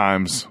run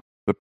times.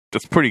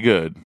 That's pretty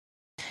good.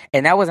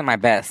 and that wasn't my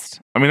best.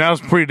 I mean, that was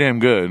pretty damn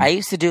good. I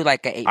used to do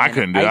like an 8 I minute.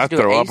 couldn't do I it. used I'd to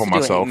do throw I up used on to do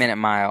an myself. 8-minute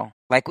mile.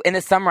 Like in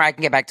the summer, I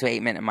can get back to an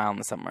 8-minute mile in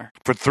the summer.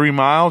 For 3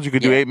 miles, you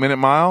could do Yeah. 8-minute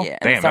mile. Yeah, in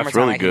the Damn, that's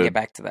summertime, really I can get good.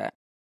 back to that.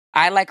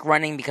 I like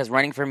running because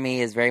running for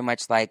me is very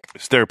much like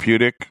It's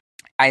therapeutic.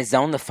 I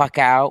zone the fuck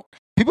out.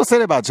 People say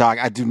that about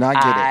jogging. I do not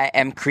get I it.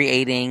 am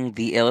creating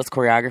the illest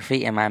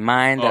choreography in my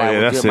mind that Oh, I yeah, would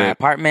do that's in my it.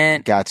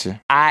 apartment.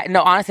 Gotcha.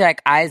 No, honestly,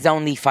 like I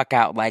zone the fuck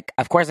out. Like,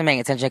 of course, I'm paying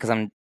attention because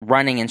I'm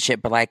running and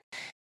shit, but like,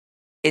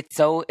 it's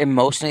so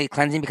emotionally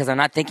cleansing because I'm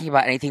not thinking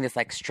about anything that's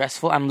like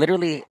stressful. I'm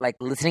literally like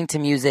listening to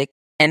music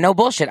and no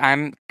bullshit.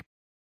 I'm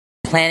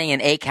planning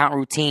an 8-count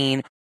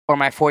routine or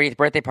my 40th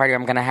birthday party.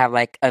 I'm gonna have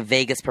like a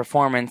Vegas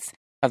performance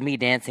of me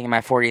dancing in my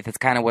 40th. It's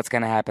kind of what's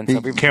gonna happen.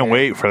 So be Can't prepared.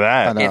 wait for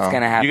that. I know. It's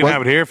gonna happen. You can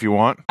have it here if you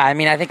want. I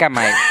mean, I think I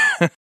might.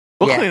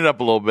 We'll Yeah. clean it up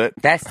a little bit.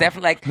 That's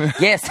definitely like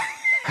yes.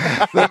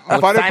 The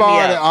funny sign me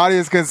part, the up.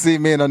 audience can see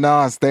me and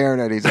Anon staring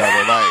at each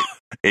other like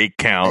 8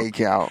 count. 8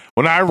 count.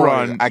 When I Boy,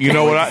 run, I you can't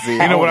know wait what to see I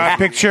it. you know what I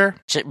picture?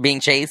 Being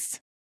chased.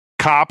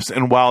 Cops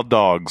and wild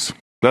dogs.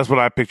 That's what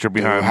I picture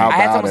behind how me. I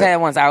had about someone it? say that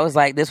once. I was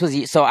like, "This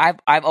was so."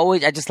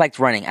 I just liked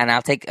running, and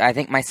I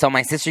think my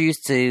sister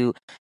used to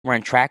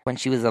run track when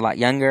she was a lot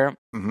younger.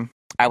 Mhm.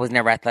 I was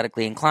never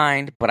athletically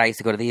inclined, but I used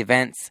to go to the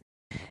events,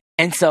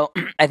 and so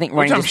I think Which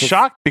running. I'm just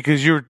shocked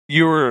because you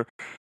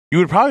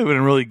would probably have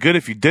been really good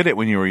if you did it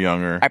when you were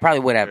younger. I probably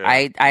would have.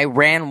 Yeah. I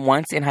ran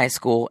once in high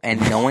school, and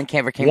no one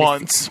ever came.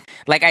 Once.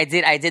 Like I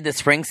did the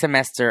spring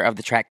semester of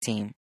the track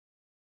team.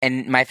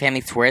 And my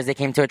family swears they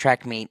came to a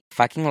track meet.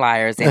 Fucking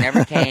liars. They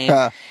never came.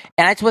 And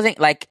I just wasn't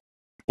like,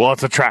 Well,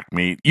 it's a track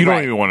meet. You don't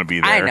Right. even want to be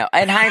there. I know.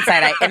 In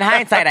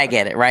hindsight, I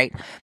get it, right?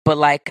 But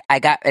like,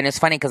 and it's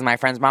funny because my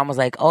friend's mom was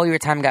like, "Oh, your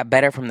time got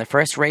better from the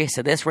first race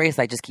to this race.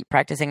 Like, just keep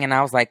practicing." And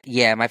I was like,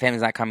 "Yeah, my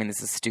family's not coming.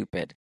 This is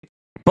stupid."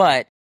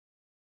 But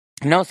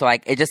no, so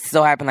like, it just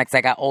so happened like as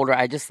I got older,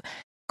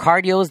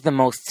 cardio is the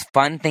most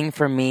fun thing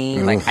for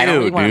me. Like, I don't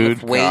really Ew, want to dude.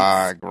 lift weights.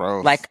 God,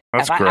 gross. Like,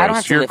 That's if I don't gross.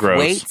 have to You're lift gross.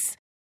 weights,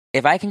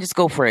 if I can just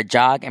go for a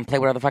jog and play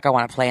whatever the fuck I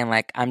want to play, and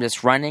like I'm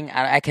just running,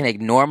 I can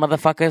ignore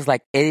motherfuckers.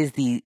 Like it's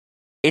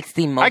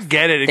the most. I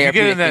get it. If you get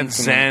therapeutic in that thing to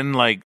me. zen,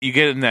 like you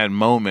get in that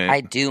moment. I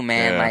do,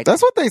 man. Yeah. Like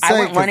That's what they say. I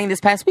went 'cause- running this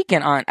past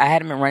weekend. I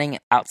hadn't been running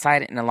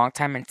outside in a long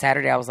time, and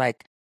Saturday I was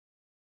like,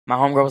 my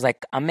homegirl was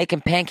like, "I'm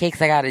making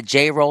pancakes. I got a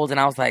J rolled," and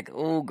I was like,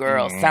 "Ooh,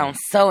 girl, sounds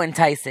so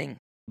enticing."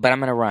 But I'm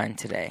gonna run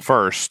today,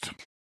 first.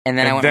 and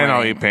then I and went then I'll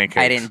running. eat pancakes.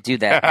 I didn't do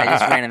that. I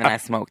just ran and then I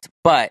smoked.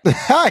 But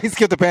he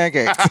skipped the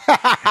pancakes.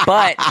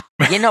 But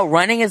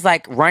running is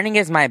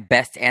my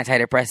best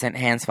antidepressant,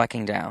 hands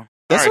fucking down.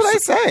 That's All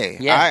what right, they say.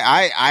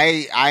 Yeah.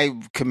 I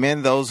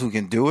commend those who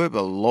can do it,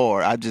 but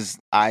Lord, It's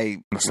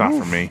not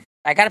for me.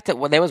 I got up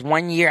to there was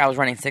 1 year I was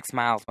running 6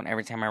 miles when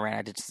every time I ran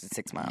I did just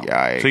 6 miles.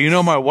 Yeah.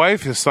 So my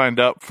wife has signed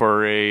up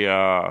for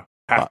a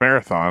half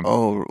marathon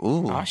Oh,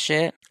 ooh. Oh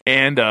shit.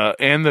 and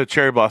the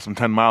Cherry Blossom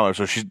 10 miler.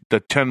 So the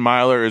 10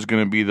 miler is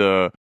going to be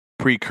the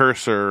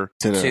precursor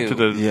to the, to to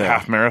the yeah.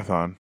 half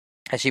marathon.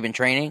 Has she been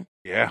training?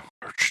 Yeah,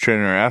 she's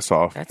training her ass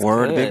off. That's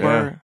word, good. big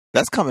word.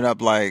 That's coming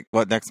up like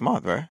next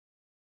month, right?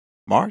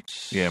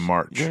 March. Yeah,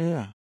 March.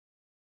 Yeah.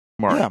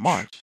 March. Yeah,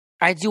 March.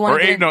 I do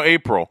want to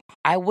April.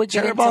 I would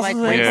get Cherry into like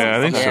Blossoms, races. Yeah,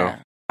 I think so.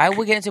 I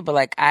would get into it, but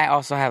like I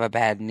also have a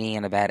bad knee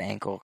and a bad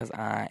ankle because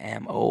I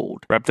am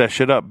old. Wrap that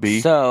shit up, B.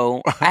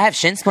 So I have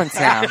shin splints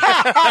now.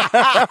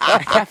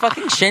 I got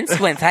fucking shin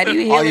splints. How do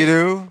you heal? All you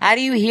do? How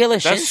do you heal a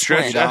shin That's stretch.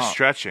 splint? That's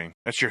stretching.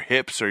 That's your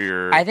hips or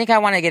your. I think I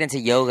want to get into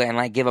yoga and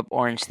like give up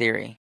Orange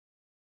Theory.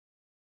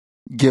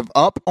 Give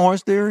up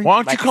Orange Theory? Why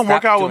don't like, you come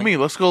stop work out with doing- me?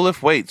 Let's go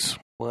lift weights.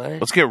 What?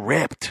 Let's get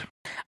ripped.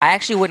 I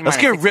actually wouldn't Let's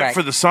mind get a ripped six-pack.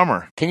 for the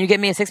summer. Can you get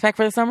me a 6-pack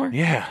for the summer?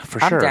 Yeah,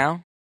 for I'm sure.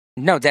 down.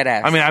 No, dead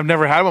ass. I mean, I've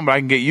never had one, but I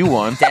can get you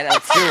one.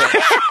 Let's do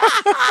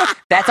it.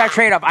 That's our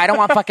trade off. I don't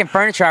want fucking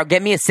furniture. I'll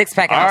get me a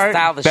 6-pack and All I'll right,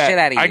 style the bet. shit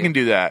out of you. I can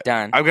do that.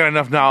 Done. I've got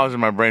enough knowledge in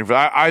my brain for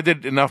that. I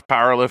did enough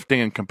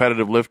powerlifting and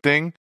competitive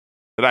lifting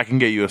that I can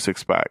get you a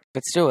 6-pack.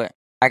 Let's do it.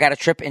 I got a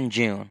trip in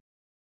June.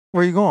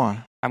 Where you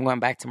going? I'm going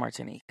back to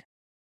Martinique.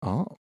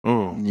 Oh.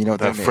 Ooh, You know what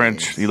that that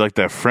French. means. You like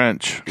that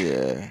French?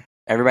 Yeah.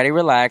 Everybody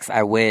relax.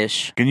 I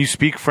wish. Can you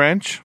speak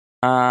French?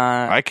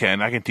 I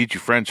can. I can teach you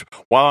French.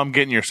 While I'm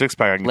getting your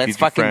 6-pack, I can Let's teach you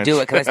fucking French. do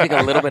it because I speak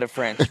a little bit of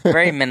French.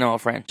 Very minimal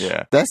French.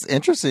 Yeah. That's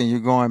interesting. You're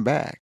going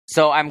back.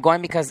 So I'm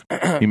going because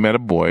You met a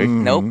boy.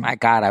 Mhm. nope. My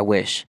God, I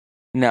wish.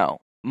 No.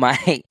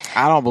 I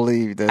don't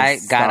believe this.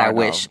 I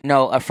wish.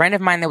 No, a friend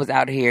of mine that was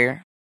out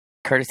here,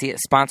 courtesy,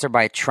 sponsored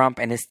by Trump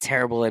and his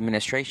terrible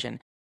administration.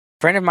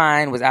 Friend of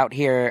mine was out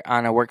here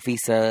on a work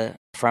visa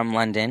from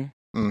London.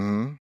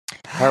 Mm-hmm.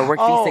 Her work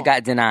visa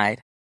got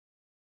denied.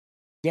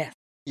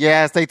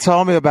 Yes, they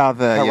told me about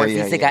that. Her work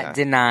visa got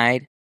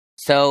denied,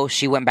 so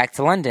she went back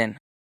to London.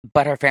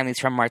 But her family's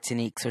from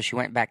Martinique, so she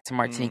went back to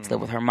Martinique to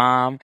live with her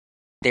mom.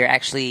 They're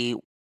actually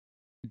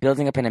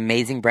building up an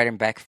amazing bed and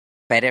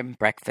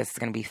breakfast. It's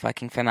going to be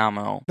fucking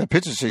phenomenal. The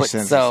pictures she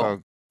sends are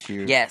so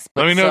cute. Yes.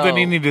 Let me know if they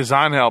need any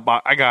design help.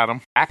 I got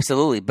them.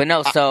 Absolutely. But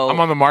no, so...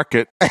 I'm on the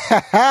market. We'll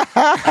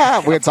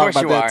talk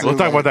about that too. We'll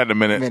talk about that in a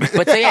minute.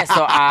 But so,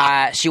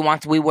 yeah, so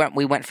we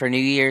went for New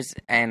Year's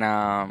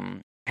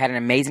and had an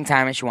amazing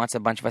time, and she wants a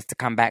bunch of us to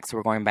come back, so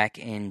we're going back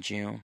in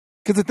June.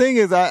 Because the thing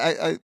is,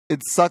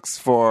 it sucks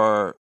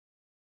for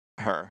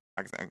her.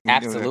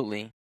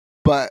 Absolutely.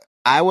 But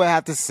I would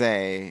have to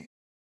say,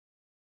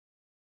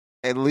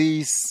 at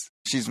least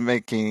she's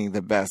making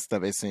the best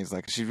of it. Seems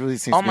like she really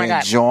seems to be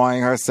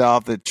enjoying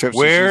herself. The trip.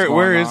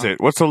 Where is it?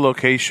 What's the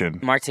location?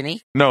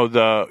 Martinique. No,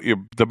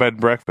 the bed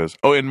and breakfast.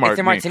 Oh, in Martinique. It's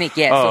in Martinique.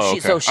 Yeah. Oh,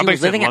 so she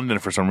was living in London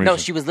for some reason. No,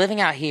 she was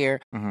living out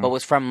here, but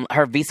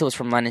her visa was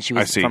from London. She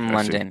was from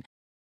London.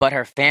 But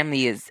her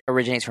family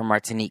originates from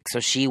Martinique, so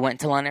she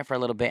went to London for a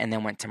little bit and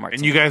then went to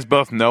Martinique. And you guys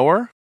both know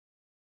her?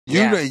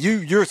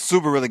 You're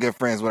super really good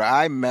friends with her.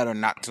 I met her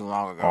not too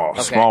long ago. Oh,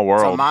 okay. Small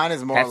world. So mine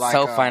is more That's like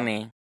so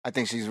funny. I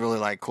think she's really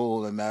like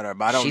cool and met her,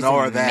 but I don't she's know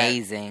her that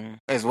amazing.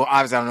 As well.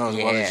 Obviously, I don't know as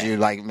well as you.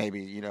 Like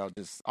maybe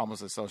just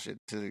almost associate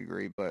to the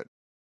degree, but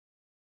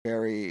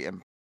very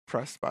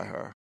impressed by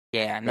her.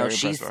 Yeah, no,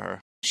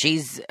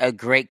 she's a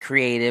great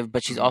creative,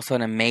 but she's also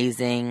an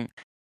amazing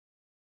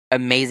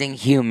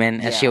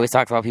human, as she always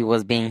talks about people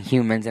as being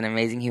humans and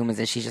amazing humans,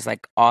 and she's just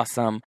like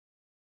awesome.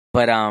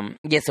 But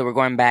so we're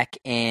going back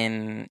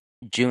in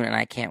June, and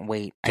I can't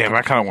wait. Damn,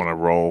 I kind of want to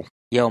roll.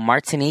 Yo,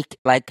 Martinique,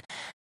 like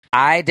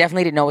I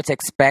definitely didn't know what to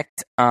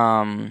expect.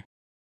 No,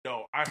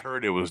 I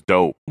heard it was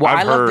dope. Well,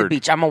 I love the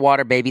beach. I'm a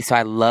water baby, so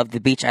I love the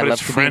beach. I love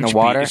to be in the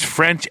water. It's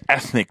French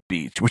ethnic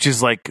beach, which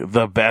is like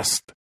the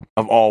best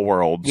of all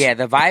worlds. Yeah,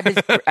 the vibe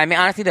is. I mean,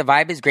 honestly, the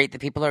vibe is great. The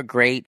people are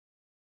great.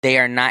 They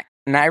are not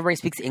everybody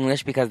speaks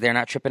English because they're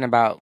not tripping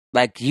about,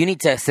 like, you need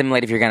to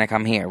assimilate if you're going to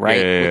come here,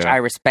 right? Yeah. Which I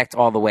respect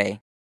all the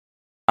way.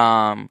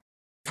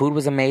 Food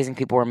was amazing.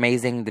 People were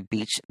amazing. The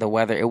beach, the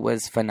weather, it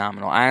was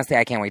phenomenal. Honestly,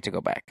 I can't wait to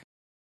go back.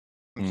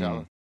 I'm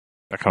jealous.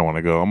 I kind of want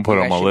to go. I'm going to put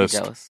it on my list.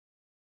 Jealous.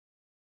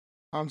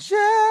 I'm jealous.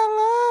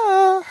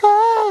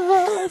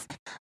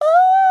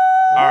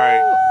 All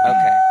right.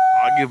 Okay.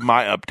 I'll give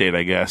my update,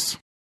 I guess.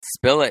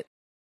 Spill it.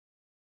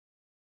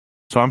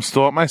 So I'm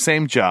still at my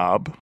same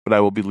job, but I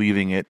will be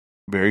leaving it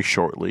very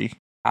shortly.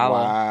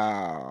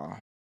 Wow.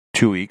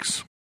 2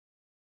 weeks.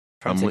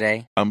 From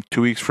today?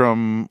 2 weeks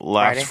from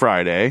last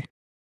Friday.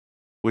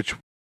 Which,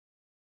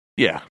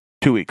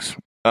 2 weeks.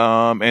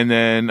 And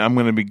then I'm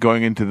going to be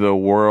going into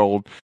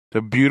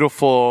the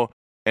beautiful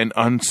and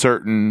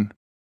uncertain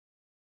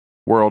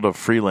world of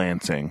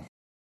freelancing.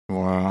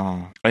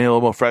 Wow. I need a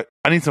little more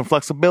I need some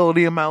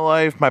flexibility in my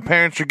life. My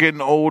parents are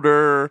getting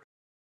older.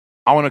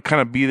 I want to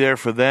kind of be there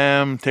for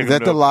them. Is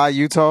that the lie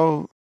you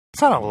told?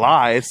 It's not a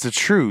lie. It's the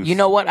truth. You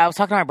know what? I was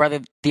talking to my brother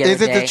the other day.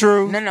 Is it the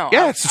truth? No.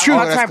 Yeah, it's the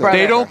truth.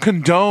 They don't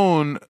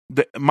condone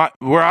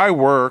where I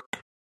work.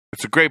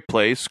 It's a great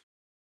place,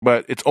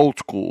 but it's old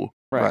school.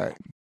 Right.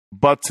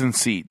 Butts and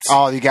seats.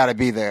 Oh, you got to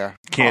be there.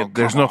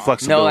 There's no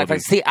flexibility. No,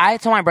 see, I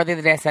told my brother the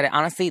other day, I said it,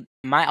 honestly,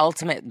 my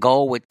ultimate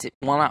goal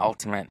not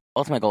ultimate.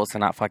 Ultimate goal is to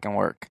not fucking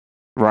work.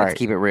 Right. Let's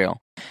keep it real.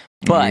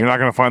 But you're not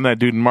going to find that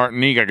dude in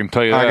Martinique, I can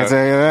tell you that. I can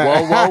tell you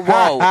that.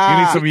 Whoa.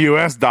 You need some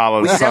US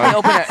dollars, we son.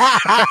 Open hey,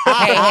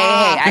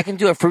 I can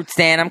do a fruit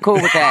stand. I'm cool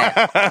with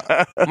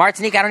that.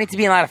 Martinique, I don't need to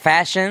be in a lot of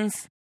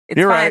fashions. It's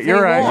You're fine. right.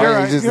 You're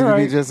right.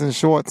 You be just in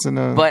shorts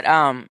and but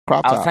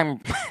crop top.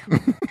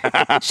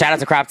 Shout out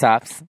to crop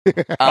tops.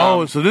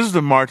 So this is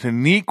the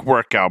Martinique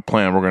workout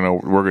plan we're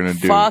gonna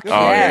do. Fuck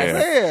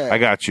yes. Yeah. I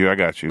got you.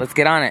 Let's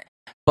get on it.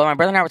 But my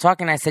brother and I were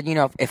talking, and I said,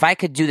 if I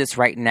could do this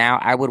right now,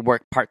 I would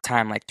work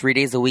part-time, like 3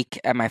 days a week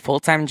at my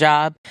full-time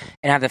job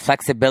and have the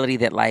flexibility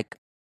that, like,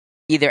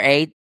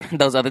 either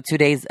those other 2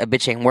 days a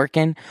bitch ain't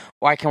working,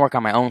 or I can work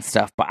on my own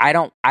stuff. But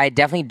I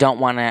definitely don't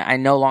want to, I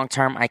know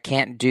long-term I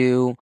can't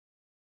do,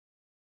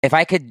 if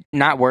I could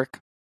not work,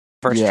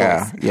 first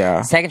choice.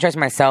 Yeah. Second choice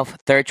myself,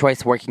 third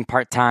choice working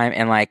part-time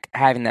and, like,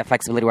 having that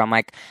flexibility where I'm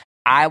like,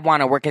 I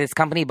want to work at this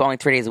company, but only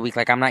 3 days a week.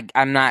 Like, I'm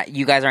not,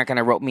 you guys aren't going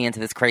to rope me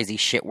into this crazy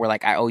shit where,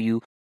 like, I owe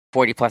you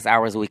 40 plus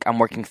hours a week. I'm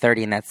working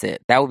 30 and that's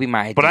it. That would be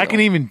my ideal. But I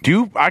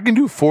can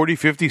do 40,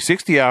 50,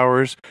 60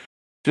 hours.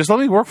 Just let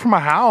me work from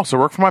my house or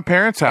work from my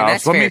parents'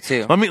 house. And that's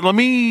fair too. Let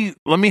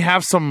me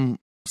have some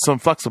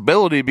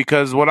flexibility,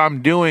 because what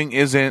I'm doing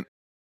isn't,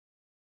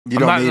 I'm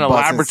not in a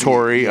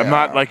laboratory. I'm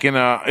not like in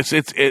a,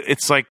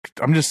 it's like,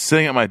 I'm just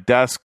sitting at my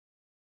desk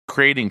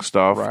creating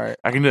stuff. Right.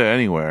 I can do it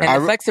anywhere.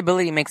 And the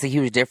flexibility makes a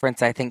huge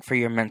difference, I think, for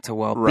your mental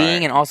well-being.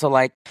 Right. And also,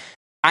 like,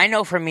 I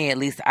know for me, at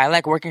least, I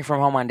like working from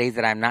home on days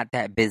that I'm not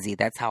that busy.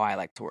 That's how I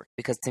like to work.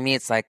 Because to me,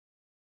 it's like,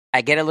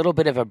 I get a little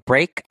bit of a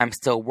break. I'm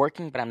still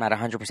working, but I'm not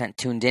 100%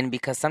 tuned in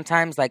because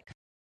sometimes, like,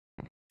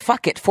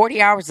 fuck it,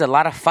 40 hours is a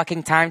lot of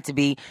fucking time to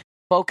be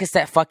focused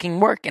at fucking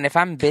work. And if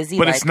I'm busy,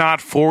 But like, it's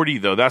not 40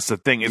 though. That's the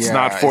thing. It's Yeah,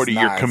 not 40.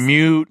 it's Your not.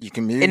 commute, You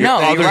commute.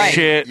 No, other you're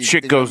right.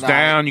 shit goes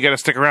down. You got to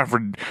stick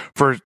around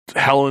for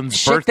Helen's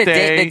shit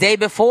birthday. the day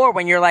before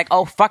when you're like,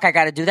 oh, fuck, I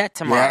got to do that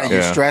tomorrow. Yeah, and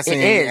you're Yeah. stressing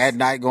It is. at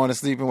night, going to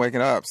sleep and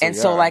waking up. And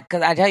so, like,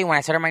 because I tell you, when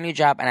I started my new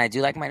job, and I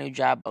do like my new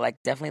job, but, like,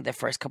 definitely the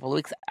first couple of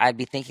weeks, I'd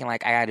be thinking,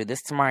 like, I got to do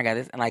this tomorrow, I got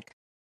this. And, like,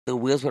 the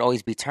wheels would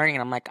always be turning.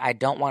 And I'm like, I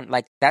don't want,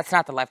 like, that's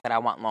not the life that I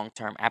want long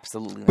term.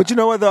 Absolutely not. But you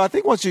know what, though? I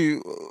think once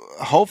you,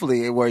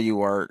 hopefully, where you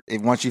work,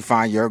 once you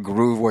find your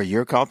groove where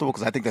you're comfortable,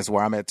 because I think that's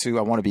where I'm at, too.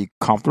 I want to be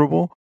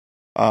comfortable.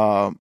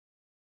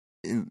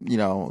 You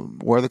know,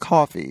 where the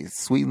coffee,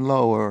 sweet and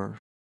low or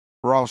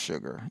raw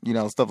sugar, you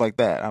know, stuff like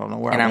that. I don't know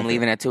where and I'm at.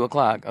 leaving at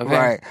 2:00.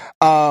 Okay.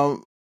 Right.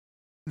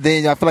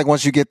 Then I feel like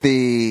once you get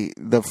the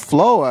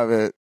flow of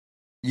it,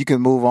 you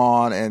can move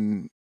on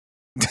and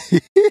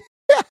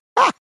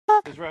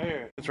It's right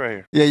here. It's right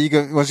here. yeah, you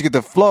can once you get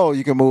the flow,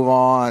 you can move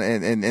on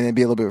and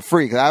be a little bit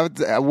free.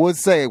 Because I would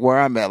say where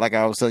I'm at, like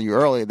I was telling you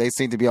earlier, they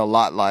seem to be a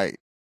lot like,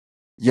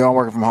 yo, I'm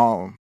working from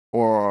home,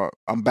 or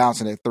I'm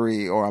bouncing at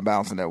 3, or I'm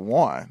bouncing at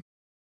 1.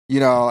 You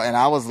know, and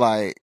I was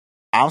like,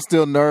 I'm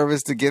still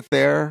nervous to get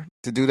there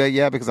to do that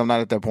yet because I'm not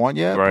at that point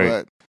yet. Right.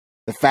 But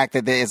the fact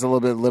that it's a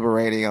little bit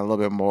liberating and a little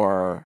bit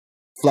more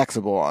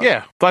flexible. On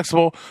Yeah,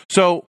 flexible.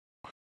 So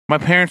my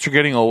parents are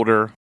getting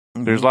older.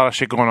 it. There's a lot of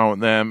shit going on with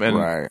them, and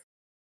right.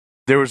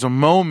 there was a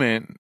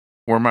moment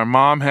where my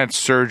mom had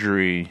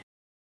surgery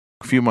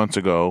a few months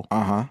ago.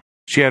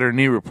 She had her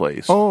knee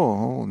replaced.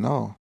 Oh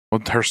no.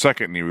 Well, her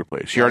second knee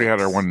replaced. She already had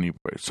her Yikes. one knee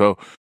replaced. So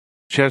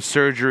she had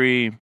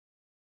surgery,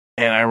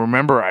 and I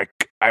remember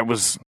I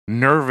was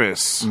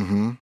nervous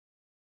Mm-hmm.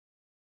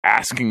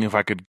 asking if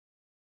I could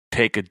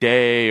take a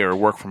day or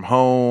work from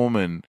home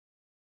and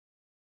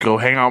go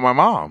hang out with my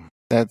mom.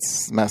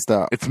 That's messed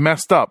up. It's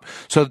messed up.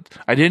 So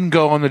I didn't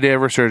go on the day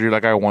of her surgery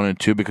like I wanted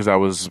to because I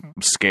was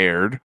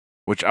scared,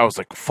 which I was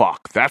like,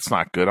 fuck, that's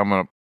not good. I'm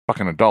a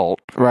fucking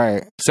adult.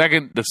 Right.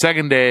 The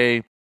second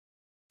day,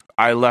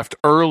 I left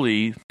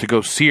early to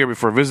go see her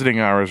before visiting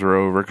hours were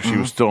over because she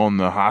was still in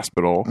the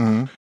hospital.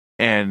 Mm-hmm.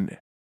 And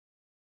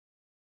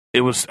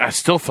I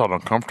still felt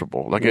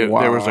uncomfortable. Like there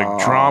was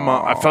like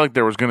drama. I felt like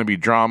there was going to be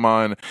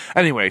drama. And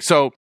anyway,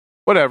 so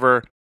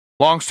whatever.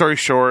 Long story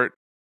short,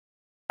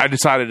 I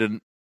decided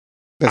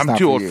I'm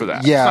too old for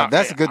that. Yeah,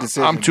 that's a good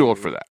decision. I'm too old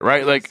for that,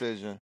 right? Good Like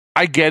decision.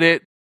 I get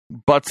it.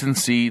 Butts and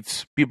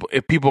seats.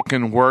 If people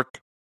can work.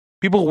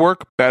 People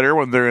work better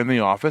when they're in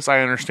the office.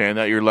 I understand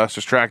that. You're less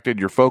distracted.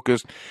 You're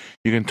focused.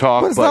 You can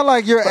talk. But it's not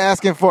like you're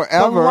asking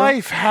forever. But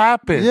life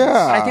happens.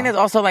 Yeah. I think it's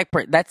also like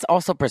that's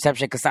also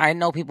perception because I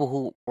know people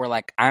who were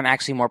like, I'm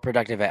actually more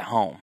productive at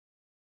home.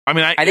 I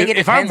mean, I think it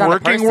if I'm depends on the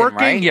working, person,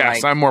 right?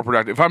 yes, Like- I'm more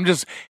productive. If I'm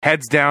just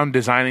heads down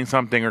designing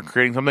something or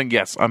creating something,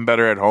 yes, I'm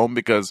better at home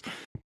because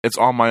it's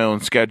on my own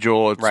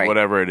schedule. It's Right.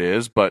 whatever it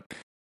is. But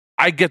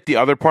I get the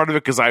other part of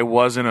it because I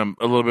was in a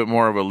little bit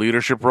more of a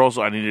leadership role,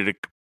 so I needed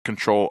to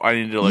control. I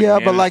needed to yeah,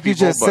 but manage like you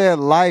people, just but said,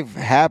 life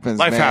happens.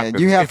 life man.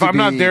 happens. You have if to I'm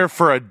not be- there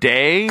for a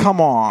day, Come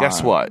on.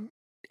 guess what?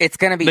 It's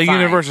gonna be The fine.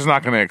 universe is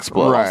not going to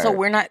explode. Right. Also,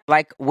 we're not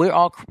like we're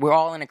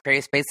all in a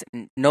creative space.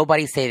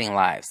 Nobody's saving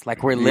lives.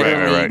 Like we're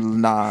literally right.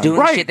 Nah. doing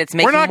Right. shit that's We're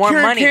making not more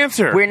curing money.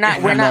 cancer. We're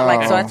not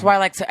like so. No. That's why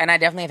like so, and I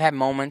definitely have had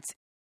moments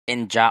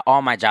in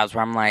all my jobs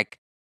where I'm like,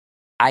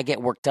 I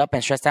get worked up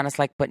and stressed out. And it's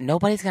like, but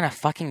nobody's gonna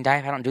fucking die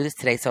if I don't do this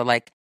today. So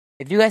like,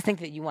 if you guys think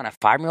that you want to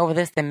fire me over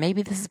this, then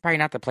maybe this is probably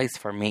not the place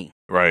for me.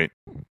 Right.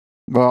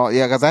 Well,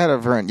 yeah, because I had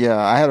a friend. Yeah,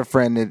 I had a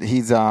friend that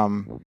he's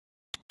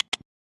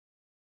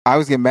I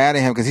always get mad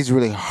at him because he's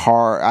really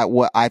hard.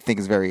 What I think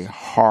is very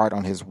hard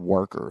on his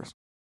workers.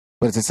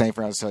 But it's the same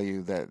friend I tell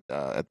you that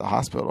at the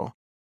hospital,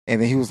 and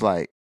then he was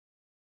like,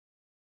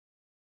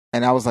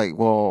 and I was like,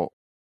 well,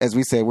 as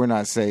we say, we're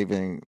not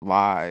saving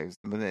lives,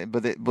 but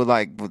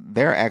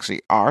there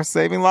actually are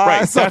saving Right.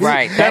 lives. That's,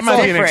 Right. That That's might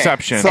be an different.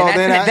 exception. So And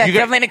then that's you got-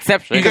 definitely an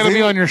exception. you got to because be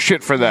he- on your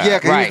shit for that. Yeah,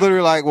 because he Right. was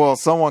literally like, well,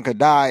 someone could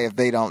die if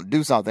they don't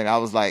do something. I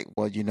was like,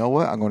 well, you know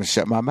what? I'm going to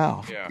shut my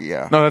mouth.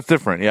 Yeah. No, that's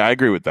different. Yeah, I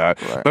agree with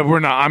that. Right. But we're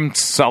not. I'm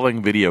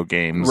selling video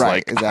games. Right,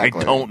 Like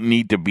exactly. I don't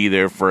need to be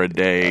there for a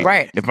day.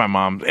 Right. If my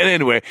mom. And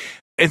anyway,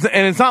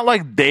 it's not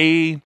like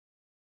they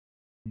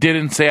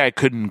didn't say I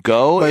couldn't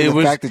go. But It the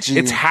was. fact that you-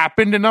 It's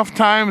happened enough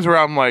times where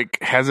I'm like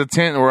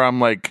hesitant, where I'm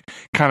like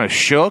kind of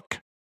shook,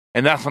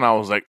 and that's when I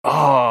was like,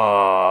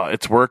 oh,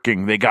 it's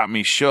working. They got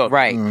me shook.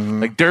 Right. Mhm.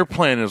 Like their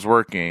plan is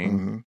working,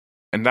 Mhm.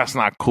 and that's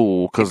not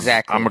cool because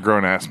Exactly. I'm a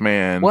grown ass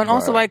man. Well, and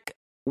also Right. like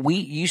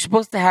you're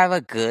supposed to have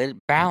a good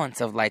balance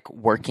of like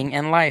working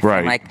and life. Right.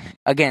 And, like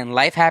again,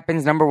 life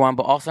happens number one,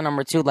 but also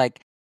number two, like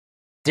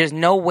there's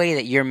no way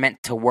that you're meant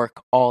to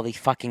work all the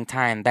fucking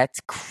time. That's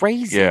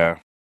crazy. Yeah.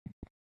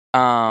 No,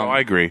 I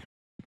agree.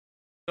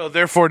 So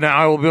therefore, now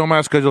I will be on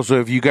my schedule. So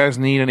if you guys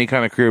need any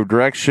kind of creative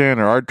direction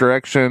or art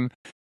direction,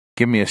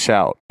 give me a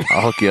shout. I'll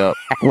hook you up.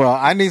 Well,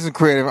 I need some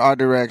creative art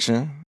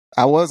direction.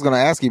 I was going to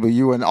ask you, but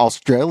you were in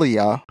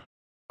Australia.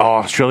 Oh,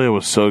 Australia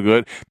was so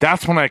good.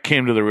 That's when I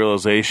came to the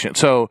realization.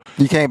 So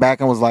You came back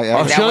and was like, that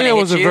when Australia it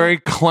hit was a you? very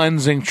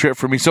cleansing trip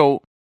for me.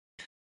 So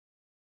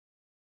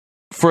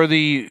for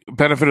the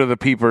benefit of the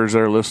peepers that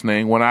are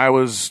listening, when I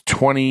was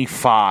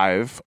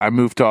 25, I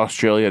moved to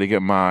Australia to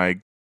get my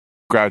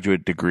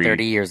graduate degree.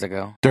 30 years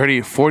ago.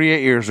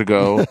 48 years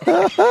ago.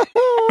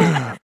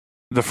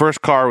 The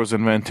first car was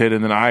invented,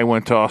 and then I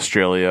went to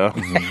Australia.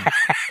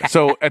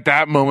 So at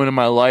that moment in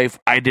my life,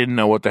 I didn't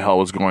know what the hell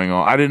was going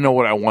on. I didn't know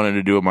what I wanted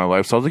to do with my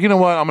life. So I was like, you know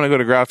what? I'm going to go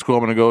to grad school.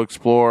 I'm going to go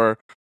explore.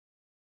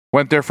 I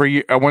went there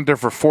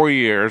for 4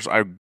 years.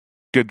 I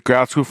did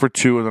grad school for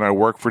 2, and then I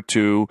worked for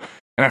 2,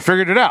 and I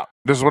figured it out.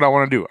 This is what I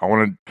want to do. I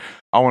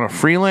want to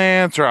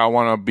freelance, or I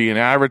want to be in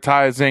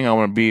advertising. I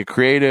want to be a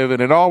creative, and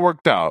it all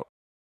worked out.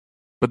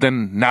 But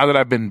then now that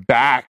I've been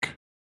back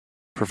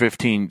for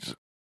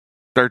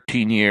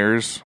 13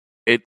 years,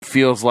 it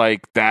feels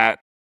like that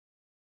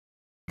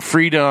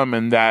freedom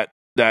and that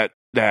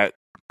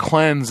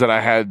cleanse that I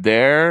had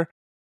there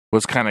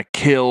was kind of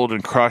killed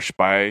and crushed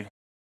by,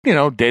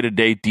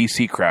 day-to-day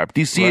DC crap.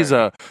 DC is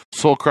a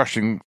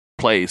soul-crushing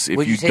place if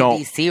Would you say don't.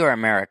 DC or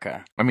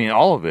America? I mean,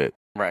 all of it.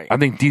 Right. I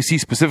think DC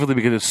specifically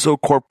because it's so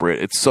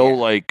corporate. It's so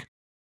like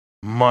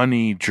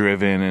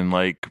money-driven and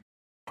like.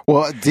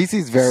 Well,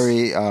 DC's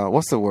very,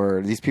 what's the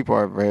word? These people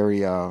are very,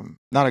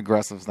 not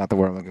aggressive is not the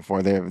word I'm looking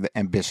for. They're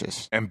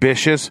ambitious.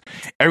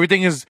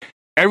 Everything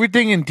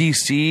in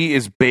DC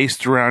is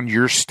based around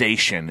your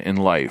station in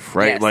life,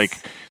 right? Yes. Like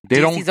they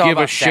DC's don't all give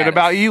a about shit status.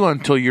 about you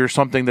until you're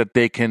something that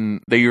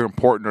you're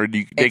important or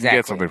they can get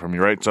Exactly. something from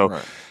you, right? So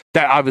Right.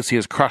 that obviously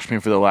has crushed me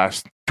for the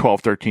last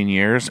 12, 13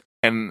 years.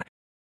 And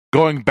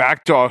going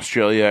back to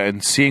Australia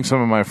and seeing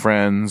some of my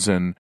friends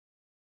and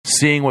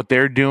seeing what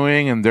they're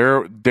doing and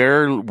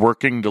they're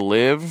working to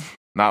live,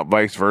 not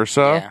vice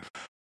versa.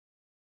 Yeah.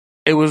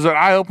 It was an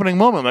eye-opening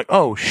moment. Like,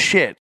 oh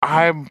shit,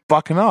 I'm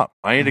fucking up.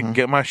 I need to Mhm.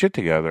 get my shit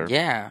together.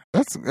 Yeah.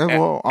 That's,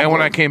 well, And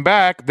when I came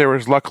back, there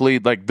was luckily,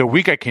 like the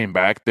week I came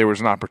back, there was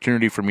an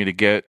opportunity for me to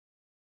get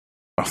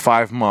a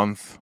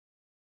 5-month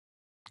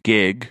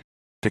gig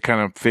to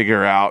kind of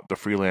figure out the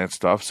freelance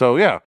stuff. So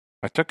yeah,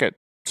 I took it.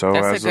 So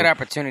That's a good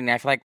opportunity. I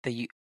feel like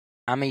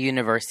I'm a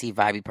university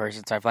vibey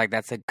person, so I feel like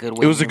that's a good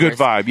way. it was a good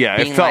vibe. Yeah,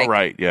 it being felt like,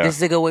 right. Yeah, This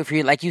is a good way for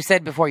you. Like you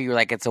said before, you were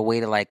like, it's a way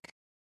to like,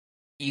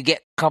 you get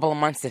a couple of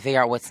months to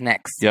figure out what's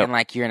next. Yep. And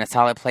like, you're in a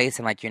solid place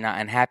and like, you're not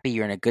unhappy.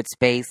 You're in a good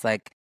space.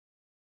 Like,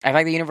 I feel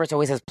like the universe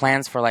always has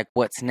plans for like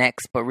what's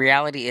next. But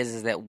reality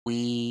is that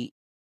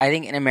I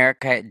think in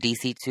America,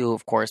 DC too,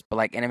 of course, but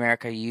like in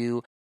America,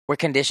 we're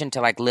conditioned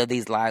to like live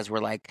these lives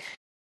where like,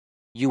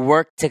 you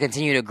work to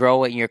continue to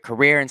grow in your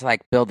career and to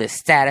like build this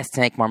status to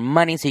make more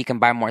money so you can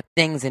buy more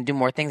things and do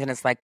more things. And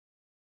it's like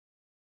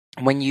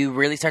when you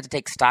really start to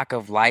take stock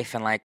of life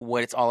and like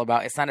what it's all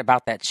about, it's not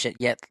about that shit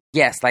yet.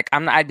 Yes, like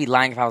I'd be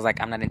lying if I was like,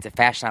 I'm not into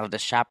fashion. I love to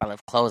shop. I love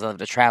clothes. I love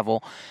to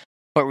travel.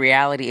 But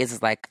reality is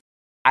like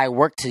I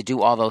work to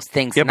do all those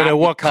things. Yeah, but not at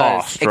what because-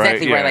 cost, right?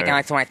 Exactly right. Yeah, Like, yeah. and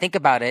like, so when I think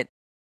about it,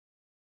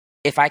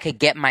 if I could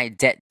get my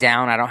debt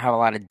down, I don't have a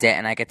lot of debt,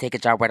 and I could take a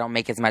job where I don't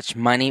make as much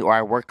money or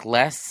I work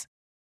less,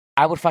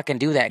 I would fucking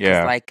do that. Because,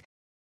 Yeah. like,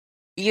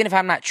 even if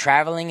I'm not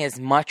traveling as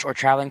much or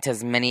traveling to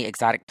as many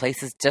exotic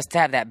places, just to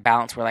have that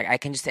balance where, like, I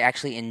can just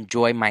actually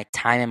enjoy my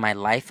time in my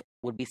life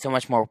would be so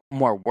much more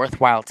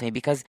worthwhile to me.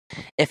 Because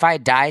if I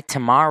die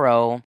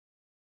tomorrow,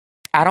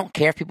 I don't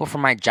care if people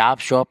from my job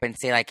show up and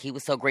say, like, he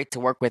was so great to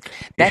work with.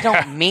 That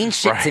don't mean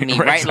shit to me,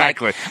 right?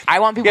 Exactly. Like, I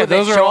want people Yeah, that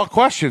those are show all up.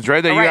 questions,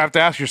 right? That you Right. have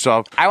to ask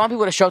yourself. I want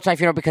people to show up to my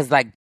funeral because,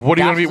 like, What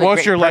do you want to Doc be? was a What's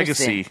great your person.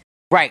 legacy?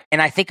 Right.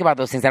 And I think about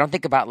those things. I don't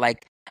think about,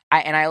 like,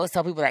 I always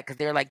tell people that because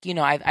they're like, you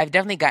know, I've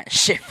definitely gotten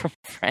shit from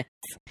friends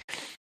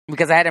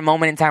because I had a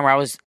moment in time where I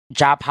was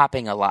job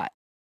hopping a lot.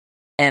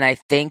 And I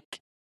think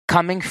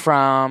coming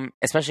from,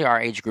 especially our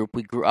age group,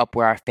 we grew up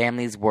where our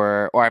families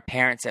were, or our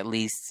parents at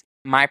least,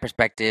 my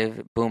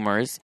perspective,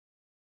 boomers,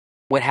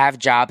 would have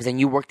jobs and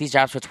you work these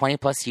jobs for 20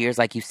 plus years.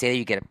 Like you say,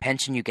 you get a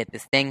pension, you get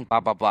this thing,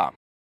 blah, blah, blah.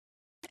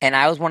 And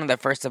I was one of the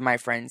first of my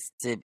friends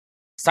to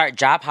start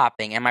job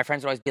hopping. And my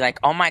friends would always be like,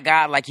 oh my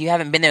God, like you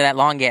haven't been there that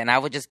long yet. And I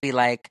would just be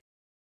like,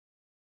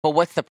 but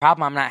what's the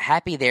problem? I'm not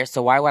happy there.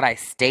 So why would I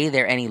stay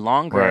there any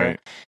longer? Right.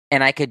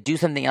 And I could do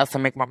something else to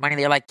make more money.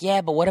 They're like,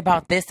 yeah, but what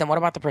about this? And what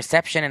about the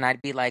perception? And I'd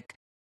be like,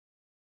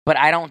 but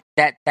I don't,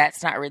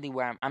 that's not really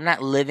where I'm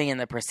not living in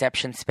the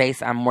perception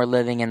space. I'm more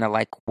living in the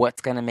like,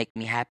 what's going to make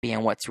me happy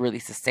and what's really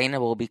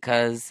sustainable,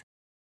 because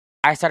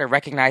I started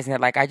recognizing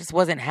that like, I just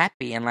wasn't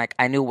happy. And like,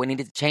 I knew what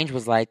needed to change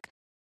was like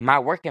my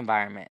work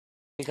environment,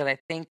 because I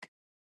think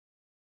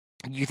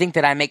you think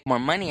that I make more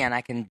money and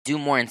I can do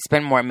more and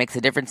spend more, it makes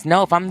a difference.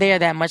 No, if I'm there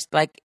that much,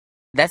 like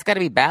that's got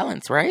to be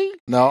balanced, right?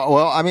 No,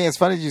 well, I mean, it's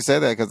funny you say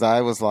that because I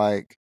was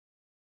like,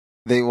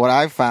 what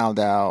I found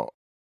out,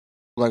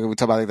 like we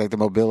talk about like the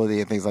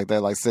mobility and things like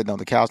that, like sitting on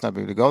the couch not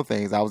being able to go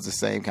things, I was the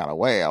same kind of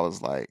way. I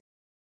was like,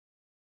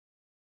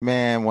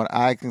 man, when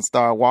I can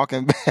start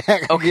walking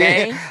back,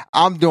 Okay. again,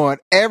 I'm doing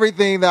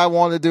everything that I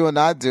want to do and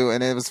not do.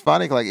 And it was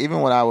funny, like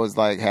even when I was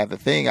like had the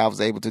thing, I was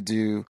able to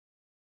do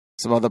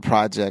some other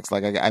projects.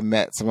 Like I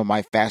met some of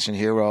my fashion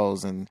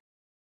heroes and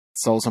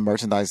sold some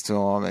merchandise to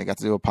them and got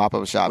to do a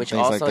pop-up shop. Which things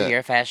also, like that.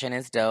 your fashion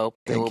is dope.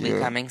 It Thank will you. be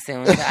coming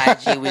soon to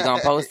IG. We're going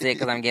to post it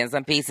because I'm getting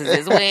some pieces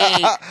this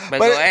week. But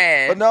go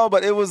ahead.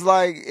 But it was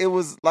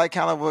like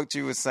kind of what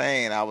you were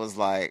saying. I was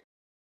like,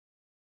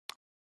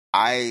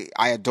 I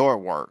adore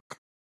work,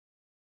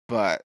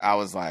 but I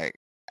was like,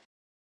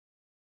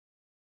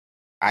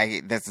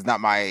 this is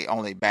not my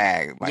only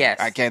bag. Like, Yes.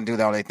 I can't do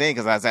the only thing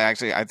because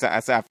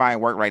I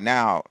find work right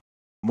now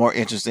more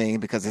interesting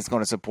because it's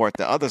going to support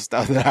the other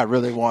stuff that I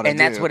really want to do. And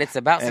that's what it's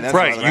about. And that's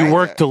Right. what You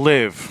work to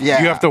live. Yeah.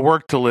 You have to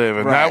work to live.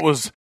 And Right. that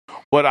was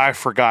what I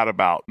forgot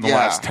about in the Yeah.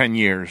 last 10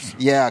 years.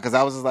 Yeah, because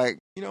I was just like,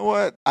 you know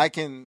what, I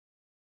can.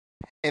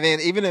 And then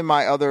even in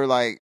my other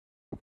like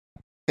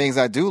things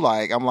I do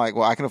like, I'm like,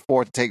 well, I can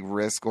afford to take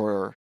risk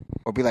or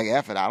be like,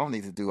 F it, I don't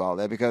need to do all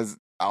that because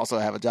I also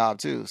have a job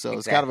too. So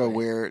it's kind of a Exactly.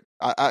 weird,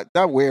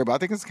 not weird, but I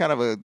think it's kind of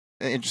an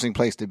interesting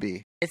place to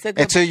be It's a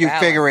good until you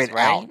figure balance, it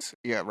right? out.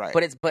 Yeah, right.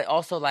 But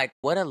also like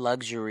what a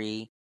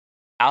luxury.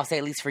 I'll say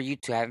at least for you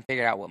two, I haven't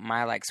figured out what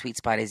my like sweet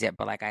spot is yet,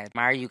 but like I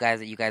admire you guys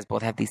that you guys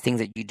both have these things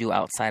that you do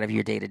outside of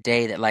your day to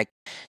day that like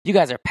you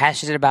guys are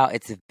passionate about.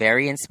 It's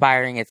very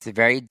inspiring. It's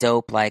very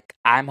dope. Like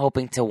I'm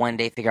hoping to one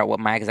day figure out what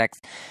my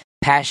exact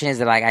passion is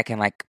that like I can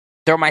like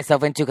throw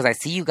myself into because I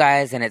see you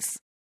guys and it's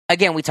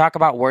again we talk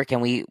about work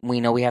and we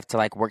know we have to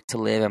like work to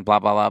live and blah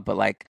blah blah, but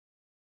like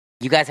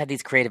you guys have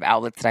these creative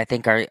outlets that I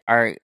think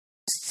are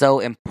so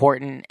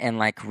important and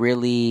like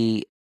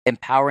really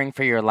empowering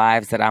for your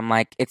lives that I'm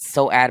like it's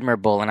so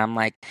admirable and I'm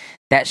like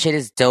that shit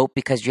is dope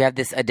because you have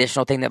this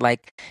additional thing that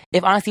like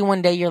if honestly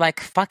one day you're like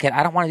fuck it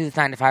I don't want to do this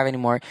 9 to 5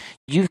 anymore,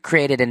 you've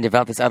created and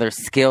developed this other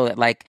skill that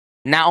like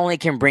not only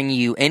can bring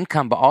you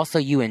income but also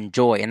you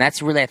enjoy, and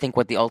that's really I think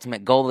what the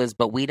ultimate goal is.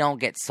 But we don't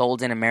get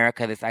sold in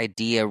America this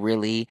idea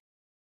really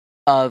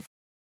of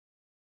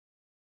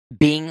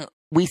being,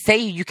 we say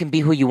you can be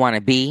who you want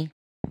to be,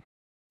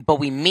 but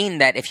we mean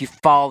that if you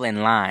fall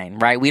in line,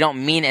 right? We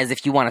don't mean as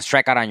if you want to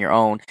strike out on your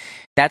own.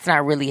 That's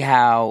not really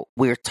how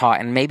we're taught.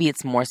 And maybe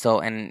it's more so,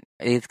 and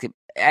I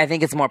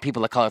think it's more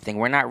people of color thing.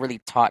 We're not really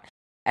taught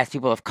as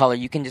people of color,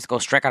 you can just go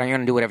strike out on your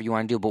own and do whatever you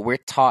want to do. But we're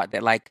taught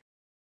that, like,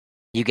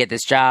 you get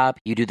this job,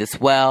 you do this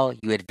well,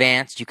 you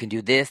advance, you can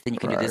do this, then you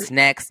can do this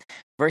next.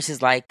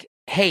 Versus, like,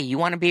 hey, you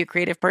want to be a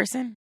creative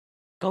person?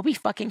 Go be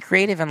fucking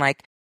creative and,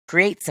 like,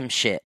 create some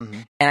shit.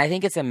 Mm-hmm. And I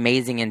think it's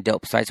amazing and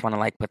dope. So I just want to,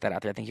 like, put that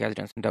out there. I think you guys are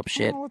doing some dope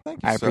shit. Oh, well,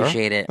 thank you, I sir.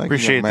 appreciate it. Thank you,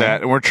 Appreciate young man.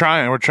 that. And we're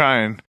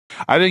trying.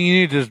 I think you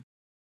need to,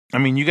 I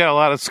mean, you got a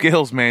lot of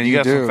skills, man. You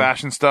got do. some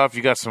fashion stuff.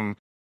 You got some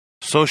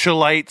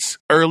early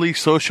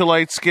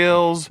socialite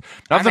skills.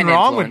 Nothing an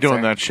wrong with influencer.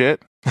 doing that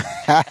shit.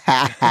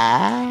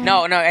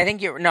 No,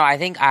 I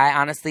think I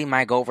honestly,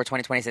 my goal for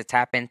 2020 is to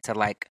tap into,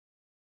 like,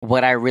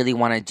 what I really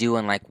want to do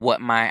and, like, what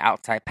my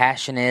outside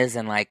passion is.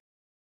 And, like,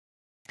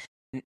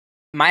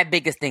 my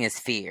biggest thing is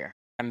fear.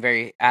 I'm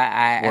very,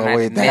 and I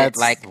admit, that's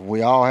like,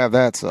 we all have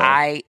that. So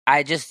I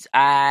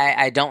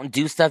don't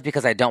do stuff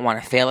because I don't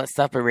want to fail at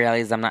stuff, but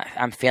reality is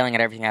I'm failing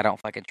at everything I don't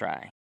fucking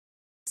try.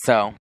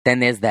 So then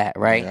there's that,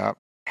 right? Yep.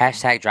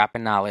 Hashtag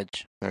dropping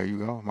knowledge. There you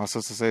go. My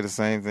sister say the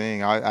same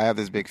thing. I have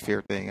this big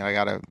fear thing.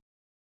 And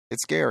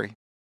it's scary.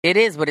 It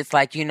is, but it's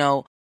like, you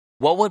know,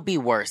 what would be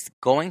worse?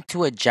 Going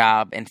to a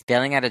job and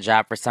failing at a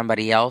job for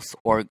somebody else,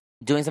 or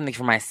doing something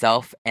for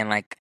myself and,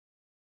 like,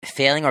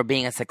 failing or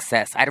being a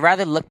success? I'd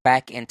rather look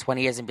back in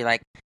 20 years and be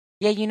like,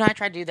 yeah, you know, I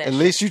tried to do that At shit,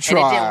 least you and it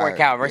didn't tried. work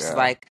out. Versus, Yeah.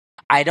 like,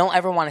 I don't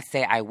ever want to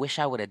say, I wish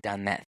I would have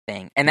done that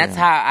thing. And that's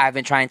how I've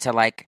been trying to,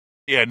 like,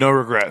 Yeah, no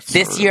regrets.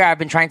 this year I've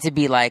been trying to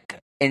be, like,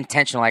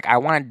 intentional. Like, I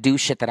want to do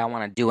shit that I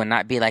want to do and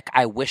not be like,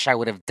 I wish I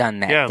would have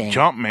done that Yeah, thing.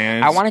 jump,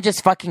 man. I want to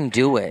just fucking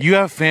do it. You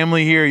have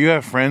family here. You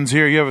have friends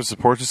here. You have a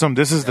support system.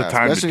 This is the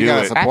time to especially do you got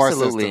a it. support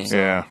Absolutely. system, so-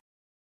 Yeah.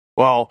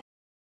 Well,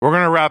 we're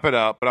going to wrap it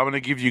up, but I'm going to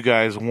give you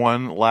guys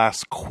one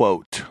last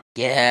quote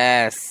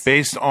Yes.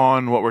 based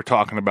on what we're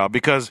talking about,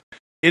 because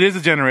it is a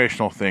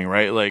generational thing,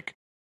 right? Like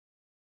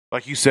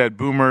you said,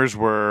 boomers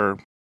were,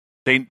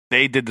 they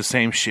did the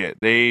same shit.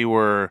 They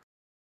were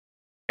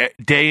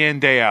day in,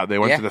 day out. They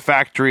went Yeah. to the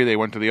factory, they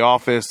went to the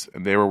office,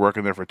 and they were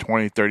working there for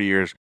 20, 30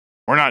 years.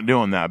 We're not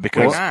doing that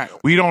because We're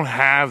not. we don't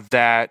have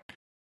that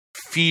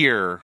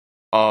fear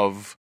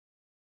of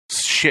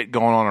shit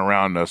going on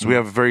around us. We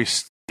have a very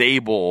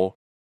stable,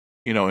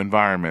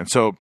 environment.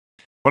 So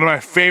one of my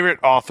favorite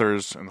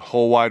authors in the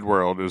whole wide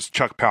world is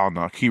Chuck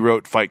Palahniuk. He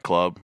wrote Fight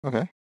Club.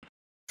 Okay.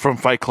 From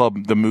Fight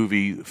Club, the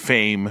movie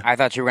fame. I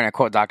thought you were going to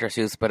quote Dr.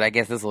 Seuss, but I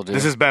guess this will do.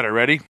 This is better.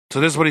 Ready? So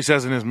this is what he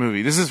says in his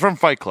movie. This is from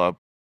Fight Club.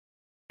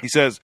 He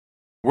says,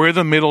 "We're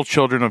the middle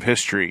children of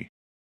history.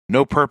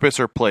 No purpose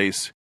or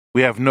place.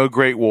 We have no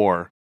great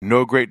war,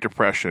 no great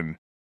depression.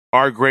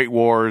 Our great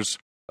war's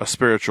a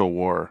spiritual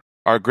war.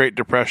 Our great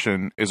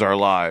depression is our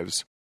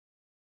lives.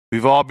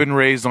 We've all been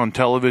raised on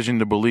television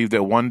to believe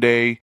that one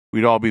day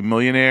we'd all be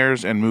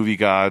millionaires and movie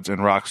gods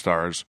and rock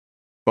stars,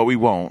 but we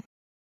won't.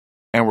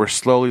 And we're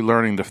slowly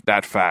learning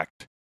that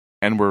fact.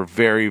 And we're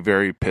very,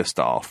 very pissed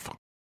off.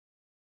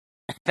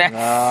 That's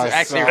Oh,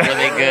 actually so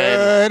really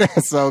good.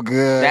 That's so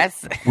good.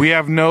 That's We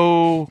have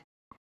no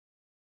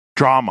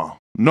drama.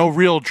 No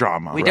real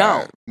drama. We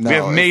don't. No, We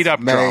have made it's up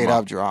drama. Made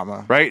up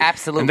drama. Right?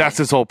 Absolutely. And that's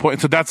his whole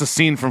point. So that's a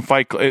scene from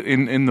Fight Club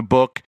in the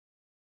book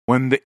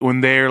when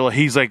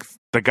he's like,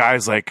 the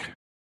guy's like,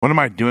 what am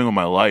I doing with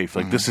my life?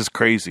 Like, this is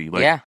crazy.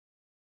 Like, yeah.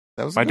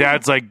 That was my good.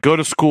 dad's like, go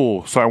to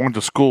school. So I went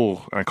to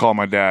school and I call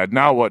my dad.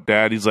 Now what,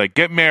 Dad? He's like,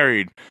 get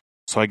married.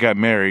 So I got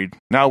married.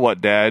 Now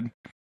what, Dad?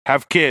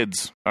 Have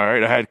kids. All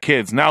right. I had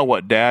kids. Now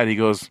what, Dad? He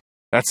goes,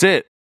 that's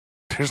it.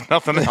 There's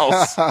nothing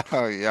else. Oh,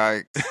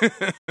 yikes.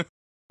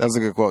 That was a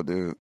good quote,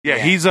 dude. Yeah,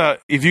 Yeah. he's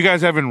if you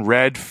guys haven't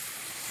read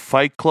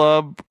Fight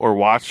Club or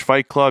watched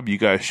Fight Club, you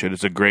guys should.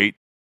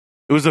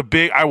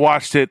 I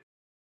watched it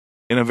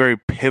in a very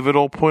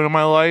pivotal point of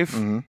my life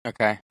Mm-hmm.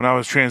 Okay. when I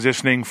was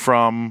transitioning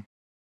from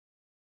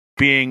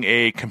being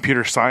a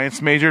computer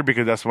science major,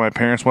 because that's what my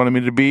parents wanted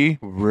me to be,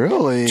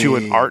 Really? to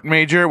an art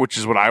major, which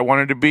is what I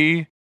wanted to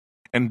be.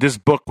 And this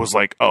book was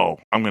like, oh,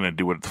 I'm going to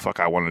do what the fuck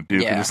I want to do.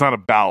 'Cause Yeah. it's not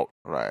about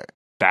Right.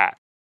 that.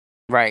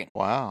 Right.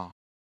 Wow.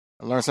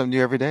 I learn something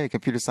new every day.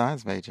 Computer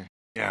science major.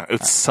 Yeah,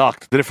 it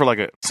sucked. Did it for like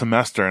a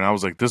semester, and I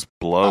was like, this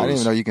blows. I didn't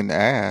even know you can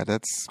add.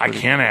 That's I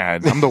pretty- can't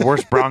add. I'm the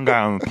worst brown guy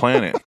on the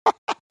planet.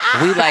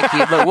 We like you.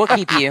 Look, we'll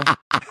keep you.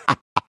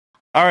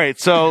 All right,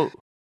 so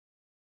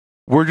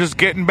we're just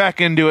getting back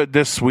into it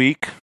this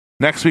week.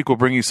 Next week, we'll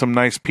bring you some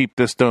nice Peep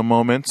This Though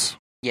moments.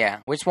 Yeah.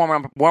 We're just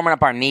warming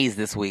up our knees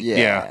this week.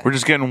 Yeah. We're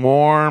just getting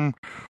warm.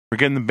 We're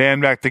getting the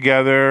band back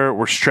together.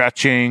 We're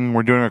stretching.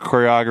 We're doing our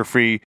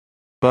choreography.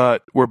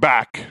 But we're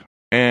back.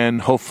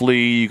 And hopefully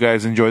you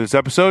guys enjoy this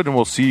episode. And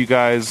we'll see you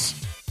guys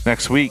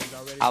next week.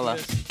 Holla.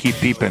 Keep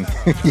peeping. in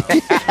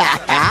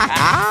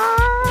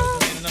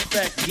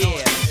effect, yeah,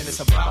 and it's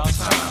about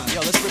time. Yo,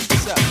 let's rip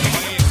this up.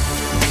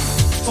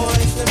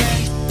 Boys to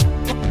men,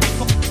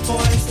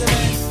 boys to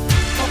men,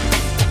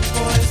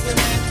 boys to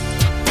men.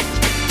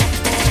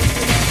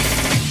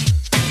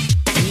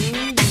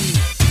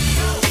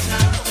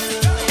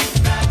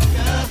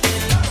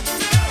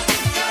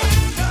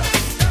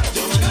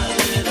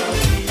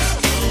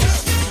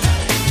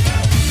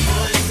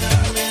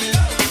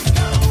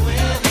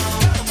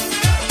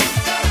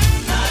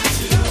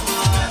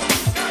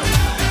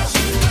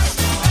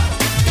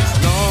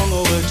 Long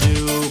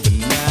overdue, but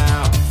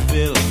now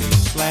feeling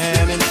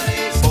slamming.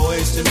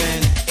 Boys to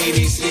men,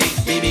 ABC,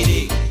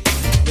 BBD.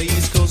 The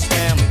East Coast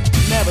family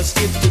never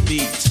skipped a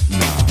beat.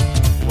 Nah,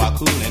 while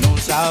cooling on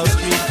South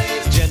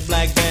Street, jet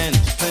black band,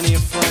 plenty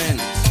of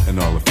friends. And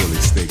all the Philly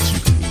steaks you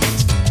can